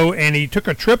long ago, and he took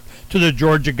a trip to the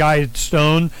Georgia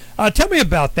Guidestone. Tell me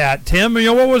about that, Tim.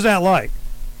 What was that like?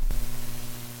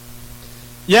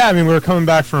 Yeah, I mean, we were coming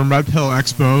back from Red Pill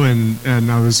Expo,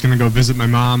 and I was going to go visit my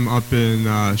mom up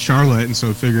in Charlotte, and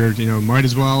so I figured, might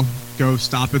as well go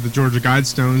stop at the Georgia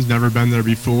Guidestones. Never been there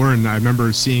before, and I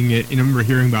remember seeing it, I remember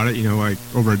hearing about it, like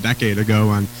over a decade ago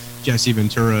on Jesse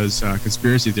Ventura's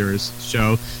Conspiracy Theorist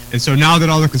show. And so now that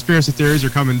all the conspiracy theories are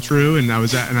coming true, and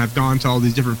I've gone to all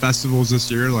these different festivals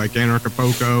this year, like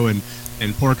Anarcho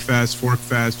and Pork Fest, Fork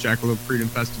Fest, Jackalope Freedom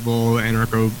Festival,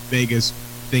 Anarcho Vegas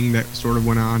thing that sort of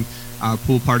went on.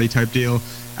 Pool party type deal.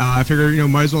 I figured,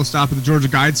 might as well stop at the Georgia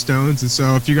Guidestones. And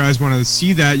so if you guys want to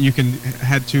see that, you can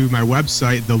head to my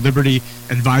website,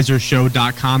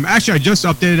 thelibertyadvisorshow.com. Actually, I just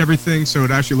updated everything, so it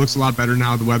actually looks a lot better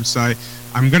now, the website.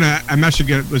 I'm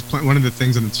actually one of the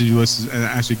things on the to-do list is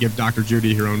actually give Dr.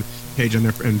 Judy her own page on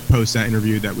there and post that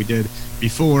interview that we did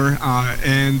before.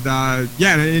 And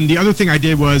the other thing I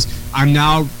did was I'm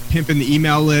now pimping the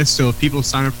email list. So if people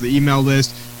sign up for the email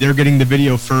list, they're getting the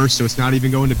video first. So it's not even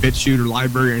going to BitChute or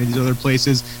Library or any of these other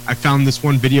places. I found this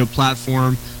one video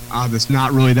platform that's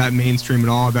not really that mainstream at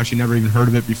all. I've actually never even heard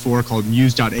of it before, called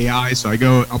Muse.ai. So I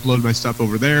go upload my stuff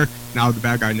over there. Now the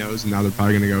bad guy knows, and now they're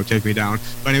probably going to go take me down.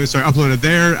 But anyway, so I uploaded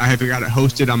there. I have got it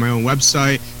hosted on my own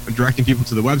website. I'm directing people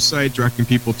to the website, directing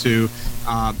people to...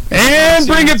 and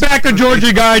bring it back to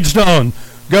Georgia Guidestone.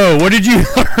 Go. What did you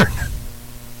learn?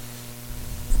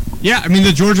 Yeah, I mean,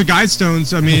 the Georgia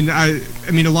Guidestones, I mean,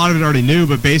 a lot of it I already knew,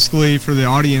 but basically for the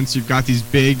audience, you've got these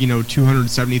big,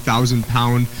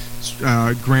 270,000-pound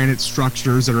granite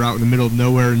structures that are out in the middle of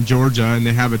nowhere in Georgia, and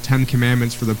they have a 10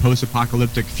 commandments for the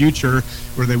post-apocalyptic future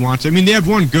where they want to, they have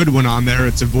one good one on there.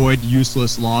 It's avoid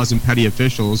useless laws and petty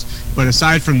officials. But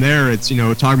aside from there, it's,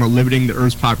 talking about limiting the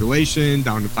Earth's population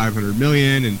down to 500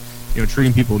 million and,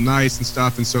 treating people nice and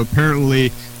stuff. And so apparently,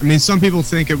 some people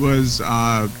think it was,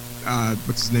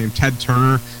 what's his name, Ted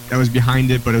Turner, that was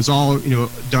behind it, but it was all done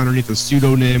underneath a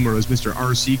pseudonym, or it was Mr.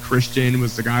 R.C. Christian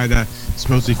was the guy that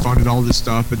supposedly funded all this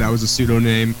stuff, but that was a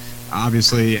pseudonym,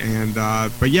 obviously. And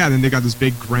but yeah, then they got this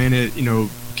big granite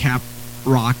cap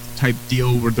rock type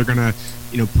deal where they're gonna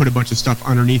put a bunch of stuff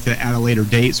underneath it at a later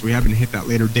date, so we haven't hit that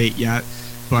later date yet.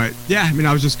 But yeah,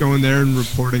 I was just going there and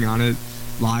reporting on it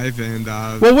live. And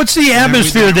well, what's the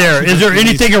atmosphere there? Is there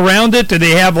anything around it? Do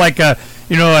they have like a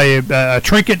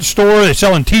trinket store? Are they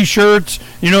selling T-shirts?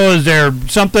 Is there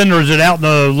something, or is it out in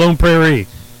the Lone Prairie?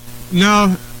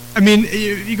 No, I mean,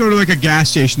 you go to like a gas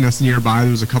station that's nearby.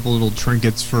 There's a couple little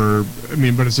trinkets for. I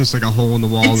mean, but it's just like a hole in the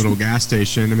wall little gas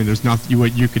station. I mean, there's nothing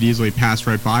you could easily pass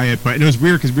right by it. But it was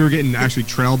weird because we were getting actually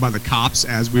trailed by the cops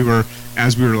as we were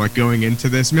like going into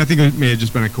this. I mean, I think it may have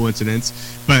just been a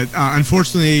coincidence, but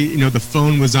unfortunately, the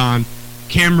phone was on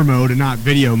camera mode and not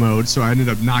video mode, so I ended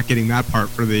up not getting that part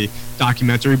for the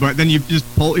documentary. But then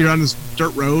you're on this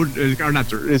dirt road, or not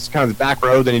dirt, it's kind of the back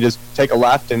road, then you just take a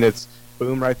left and it's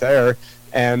boom right there.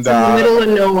 And it's in the middle of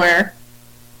nowhere.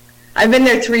 I've been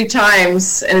there 3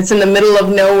 times, and it's in the middle of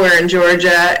nowhere in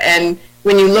Georgia. And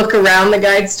when you look around the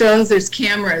guide stones, there's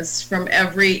cameras from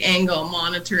every angle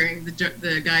monitoring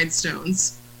the guide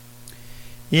stones.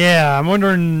 Yeah, I'm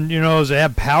wondering, does it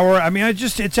have power? I mean,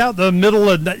 it's out the middle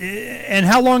of, and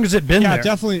how long has it been there? Yeah,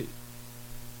 definitely.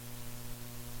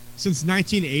 Since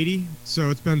 1980, so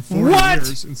it's been 40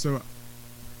 years. And so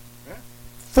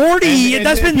 40?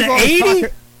 That's been the 80?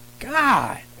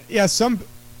 God. Yeah, some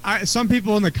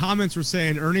people in the comments were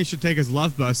saying Ernie should take his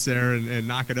love bus there and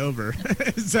knock it over.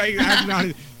 It's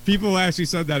like, people actually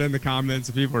said that in the comments,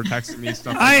 and people were texting me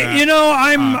stuff like that.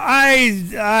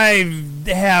 I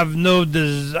have no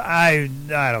I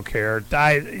don't care.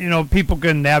 People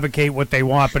can advocate what they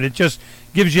want, but it just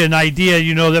gives you an idea,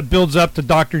 that builds up to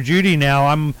Dr. Judy now.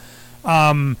 I'm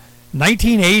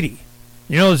 1980.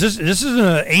 This is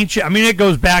an ancient, I mean, it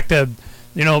goes back to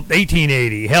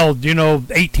 1880, hell,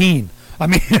 18. I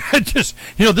mean, this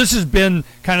has been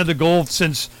kind of the goal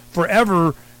since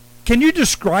forever. Can you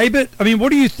describe it? I mean, what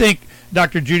do you think,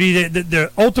 Dr. Judy, the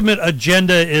ultimate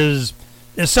agenda is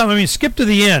something? I mean, skip to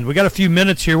the end. We got a few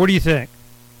minutes here. What do you think?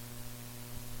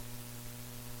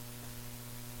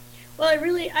 Well, I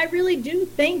really do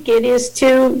think it is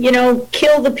to,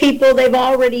 kill the people they've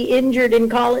already injured and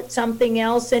call it something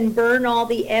else and burn all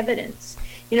the evidence.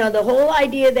 The whole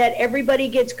idea that everybody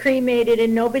gets cremated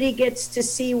and nobody gets to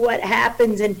see what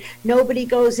happens and nobody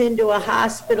goes into a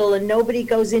hospital and nobody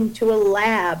goes into a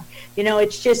lab.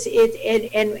 It's just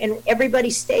and everybody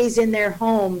stays in their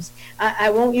homes. I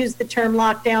won't use the term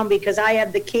lockdown because I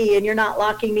have the key and you're not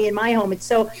locking me in my home. It's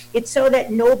so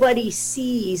that nobody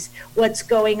sees what's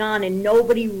going on and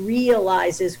nobody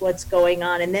realizes what's going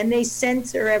on, and then they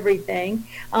censor everything.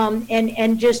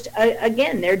 And just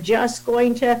again, they're just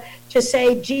going to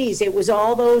say, geez, it was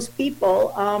all those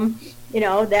people,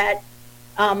 that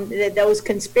those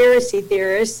conspiracy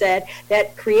theorists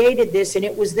that created this, and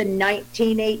it was the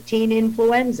 1918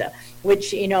 influenza,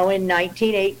 which, in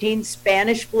 1918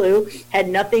 Spanish flu had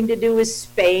nothing to do with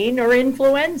Spain or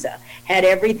influenza, had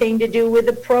everything to do with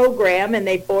the program, and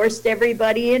they forced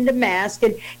everybody into masks.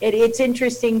 And it's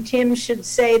interesting, Tim should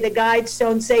say, the guides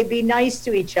don't say be nice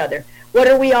to each other. What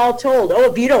are we all told?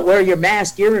 Oh, if you don't wear your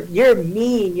mask, you're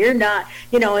mean. You're not,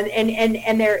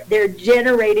 and they're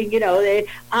generating,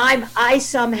 I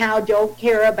somehow don't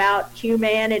care about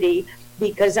humanity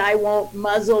because I won't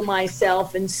muzzle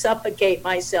myself and suffocate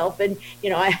myself. And,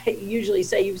 I usually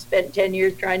say, you've spent 10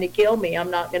 years trying to kill me,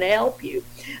 I'm not going to help you.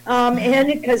 And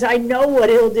because I know what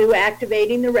it'll do,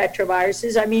 activating the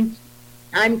retroviruses. I mean,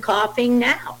 I'm coughing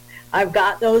now. I've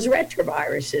got those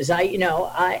retroviruses.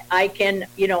 I can,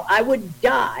 I would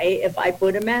die if I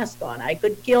put a mask on. I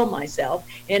could kill myself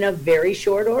in a very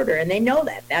short order. And they know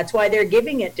that. That's why they're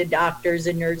giving it to doctors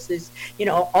and nurses,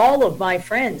 all of my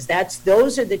friends.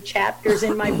 Those are the chapters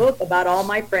in my book about all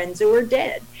my friends who are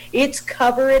dead. It's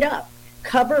cover it up.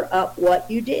 Cover up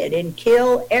what you did and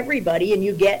kill everybody. And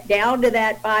you get down to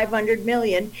that 500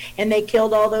 million, and they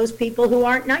killed all those people who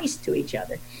aren't nice to each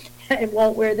other. It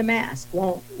won't wear the mask,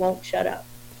 won't shut up.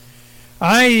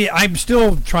 I'm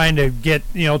still trying to get,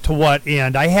 to what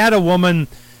end. I had a woman,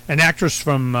 an actress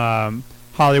from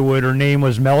Hollywood, her name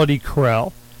was Melody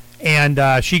Krell,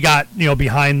 and she got,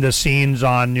 behind the scenes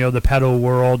on, the pedo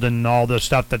world and all the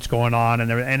stuff that's going on,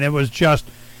 and it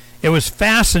was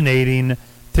fascinating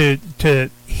to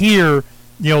hear,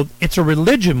 it's a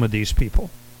religion with these people.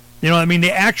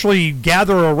 They actually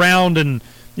gather around and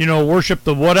worship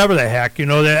the whatever the heck,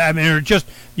 they're just,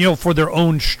 for their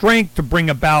own strength to bring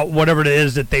about whatever it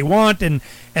is that they want, and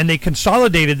they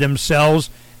consolidated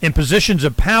themselves in positions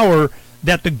of power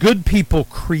that the good people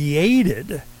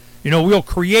created. We'll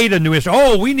create a new,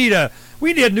 we need a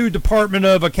new department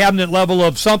of a cabinet level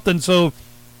of something so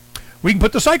we can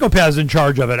put the psychopaths in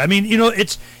charge of it. I mean,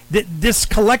 it's this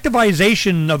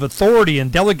collectivization of authority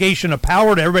and delegation of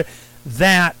power to everybody,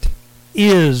 that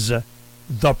is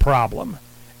the problem.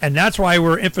 And that's why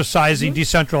we're emphasizing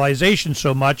decentralization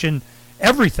so much in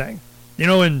everything,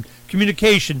 in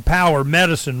communication, power,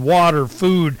 medicine, water,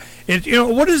 food.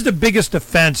 What is the biggest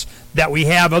defense that we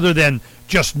have other than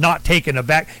just not taking a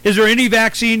vaccine? Is there any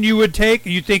vaccine you would take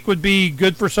you think would be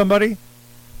good for somebody?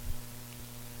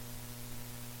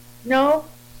 No,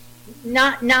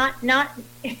 not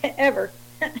ever.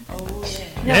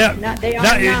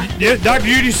 Dr.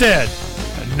 Judy said,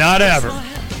 not ever,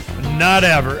 not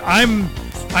ever. I'm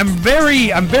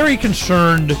very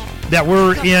concerned that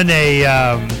we're in a.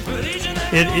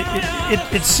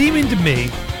 It's seeming to me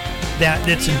that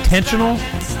it's intentional.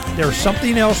 There's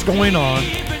something else going on.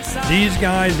 These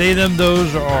guys, they, them,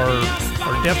 those are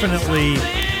definitely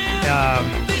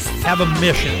have a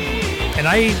mission, and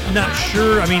I'm not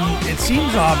sure. I mean, it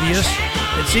seems obvious.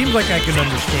 It seems like I can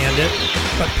understand it,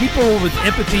 but people with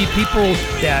empathy, people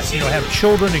that have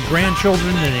children and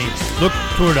grandchildren, and they look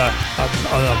toward an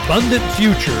abundant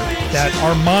future that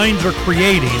our minds are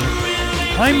creating.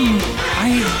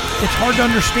 It's hard to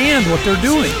understand what they're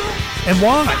doing and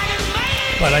why.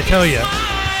 But I tell you,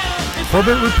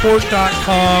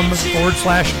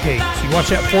 CorbettReport.com/Gates. You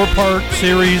watch that 4-part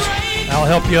series, I'll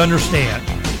help you understand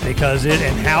because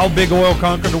and how big oil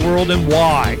conquered the world and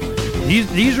why.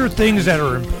 These are things that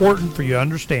are important for you to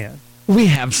understand. We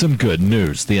have some good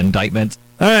news. The indictment.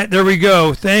 All right, there we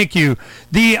go. Thank you.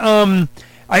 The I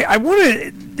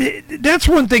want to. That's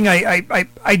one thing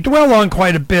I dwell on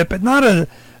quite a bit, but not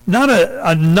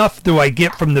enough do I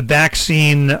get from the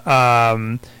vaccine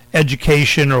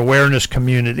education or awareness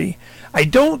community. I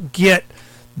don't get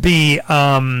the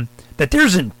that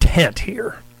there's intent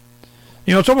here.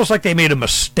 It's almost like they made a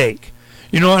mistake.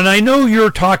 And I know you're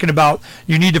talking about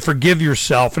you need to forgive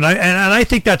yourself, and I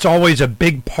think that's always a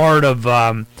big part of.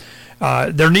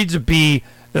 There needs to be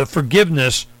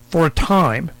forgiveness for a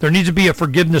time. There needs to be a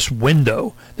forgiveness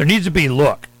window. There needs to be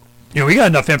we got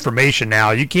enough information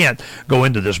now. You can't go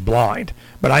into this blind.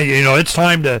 But it's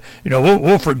time to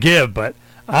we'll forgive. But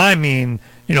I mean,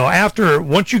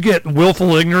 once you get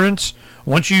willful ignorance,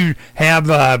 once you have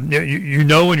and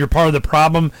you're part of the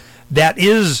problem, that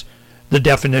is the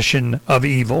definition of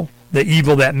evil. The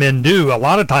evil that men do a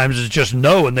lot of times is just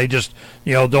no, and they just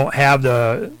don't have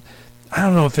the, I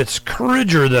don't know if it's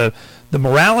courage or the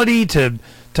morality to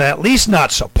at least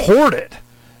not support it.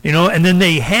 And then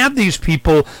they have these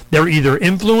people, they're either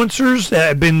influencers that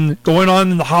have been going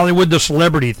on in the Hollywood, the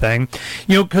celebrity thing,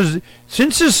 because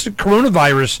since this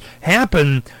coronavirus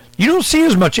happened, you don't see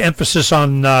as much emphasis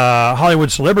on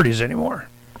Hollywood celebrities anymore.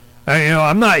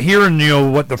 I'm not hearing,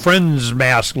 what the Friends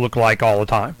mask look like all the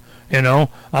time.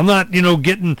 I'm not,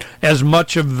 getting as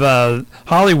much of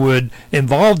Hollywood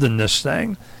involved in this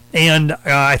thing. And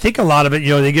I think a lot of it,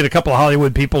 they get a couple of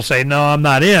Hollywood people say, no, I'm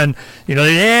not in.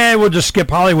 We'll just skip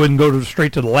Hollywood and go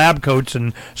straight to the lab coats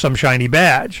and some shiny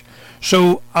badge.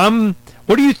 So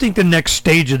what do you think the next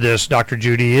stage of this, Dr.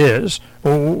 Judy, is?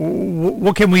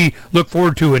 What can we look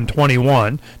forward to in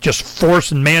 21? Just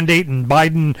force and mandate and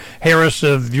Biden, Harris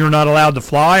of you're not allowed to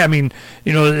fly? I mean,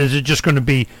 is it just going to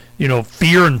be,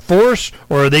 fear and force,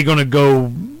 or are they going to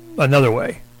go another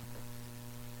way?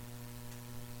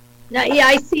 Now, yeah,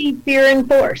 I see fear and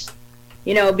force,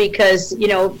 because,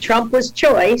 Trump was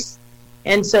choice.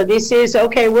 And so this is,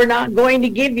 okay, we're not going to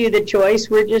give you the choice.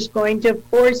 We're just going to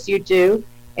force you to.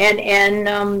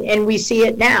 And we see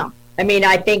it now. I mean,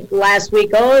 I think last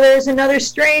week, there's another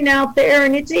strain out there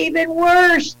and it's even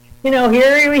worse.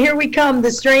 Here we come.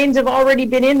 The strains have already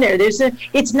been in there.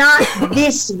 It's not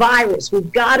this virus.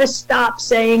 We've got to stop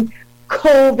saying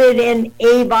COVID and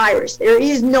a virus. There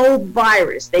is no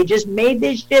virus. They just made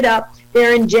this shit up.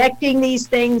 They're injecting these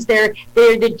things. They're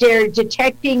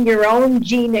detecting your own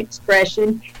gene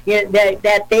expression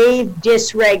that they've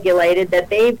dysregulated, that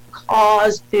they've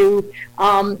caused to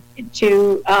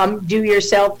do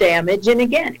yourself damage. And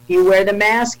again, if you wear the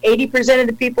mask, 80% of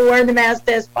the people wearing the mask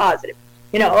test positive.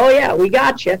 Oh yeah, we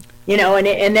got you.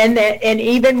 And then and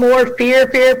even more fear,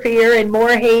 and more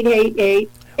hate.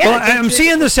 Yeah, well, I'm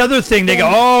seeing this other thing. They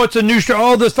go, it's a new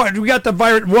strain. This virus. We got the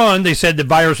virus. One, they said the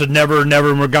virus would never, and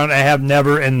we're going to have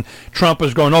never. And Trump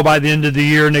is going, by the end of the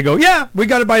year. And they go, yeah, we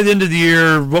got it by the end of the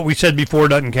year. What we said before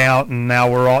doesn't count. And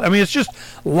now we're all. I mean, it's just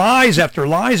lies after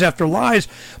lies after lies.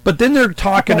 But then they're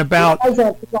talking about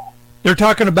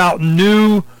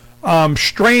new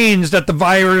strains that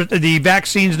the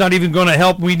vaccine's not even going to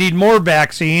help. We need more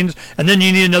vaccines, and then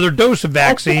you need another dose of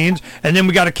vaccines, and then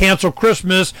we got to cancel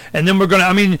Christmas, and then we're going to.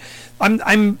 I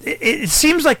mean, it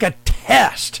seems like a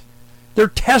test. They're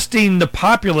testing the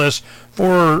populace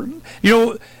for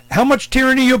how much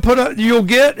tyranny you'll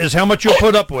get is how much you'll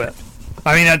put up with.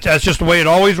 I mean, that's just the way it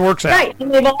always works out. Right,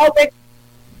 and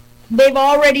they've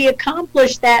already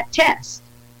accomplished that test.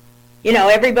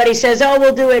 Everybody says,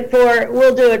 we'll do it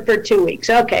for 2 weeks.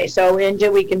 Okay, so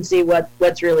until we can see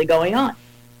what's really going on.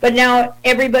 But now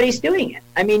everybody's doing it.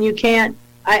 I mean, you can't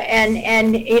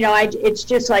It's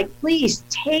just like, please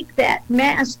take that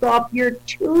mask off your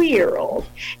 2-year-old,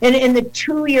 and the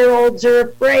 2-year-olds are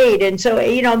afraid, and so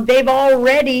they've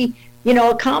already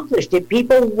accomplished it.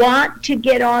 People want to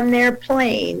get on their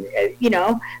plane,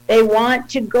 they want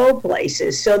to go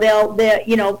places, so they'll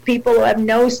people who have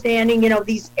no standing,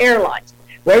 these airlines,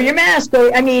 wear your mask,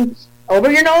 over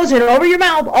your nose and over your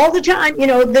mouth all the time,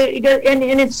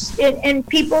 and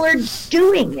people are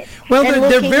doing it. Well,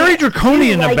 they're very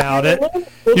draconian about it.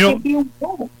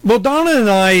 Well, Donna and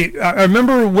I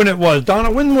remember when it was. Donna,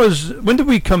 when did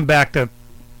we come back to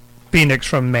Phoenix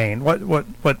from Maine?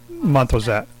 What month was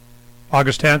that?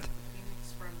 August 10th?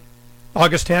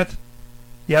 August 10th?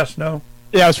 Yes, no?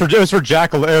 Yeah, it was for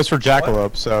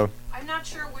Jackalope, so. I'm not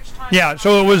sure which time. Yeah,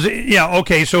 so it was,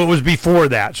 okay, so it was before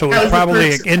that. So it was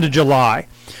probably into July.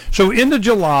 So into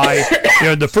July,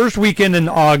 the first weekend in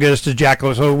August is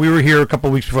Jackalope. So we were here a couple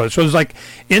of weeks before. So it was like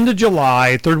into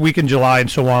July, third week in July and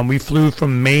so on. We flew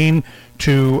from Maine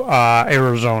to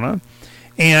Arizona.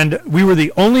 And we were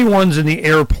the only ones in the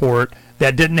airport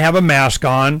that didn't have a mask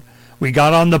on. We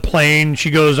got on the plane. She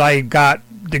goes, I got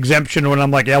exemption. When I'm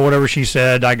like, yeah, whatever she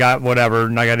said, I got whatever,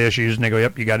 and I got issues. And they go,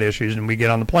 yep, you got issues. And we get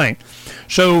on the plane.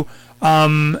 So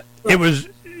it was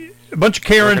a bunch of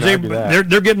Karens. They're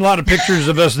getting a lot of pictures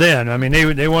of us then. I mean,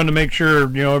 they wanted to make sure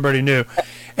everybody knew.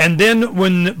 And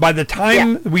then by the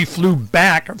time we flew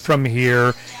back from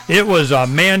here, it was a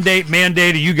mandate.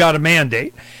 You got a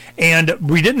mandate. And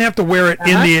we didn't have to wear it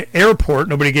in the airport.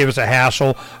 Nobody gave us a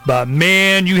hassle. But,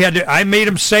 man, you had to. I made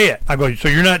them say it. I go, so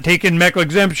you're not taking medical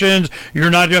exemptions? You're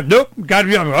not. Nope. Got to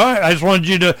be. All right, I just wanted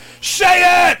you to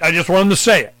say it. I just wanted them to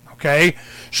say it. Okay?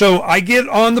 So I get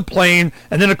on the plane,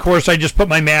 and then, of course, I just put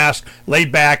my mask,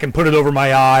 laid back, and put it over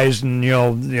my eyes, and,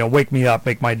 wake me up,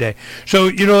 make my day. So,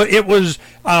 it was,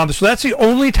 so that's the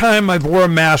only time I've wore a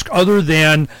mask other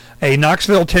than a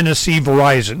Knoxville, Tennessee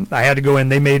Verizon. I had to go in.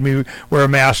 They made me wear a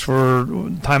mask for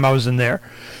the time I was in there.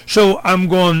 So I'm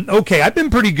going, okay, I've been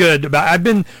pretty good. I've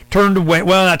been turned away.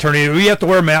 Well, not turned away. You have to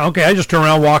wear a mask. Okay, I just turn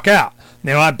around and walk out.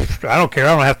 I don't care.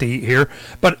 I don't have to eat here.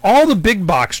 But all the big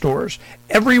box stores,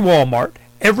 every Walmart,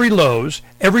 every Lowe's,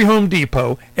 every Home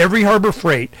Depot, every Harbor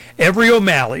Freight, every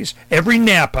O'Malley's, every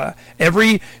Napa,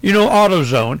 every,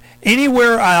 AutoZone,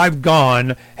 anywhere I've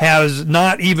gone has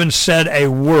not even said a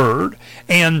word.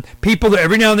 And people,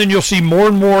 every now and then you'll see more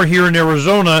and more here in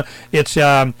Arizona. It's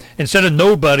instead of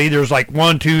nobody, there's like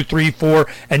 1, 2, 3, 4.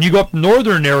 And you go up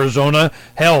northern Arizona,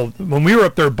 hell, when we were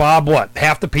up there, Bob,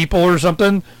 half the people or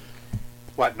something?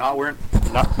 Not wearing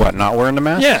the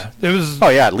mask? Yeah, it was. Oh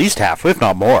yeah, at least half, if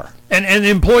not more. And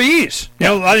employees,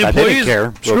 a lot of employees, they didn't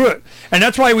care. Screw it. And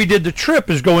that's why we did the trip,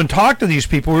 is go and talk to these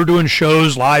people. We're doing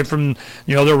shows live from,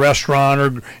 their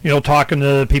restaurant, or, talking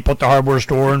to people at the hardware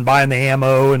store and buying the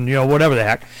ammo and, whatever the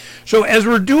heck. So as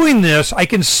we're doing this, I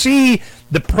can see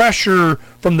the pressure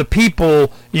from the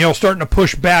people, starting to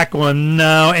push back on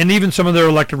no, and even some of their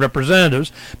elected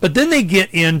representatives. But then they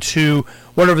get into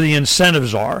whatever the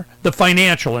incentives are, the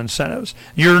financial incentives.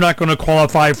 You're not going to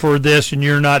qualify for this, and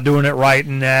you're not doing it right,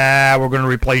 and we're going to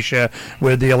replace you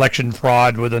with the election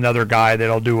fraud with another guy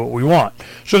that'll do what we want.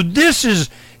 So this is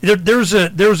there's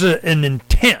an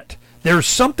intent. There's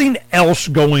something else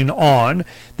going on.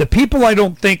 The people, I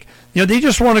don't think, they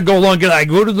just want to go along. I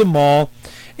go to the mall.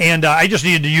 And I just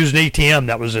needed to use an ATM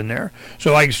that was in there.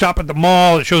 So I stop at the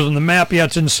mall. It shows on the map. Yeah,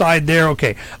 it's inside there.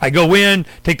 Okay. I go in,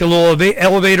 take the little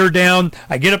elevator down.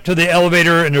 I get up to the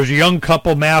elevator, and there's a young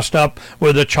couple masked up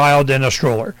with a child in a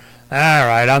stroller. All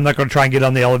right, I'm not going to try and get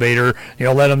on the elevator.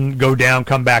 Let them go down,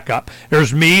 come back up.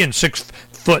 There's me and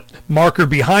 6-foot marker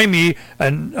behind me,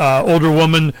 an older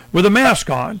woman with a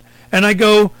mask on. And I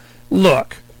go,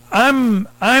 look, I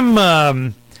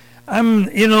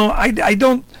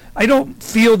don't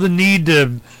feel the need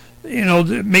to,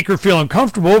 to make her feel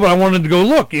uncomfortable, but I wanted to go,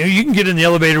 look, you can get in the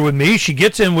elevator with me. She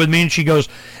gets in with me, and she goes,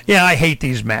 yeah, I hate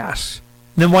these masks.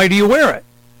 Then why do you wear it?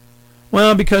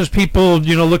 Well, because people,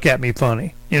 look at me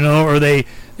funny, or they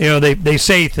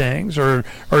say things or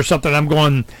something. I'm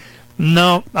going,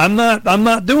 no, I'm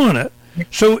not doing it.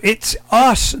 So it's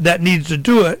us that needs to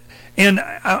do it. And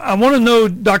I want to know,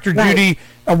 Dr. Right. Judy,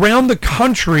 around the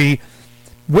country,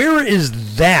 where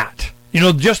is that?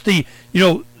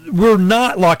 We're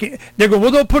not locking. They go,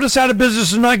 well, they'll put us out of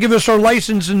business and not give us our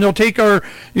license, and they'll take our,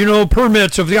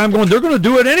 permits. I'm going, they're going to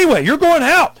do it anyway. You're going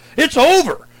out. It's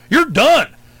over. You're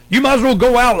done. You might as well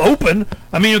go out open.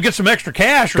 You'll get some extra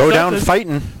cash or go something.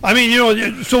 down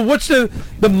fighting. So what's the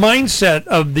mindset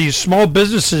of these small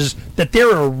businesses that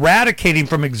they're eradicating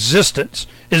from existence?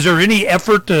 Is there any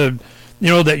effort to,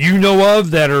 that you know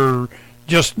of that are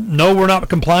just, no, we're not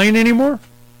complying anymore?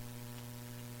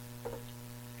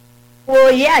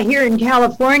 Well, yeah, here in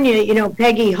California,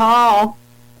 Peggy Hall,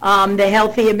 the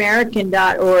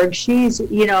healthyamerican.org, she's,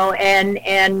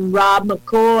 and Rob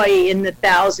McCoy in the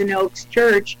Thousand Oaks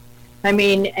Church. I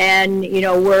mean, and,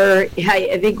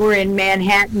 I think we're in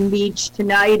Manhattan Beach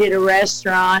tonight at a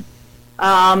restaurant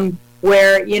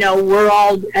where, we're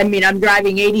all, I'm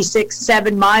driving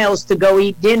 7 miles to go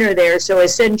eat dinner there. So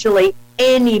essentially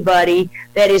anybody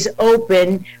that is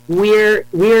open,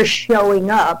 we're showing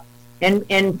up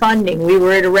and funding. We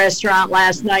were at a restaurant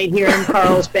last night here in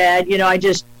Carlsbad.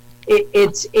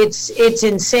 It's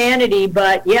insanity,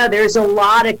 but yeah, there's a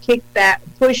lot of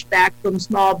pushback from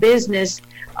small business.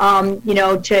 And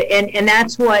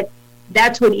that's what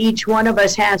each one of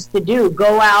us has to do.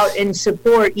 Go out and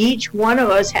support. Each one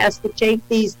of us has to take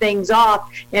these things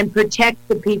off and protect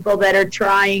the people that are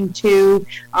trying to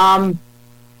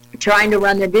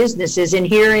run their businesses. And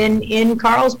here in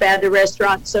Carlsbad, the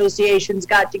restaurant associations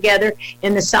got together,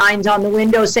 and the signs on the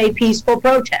window say peaceful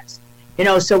protest.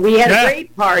 So we had a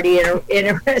great party in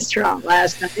a restaurant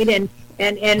last night,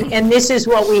 and this is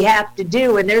what we have to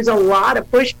do. And there's a lot of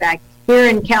pushback here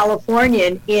in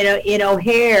California, in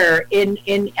O'Hare, in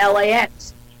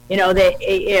LAX. You have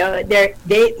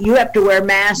to wear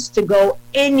masks to go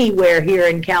anywhere here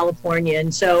in California,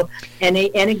 and so and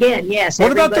again, yes.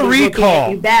 What about the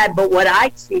recall? Bad, but what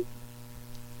I see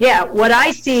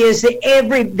is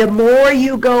that the more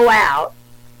you go out,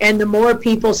 and the more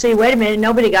people see, wait a minute,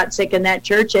 nobody got sick in that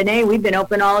church, and hey, we've been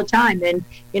open all the time, and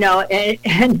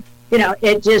it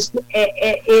just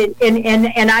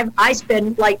I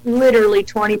spend like literally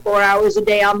 24 hours a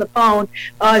day on the phone.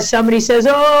 Somebody says,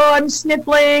 "Oh, I'm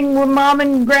sniffling with mom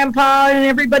and grandpa, and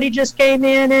everybody just came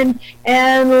in, and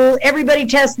everybody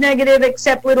tests negative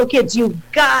except little kids." You've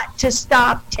got to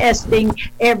stop testing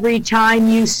every time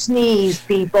you sneeze,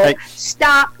 people.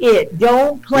 Stop it.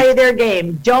 Don't play their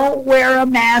game. Don't wear a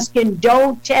mask and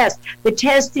don't test. The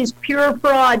test is pure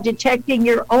fraud, detecting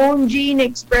your own gene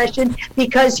expression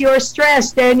because you're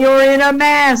stressed and you're in a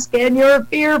mask and you're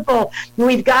fearful.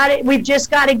 We've just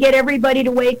got to get everybody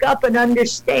to wake up and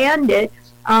understand it.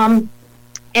 And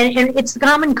it's the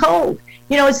common cold.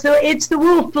 It's the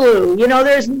wolf flu.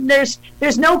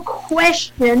 There's no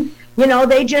question.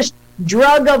 They just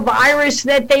drug a virus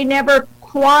that they never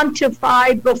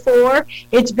quantified before.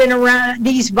 It's been around.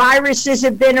 These viruses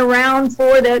have been around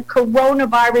for the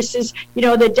coronaviruses.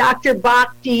 The Dr.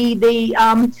 Bhakti, the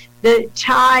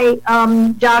Thai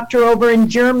doctor over in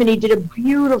Germany, did a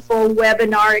beautiful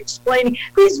webinar explaining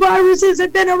these viruses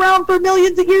have been around for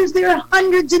millions of years. There are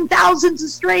hundreds and thousands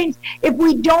of strains. If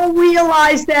we don't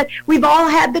realize that we've all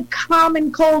had the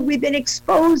common cold, we've been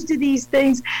exposed to these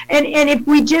things, and if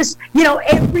we just,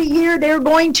 every year they're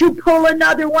going to pull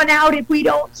another one out if we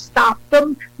don't stop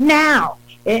them now.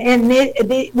 And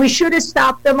we should have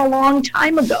stopped them a long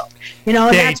time ago.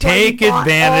 They take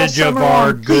advantage of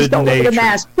our good nature. Please don't wear the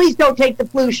mask. Please don't take the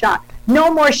flu shot.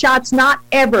 No more shots, not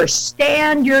ever.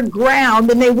 Stand your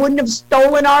ground, and they wouldn't have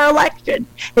stolen our election.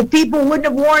 If people wouldn't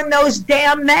have worn those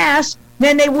damn masks,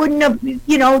 then they wouldn't have,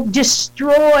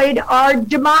 destroyed our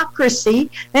democracy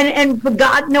and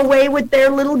gotten away with their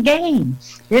little game.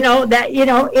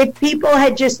 If people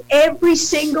had just, every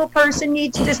single person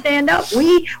needs to stand up.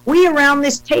 We around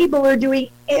this table are doing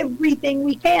everything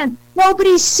we can.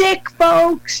 Nobody's sick,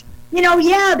 folks.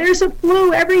 There's a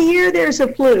flu. Every year there's a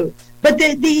flu. But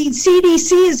the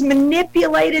CDC has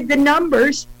manipulated the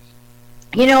numbers.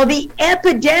 The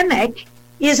epidemic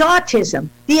is autism.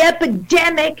 The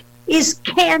epidemic is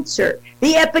cancer.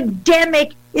 The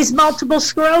epidemic is multiple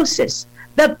sclerosis.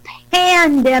 The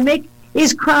pandemic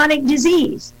is chronic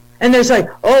disease. And there's like,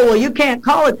 oh, well, you can't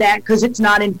call it that because it's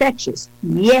not infectious.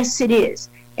 Yes, it is.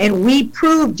 And we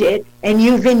proved it, and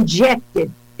you've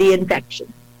injected the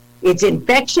infection. It's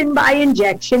infection by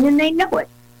injection, and they know it.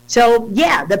 So,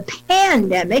 yeah, the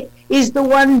pandemic is the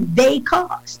one they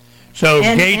caused. So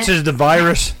Gates is the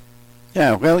virus?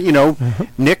 Yeah, well,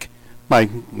 Nick,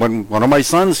 one of my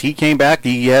sons, he came back.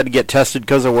 He had to get tested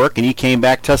because of work, and he came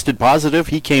back tested positive.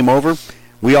 He came over.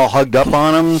 We all hugged up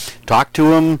on him, talked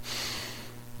to him.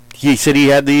 He said he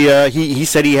had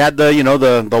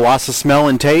the loss of smell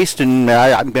and taste, and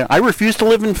I refuse to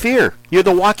live in fear. You're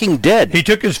the Walking Dead. He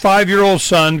took his 5-year-old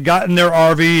son, got in their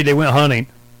RV, they went hunting.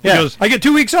 He goes, I get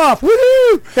 2 weeks off.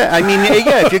 Woohoo! Yeah, I mean,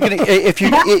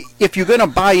 if you're gonna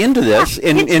buy into this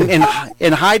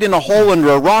and hide in a hole under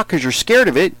a rock because you're scared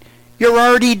of it, You're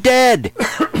already dead.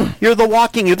 You're the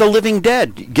living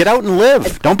dead. Get out and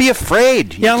live. Don't be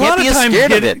afraid. You yeah, a can't lot be of times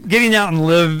scared of it. getting out and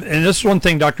live, and this is one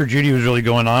thing Dr. Judy was really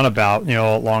going on about,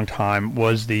 a long time,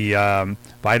 was the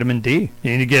vitamin D.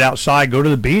 You need to get outside, go to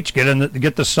the beach,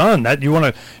 get the sun. That you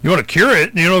want to cure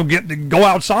it. Go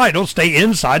outside. Don't stay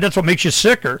inside. That's what makes you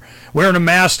sicker. Wearing a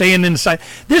mask, staying inside.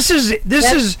 This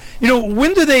is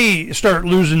when do they start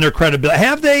losing their credibility?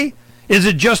 Have they? Is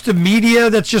it just the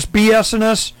media that's just BSing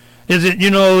us? Is it,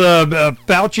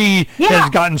 Fauci has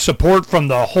gotten support from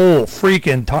the whole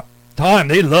freaking time.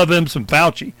 They love him some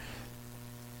Fauci.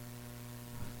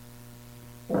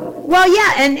 Well,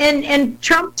 yeah, and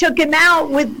Trump took him out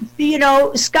with,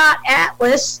 Scott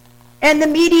Atlas, and the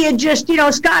media just,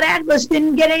 Scott Atlas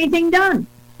didn't get anything done.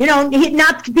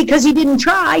 Not because he didn't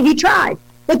try, he tried.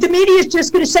 But the media is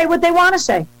just going to say what they want to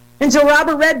say. And so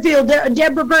Robert Redfield,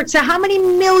 Deborah Burke said, how many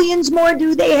millions more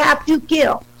do they have to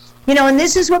kill? And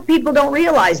this is what people don't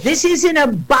realize. This isn't a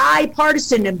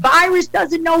bipartisan. A virus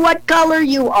doesn't know what color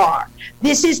you are.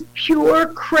 This is pure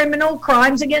criminal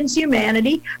crimes against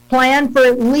humanity planned for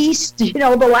at least, the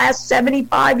last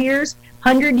 75 years,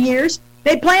 100 years.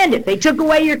 They planned it. They took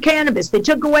away your cannabis. They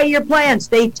took away your plants.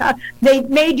 They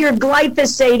made your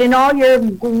glyphosate and all your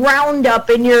Roundup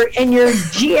and your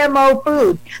GMO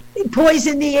food. They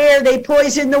poisoned the air. They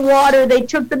poisoned the water. They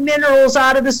took the minerals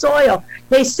out of the soil.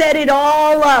 They set it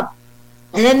all up.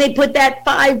 And then they put that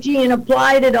 5G and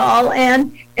applied it all.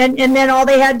 And then all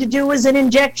they had to do was an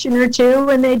injection or two,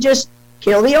 and they just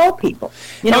kill the old people.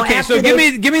 Okay, so give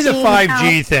me the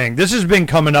 5G thing. This has been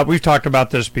coming up. We've talked about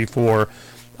this before.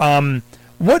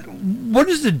 What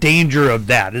is the danger of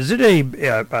that? Is it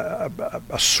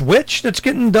a switch that's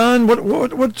getting done?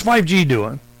 What's 5G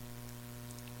doing?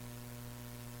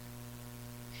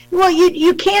 Well,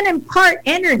 you can't impart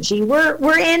energy.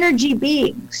 We're energy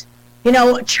beings.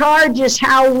 Charge is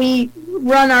how we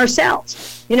run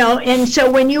ourselves. And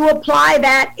so when you apply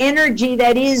that energy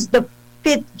that is the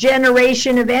fifth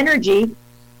generation of energy,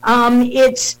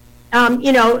 it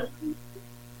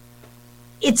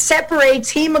separates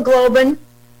hemoglobin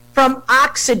from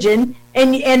oxygen,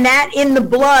 and that in the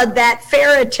blood, that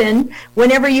ferritin,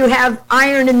 whenever you have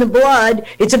iron in the blood,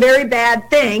 it's a very bad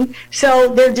thing. So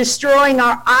they're destroying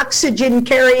our oxygen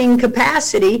carrying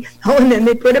capacity. Oh, and then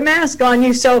they put a mask on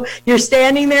you. So you're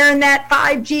standing there in that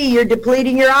 5G, you're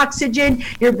depleting your oxygen,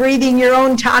 you're breathing your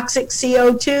own toxic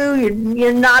CO2,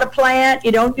 you're not a plant,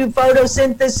 you don't do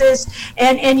photosynthesis,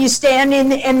 and you stand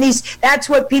in these, that's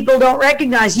what people don't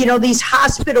recognize. These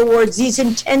hospital wards, these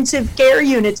intensive care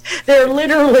units, they're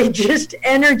literally just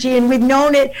energy, and we've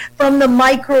known it from the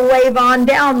microwave on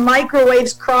down.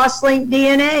 Microwaves cross-link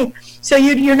DNA, so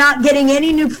you're not getting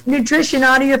any nutrition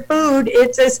out of your food.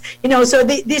 It's as so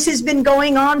this has been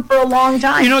going on for a long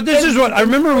time. This is what I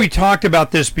remember. We talked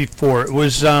about this before. It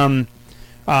was and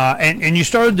you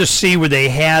started to see where they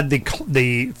had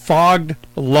the fogged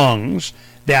lungs.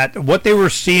 That what they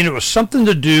were seeing, it was something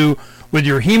to do with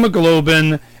your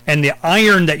hemoglobin, and the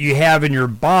iron that you have in your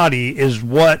body is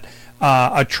what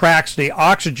attracts the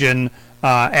oxygen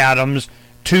atoms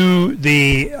to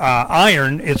the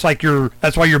iron. It's like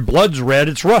that's why your blood's red.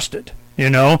 It's rusted,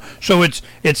 So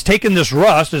it's taking this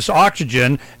rust, this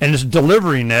oxygen, and it's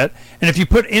delivering it. And if you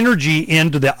put energy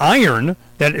into the iron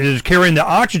that is carrying the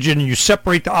oxygen, and you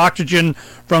separate the oxygen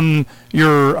from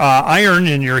your iron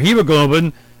and your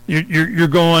hemoglobin, you're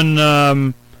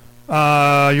going.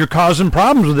 You're causing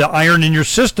problems with the iron in your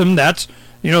system. That's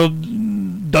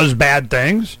does bad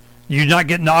things. You're not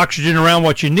getting the oxygen around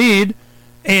what you need,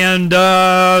 and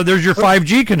there's your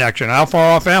 5G connection. How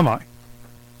far off am I?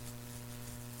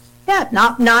 Yeah,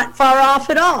 not far off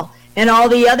at all. And all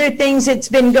the other things that's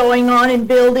been going on in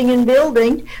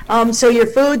building. So your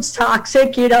food's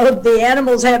toxic. The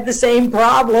animals have the same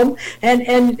problem,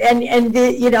 and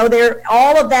they're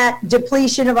all of that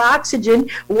depletion of oxygen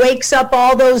wakes up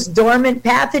all those dormant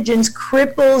pathogens,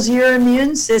 cripples your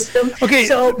immune system. Okay,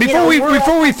 so before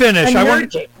we finish,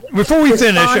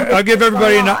 I'll give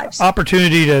everybody an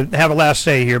opportunity to have a last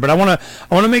say here, but I want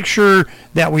to make sure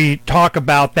that we talk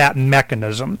about that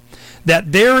mechanism,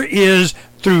 that there is,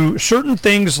 through certain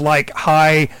things like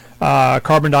high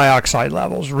carbon dioxide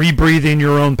levels, rebreathing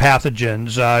your own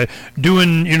pathogens,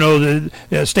 doing,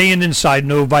 staying inside,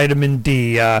 no vitamin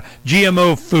D,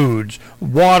 GMO foods,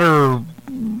 water,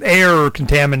 air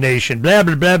contamination, blah,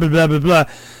 blah, blah, blah, blah, blah, blah.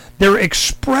 They're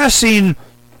expressing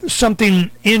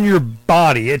something in your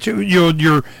body. It's your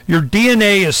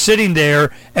DNA is sitting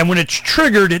there, and when it's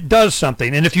triggered, it does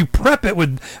something. And if you prep it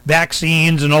with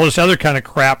vaccines and all this other kind of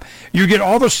crap, you get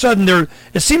all of a sudden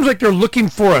it seems like they're looking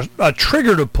for a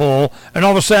trigger to pull, and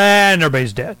all of a sudden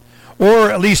everybody's dead.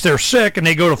 or at least they're sick and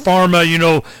they go to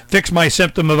pharma, fix my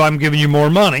symptom of I'm giving you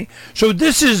more money. So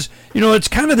this is, it's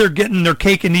kind of they're getting their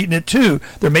cake and eating it too.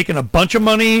 They're making a bunch of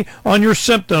money on your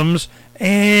symptoms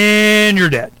and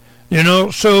you're dead.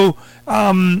 So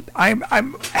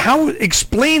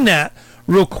explain that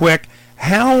real quick,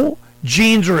 how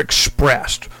genes are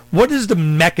expressed. What is the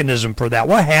mechanism for that?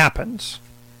 What happens?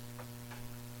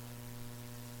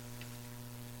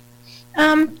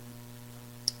 Well,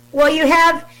 we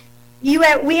have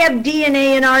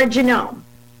DNA in our genome.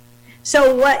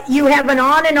 So you have an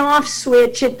on and off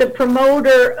switch at the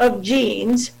promoter of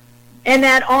genes, and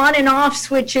that on and off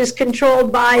switch is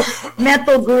controlled by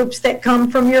methyl groups that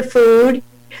come from your food.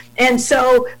 And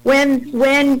so when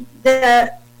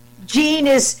the gene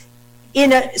is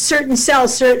in a certain cell,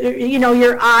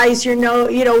 your eyes, your nose,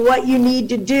 what you need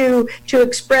to do to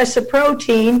express a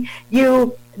protein,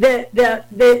 the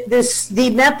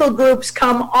methyl groups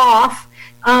come off,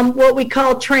 what we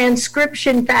call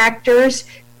transcription factors,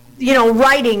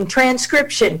 writing,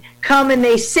 transcription, come and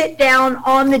they sit down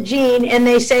on the gene and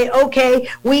they say, okay,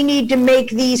 we need to make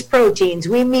these proteins.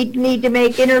 We need to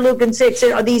make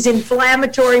interleukin-6, these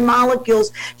inflammatory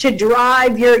molecules to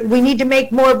drive we need to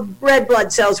make more red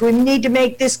blood cells. We need to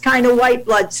make this kind of white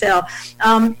blood cell.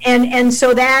 And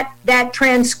so that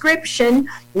transcription,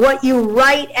 what you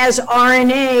write as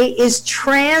RNA, is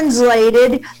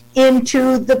translated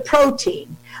into the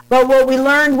protein. But what we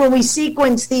learned when we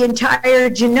sequenced the entire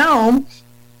genome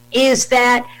is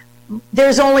that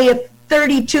there's only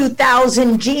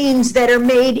 32,000 genes that are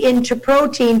made into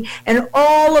protein, and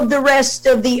all of the rest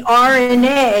of the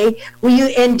RNA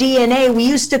and DNA, we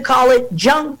used to call it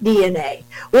junk DNA.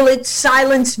 Well, it's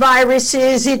silenced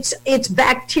viruses, it's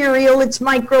bacterial, it's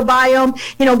microbiome.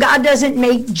 God doesn't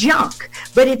make junk,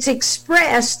 but it's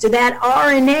expressed. That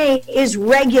RNA is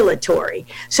regulatory.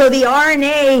 So the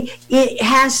RNA, it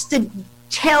has to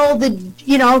tell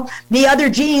the other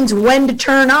genes when to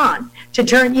turn on. The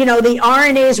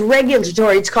RNA is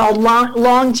regulatory. It's called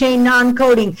long chain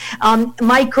non-coding,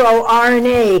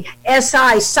 microRNA,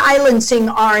 SI, silencing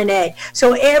RNA.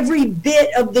 So every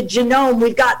bit of the genome,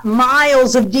 we've got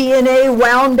miles of DNA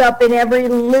wound up in every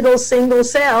little single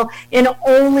cell, and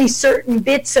only certain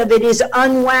bits of it is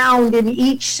unwound in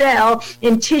each cell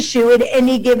in tissue at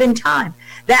any given time.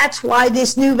 That's why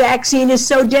this new vaccine is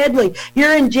so deadly.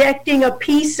 You're injecting a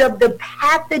piece of the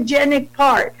pathogenic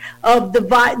part of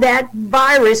that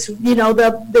virus, the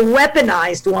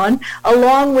weaponized one,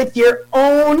 along with your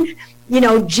own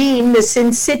gene, the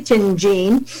syncytin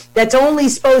gene, that's only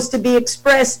supposed to be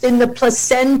expressed in the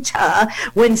placenta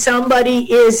when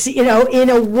somebody is, in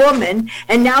a woman,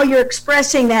 and now you're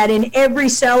expressing that in every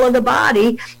cell of the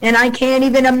body, and I can't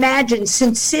even imagine.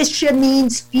 Syncytia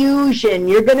means fusion.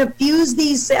 You're going to fuse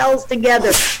these cells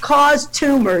together, cause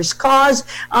tumors, cause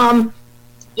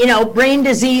brain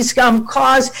disease,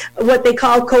 cause what they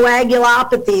call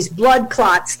coagulopathies, blood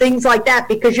clots, things like that,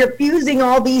 because you're fusing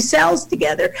all these cells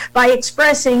together by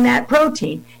expressing that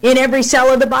protein in every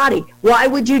cell of the body. Why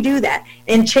would you do that?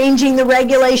 And changing the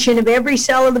regulation of every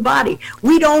cell of the body.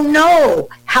 We don't know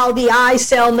how the eye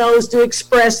cell knows to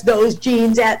express those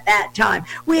genes at that time.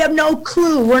 We have no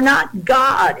clue. We're not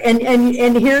God.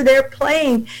 And here they're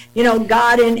playing,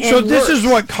 God and so this is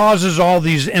what causes all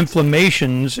these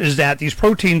inflammations, is that these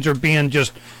proteins are being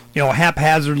just,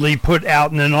 haphazardly put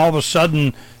out, and then all of a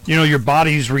sudden, your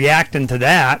body's reacting to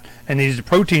that, and these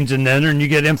proteins in there, and you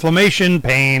get inflammation,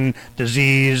 pain,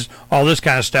 disease, all this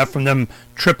kind of stuff from them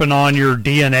tripping on your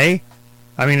DNA.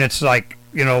 I mean, it's like,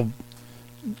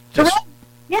 just...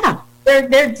 Yeah.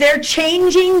 They're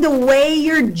changing the way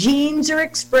your genes are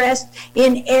expressed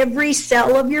in every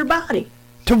cell of your body.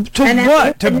 To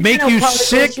what? To make you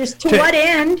sick? To what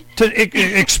end? To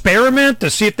experiment? To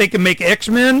see if they can make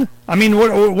X-Men? I mean, what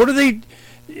are they?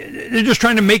 They're just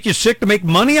trying to make you sick to make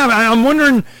money? I'm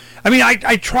wondering. I mean,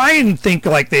 I try and think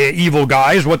like the evil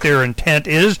guys, what their intent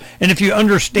is. And if you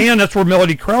understand, that's where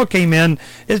Melody Krell came in.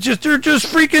 It's just, they're just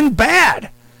freaking bad.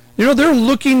 They're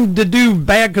looking to do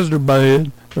bad because they're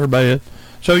bad. They're bad.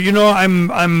 So,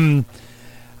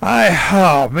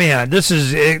 oh man, this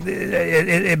is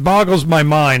it boggles my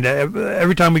mind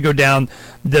every time we go down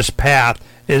this path.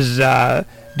 Do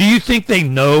you think they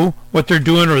know what they're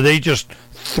doing, or are they just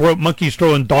monkeys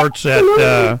throwing darts at?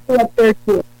 What they're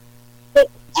doing. They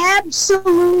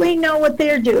absolutely know what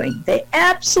they're doing. They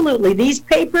absolutely. These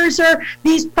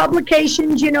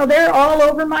publications, they're all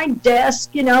over my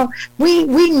desk. We know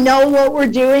what we're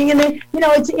doing, and then,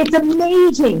 it's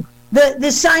amazing.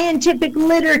 The scientific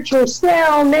literature,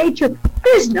 Cell, Nature,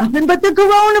 There's nothing but the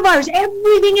coronavirus.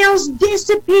 Everything else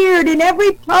disappeared in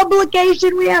every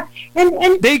publication we have.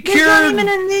 And they cured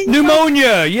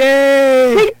pneumonia.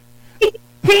 Yay! They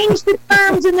changed the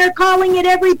terms and they're calling it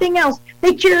everything else.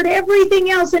 They cured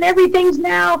everything else, and everything's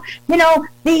now,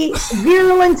 the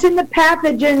virulence and the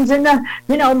pathogens and the,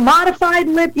 modified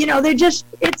lip. They're just,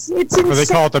 it's insane. Well, they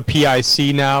call it the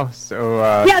PIC now. So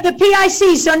yeah, the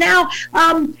PIC. So now,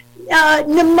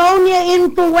 pneumonia,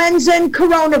 influenza, and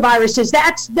coronaviruses.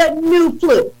 That's the new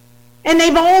flu. And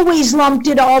they've always lumped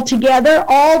it all together,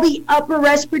 all the upper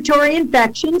respiratory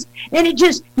infections. And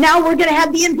now we're going to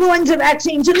have the influenza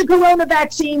vaccines and the corona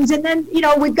vaccines. And then,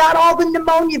 we've got all the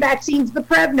pneumonia vaccines, the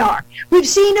Prevnar. We've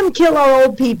seen them kill our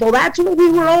old people. That's what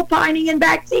we were opining in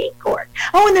vaccine court.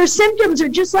 Oh, and their symptoms are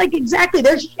just like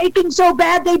they're shaking so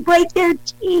bad they break their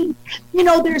teeth.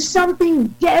 There's something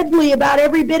deadly about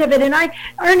every bit of it. And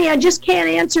Ernie, I just can't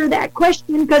answer that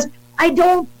question because I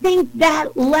don't think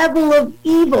that level of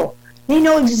evil. They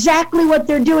know exactly what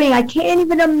they're doing. I can't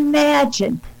even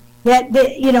imagine that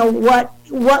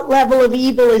what level of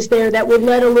evil is there that would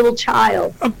let a little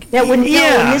child that would know.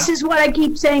 And this is what I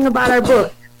keep saying about our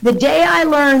book. The day I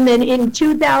learned that in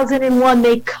 2001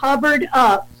 they covered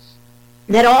up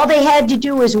that all they had to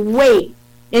do was wait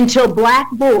until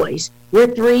black boys were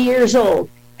 3 years old,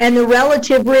 and the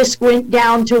relative risk went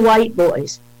down to white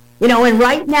boys. And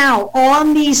right now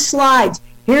on these slides,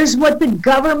 here's what the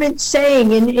government's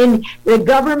saying, in the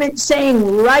government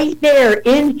saying right there,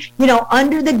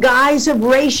 under the guise of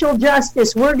racial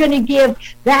justice, we're going to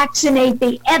vaccinate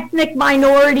the ethnic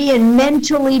minority and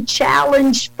mentally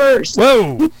challenged first.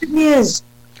 Whoa! It is.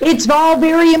 It's all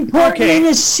very important in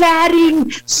a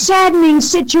saddening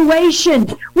situation.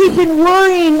 We've been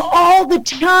worrying all the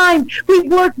time.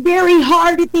 We've worked very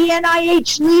hard at the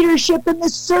NIH leadership and the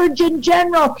Surgeon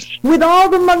General with all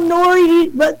the minority,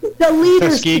 the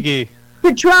leaders to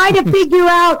try to figure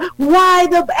out why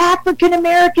the African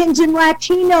Americans and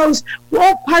Latinos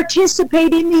won't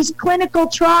participate in these clinical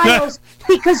trials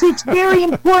because it's very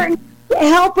important to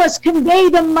help us convey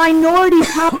the minority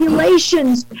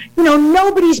populations.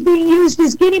 Nobody's being used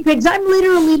as guinea pigs. I'm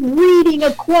literally reading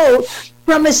a quote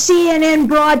from a CNN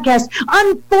broadcast.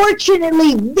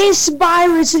 Unfortunately, this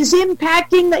virus is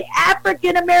impacting the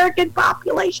African American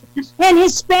population and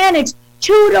Hispanics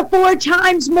 2 to 4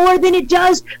 times more than it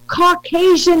does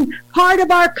Caucasian part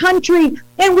of our country,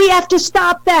 and we have to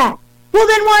stop that. Well,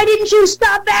 then why didn't you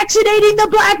stop vaccinating the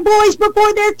black boys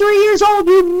before they're 3 years old,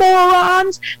 you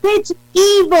morons? It's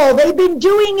evil. They've been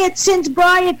doing it since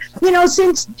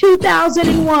since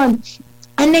 2001.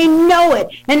 And they know it.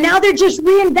 And now they're just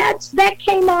that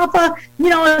came off a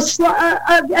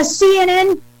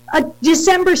CNN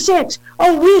December 6th.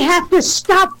 Oh, we have to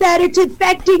stop that. It's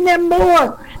affecting them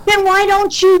more. Then why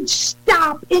don't you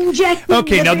stop injecting?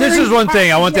 Okay, now this is one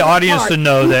thing I want the audience to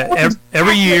know, that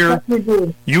every year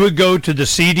you would go to the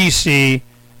CDC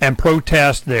and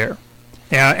protest there.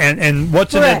 And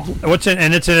it's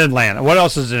in Atlanta. What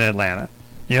else is in Atlanta?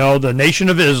 The Nation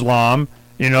of Islam.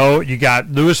 You got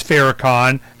Louis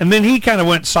Farrakhan, and then he kind of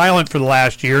went silent for the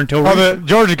last year until. Oh, the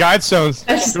Georgia Guidestones.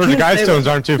 Georgia Guidestones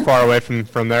aren't too far away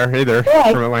from there either,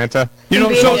 from Atlanta.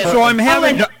 So I'm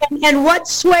having. And what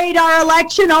swayed our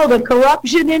election? Oh, the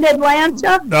corruption in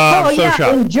Atlanta.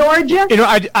 In Georgia.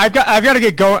 I've got to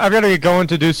get going. I've got to get going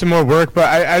to do some more work, but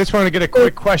I just want to get a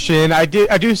quick question. I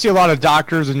do see a lot of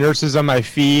doctors and nurses on my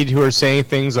feed who are saying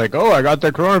things like, "Oh, I got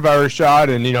the coronavirus shot,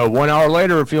 and 1 hour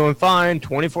later feeling fine.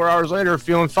 24 hours later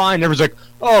feeling fine." Everyone's like,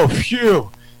 "Oh, phew.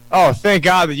 Oh, thank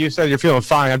God that you said you're feeling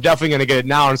fine. I'm definitely going to get it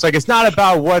now." And it's like, it's not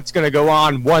about what's going to go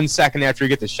on 1 second after you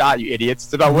get the shot, you idiots.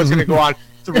 It's about what's going to go on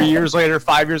 3 years later,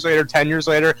 5 years later, 10 years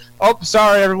later. Oh,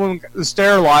 sorry, everyone was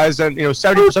sterilized, and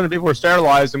 70% of people were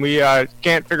sterilized, and we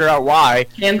can't figure out why.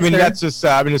 Cancer. I mean, that's just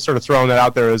I'm just sort of throwing that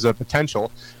out there as a potential.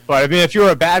 But I mean, if you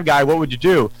were a bad guy, what would you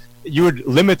do? You would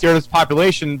limit the Earth's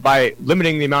population by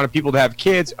limiting the amount of people to have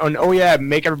kids, and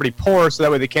make everybody poor so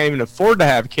that way they can't even afford to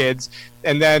have kids,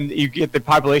 and then you get the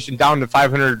population down to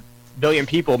 500 billion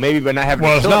people, maybe, but not having.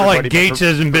 Well, it's not like Gates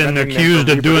hasn't been accused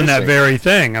of doing that very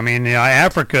thing. I mean,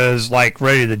 Africa is like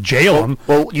ready to jail him.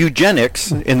 Well,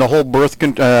 eugenics in the whole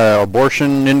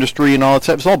abortion industry and all that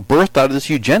stuff, it's all birthed out of this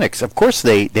eugenics. Of course,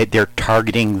 they're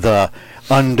targeting the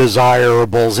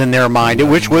undesirables in their mind,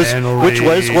 which was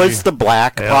the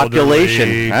black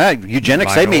population.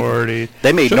 Eugenics, minority.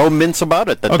 they made no minse about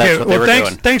it. That's what they were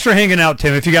doing. Thanks for hanging out,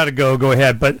 Tim. If you got to go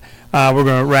ahead. But we're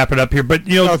going to wrap it up here. But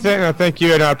thank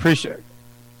you, and I appreciate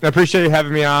you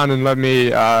having me on and let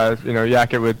me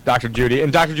yak it with Dr. Judy.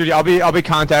 And Dr. Judy, I'll be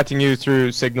contacting you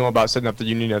through Signal about setting up the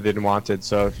union if they didn't want it.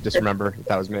 So if you just remember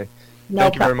that was me.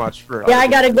 Thank you very much. Yeah, I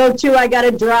got to go too. I got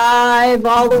to drive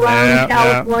all around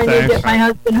California to get my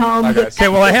husband home. Okay,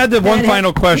 well, I had the one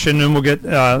final question, and we'll get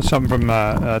something from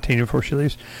Tina before she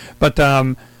leaves. But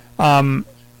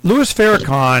Louis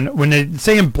Farrakhan, when they're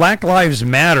saying Black Lives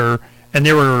Matter, and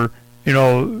they were,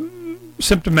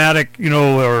 symptomatic,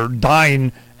 or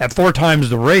dying at 4 times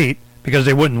the rate because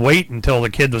they wouldn't wait until the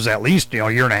kid was at least, a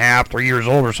year and a half, 3 years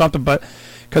old or something, but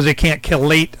because they can't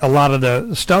collate a lot of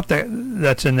the stuff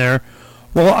that's in there.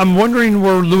 Well, I'm wondering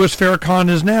where Louis Farrakhan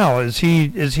is now. Is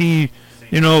he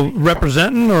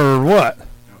representing or what? No,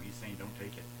 he's saying don't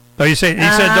take it. Oh, he said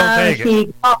don't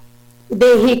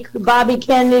take it. Bobby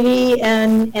Kennedy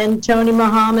and Tony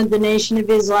Muhammad, the Nation of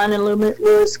Islam, and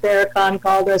Louis Farrakhan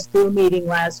called us to a meeting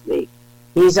last week.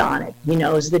 He's on it. He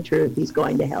knows the truth. He's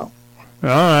going to help. All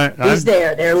right. He's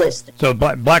there. They're listening. So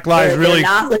Black Lives really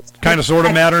kind of sort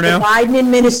of matter now? The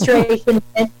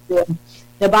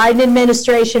Biden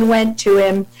administration went to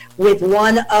him with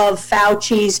one of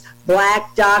Fauci's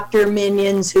black doctor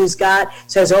minions says,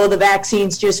 the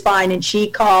vaccine's just fine. And she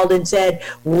called and said,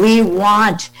 we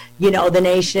want, the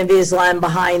Nation of Islam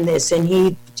behind this. And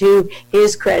he, to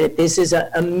his credit, this is an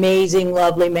amazing,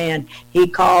 lovely man. He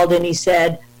called and he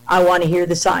said, I want to hear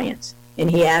the science. And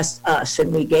he asked us,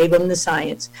 and we gave him the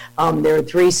science. There were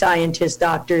 3 scientist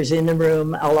doctors in the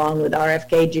room, along with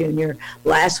RFK Jr.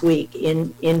 last week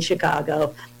in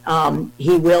Chicago.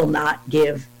 He will not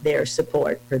give their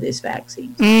support for this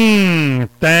vaccine.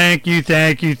 Thank you.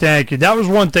 That was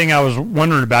one thing I was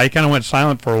wondering about. He kind of went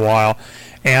silent for a while.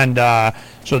 And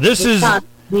so this He's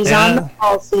on the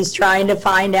pulse. He's trying to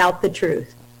find out the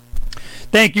truth.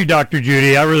 Thank you, Dr.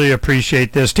 Judy. I really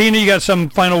appreciate this. Tina, you got some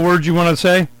final words you want to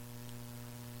say?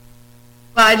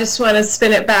 Well, I just want to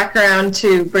spin it back around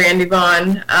to Brandy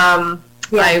Vaughn. I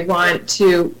want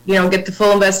to, get the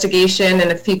full investigation, and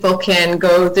if people can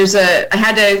go, I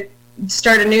had to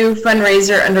start a new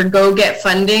fundraiser under Go Get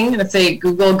Funding, and if they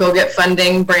Google Go Get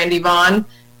Funding, Brandy Vaughn,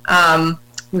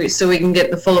 so we can get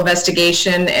the full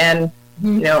investigation, and,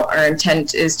 our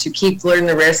intent is to keep Learn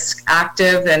the Risk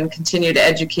active and continue to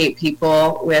educate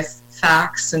people with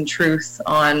facts and truth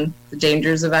on the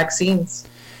dangers of vaccines.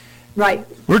 Right.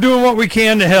 We're doing what we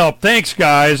can to help. Thanks,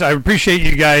 guys. I appreciate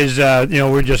you guys.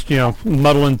 We're just,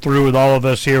 muddling through with all of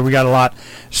us here. We got a lot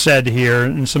said here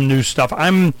and some new stuff.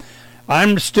 I'm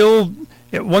still,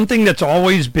 one thing that's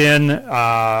always been,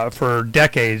 for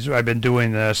decades I've been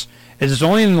doing this, is it's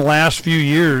only in the last few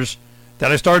years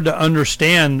that I started to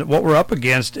understand what we're up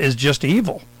against is just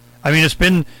evil. I mean, it's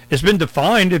been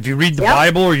defined. If you read the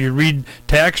Bible or you read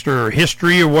text or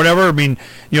history or whatever, I mean,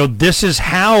 this is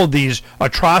how these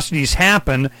atrocities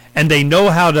happen, and they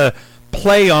know how to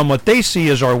play on what they see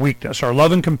as our weakness, our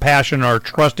love and compassion, our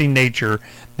trusting nature.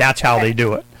 That's how they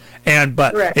do it.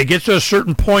 But it gets to a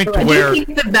certain point to where I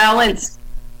think the balance.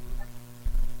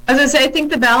 As I say, I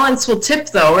think the balance will tip,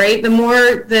 though, right? The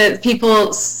more that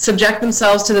people subject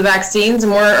themselves to the vaccines, the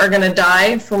more are going to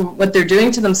die from what they're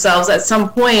doing to themselves. At some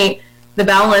point, the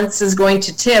balance is going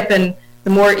to tip, and the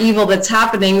more evil that's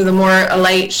happening, the more a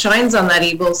light shines on that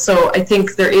evil. So I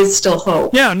think there is still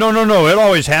hope. Yeah, no. It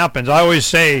always happens. I always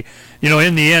say,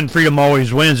 in the end, freedom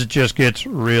always wins. It just gets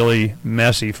really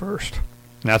messy first.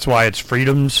 And that's why it's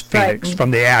freedom's phoenix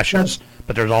from the ashes.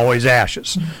 But there's always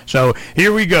ashes. So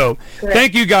here we go. Correct.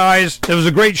 Thank you, guys. It was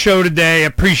a great show today. I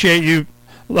appreciate you.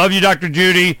 Love you, Dr.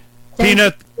 Judy.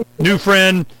 Tina, new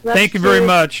friend. Thank you very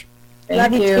much.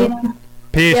 Thank you. Tina.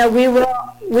 Peace. Yeah, we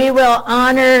will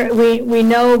honor. We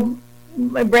know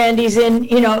Brandy's in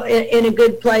a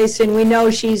good place, and we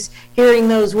know she's hearing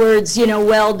those words.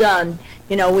 Well done.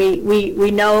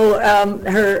 We know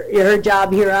her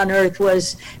job here on Earth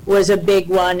was a big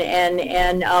one,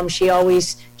 and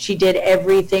she did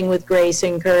everything with grace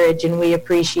and courage, and we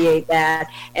appreciate that,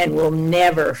 and we'll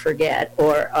never forget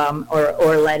or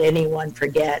let anyone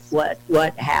forget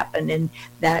what happened, and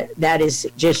that is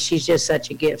she's just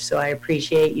such a gift. So I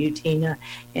appreciate you, Tina,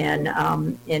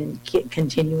 and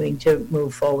continuing to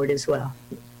move forward as well.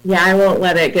 Yeah, I won't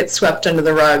let it get swept under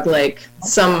the rug like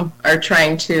some are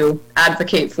trying to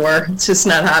advocate for. It's just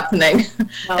not happening.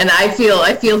 No. And I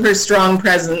feel her strong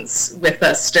presence with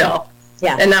us still.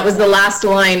 Yeah. And that was the last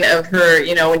line of her,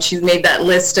 when she made that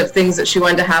list of things that she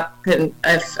wanted to happen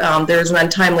if there was an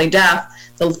untimely death.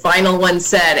 The final one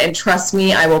said, and trust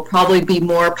me, I will probably be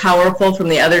more powerful from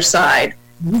the other side.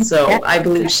 So I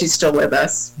believe she's still with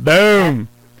us. Boom.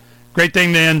 Great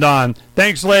thing to end on.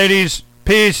 Thanks, ladies.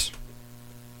 Peace.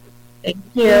 Thank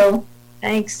you.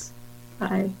 Thanks.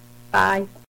 Bye. Bye.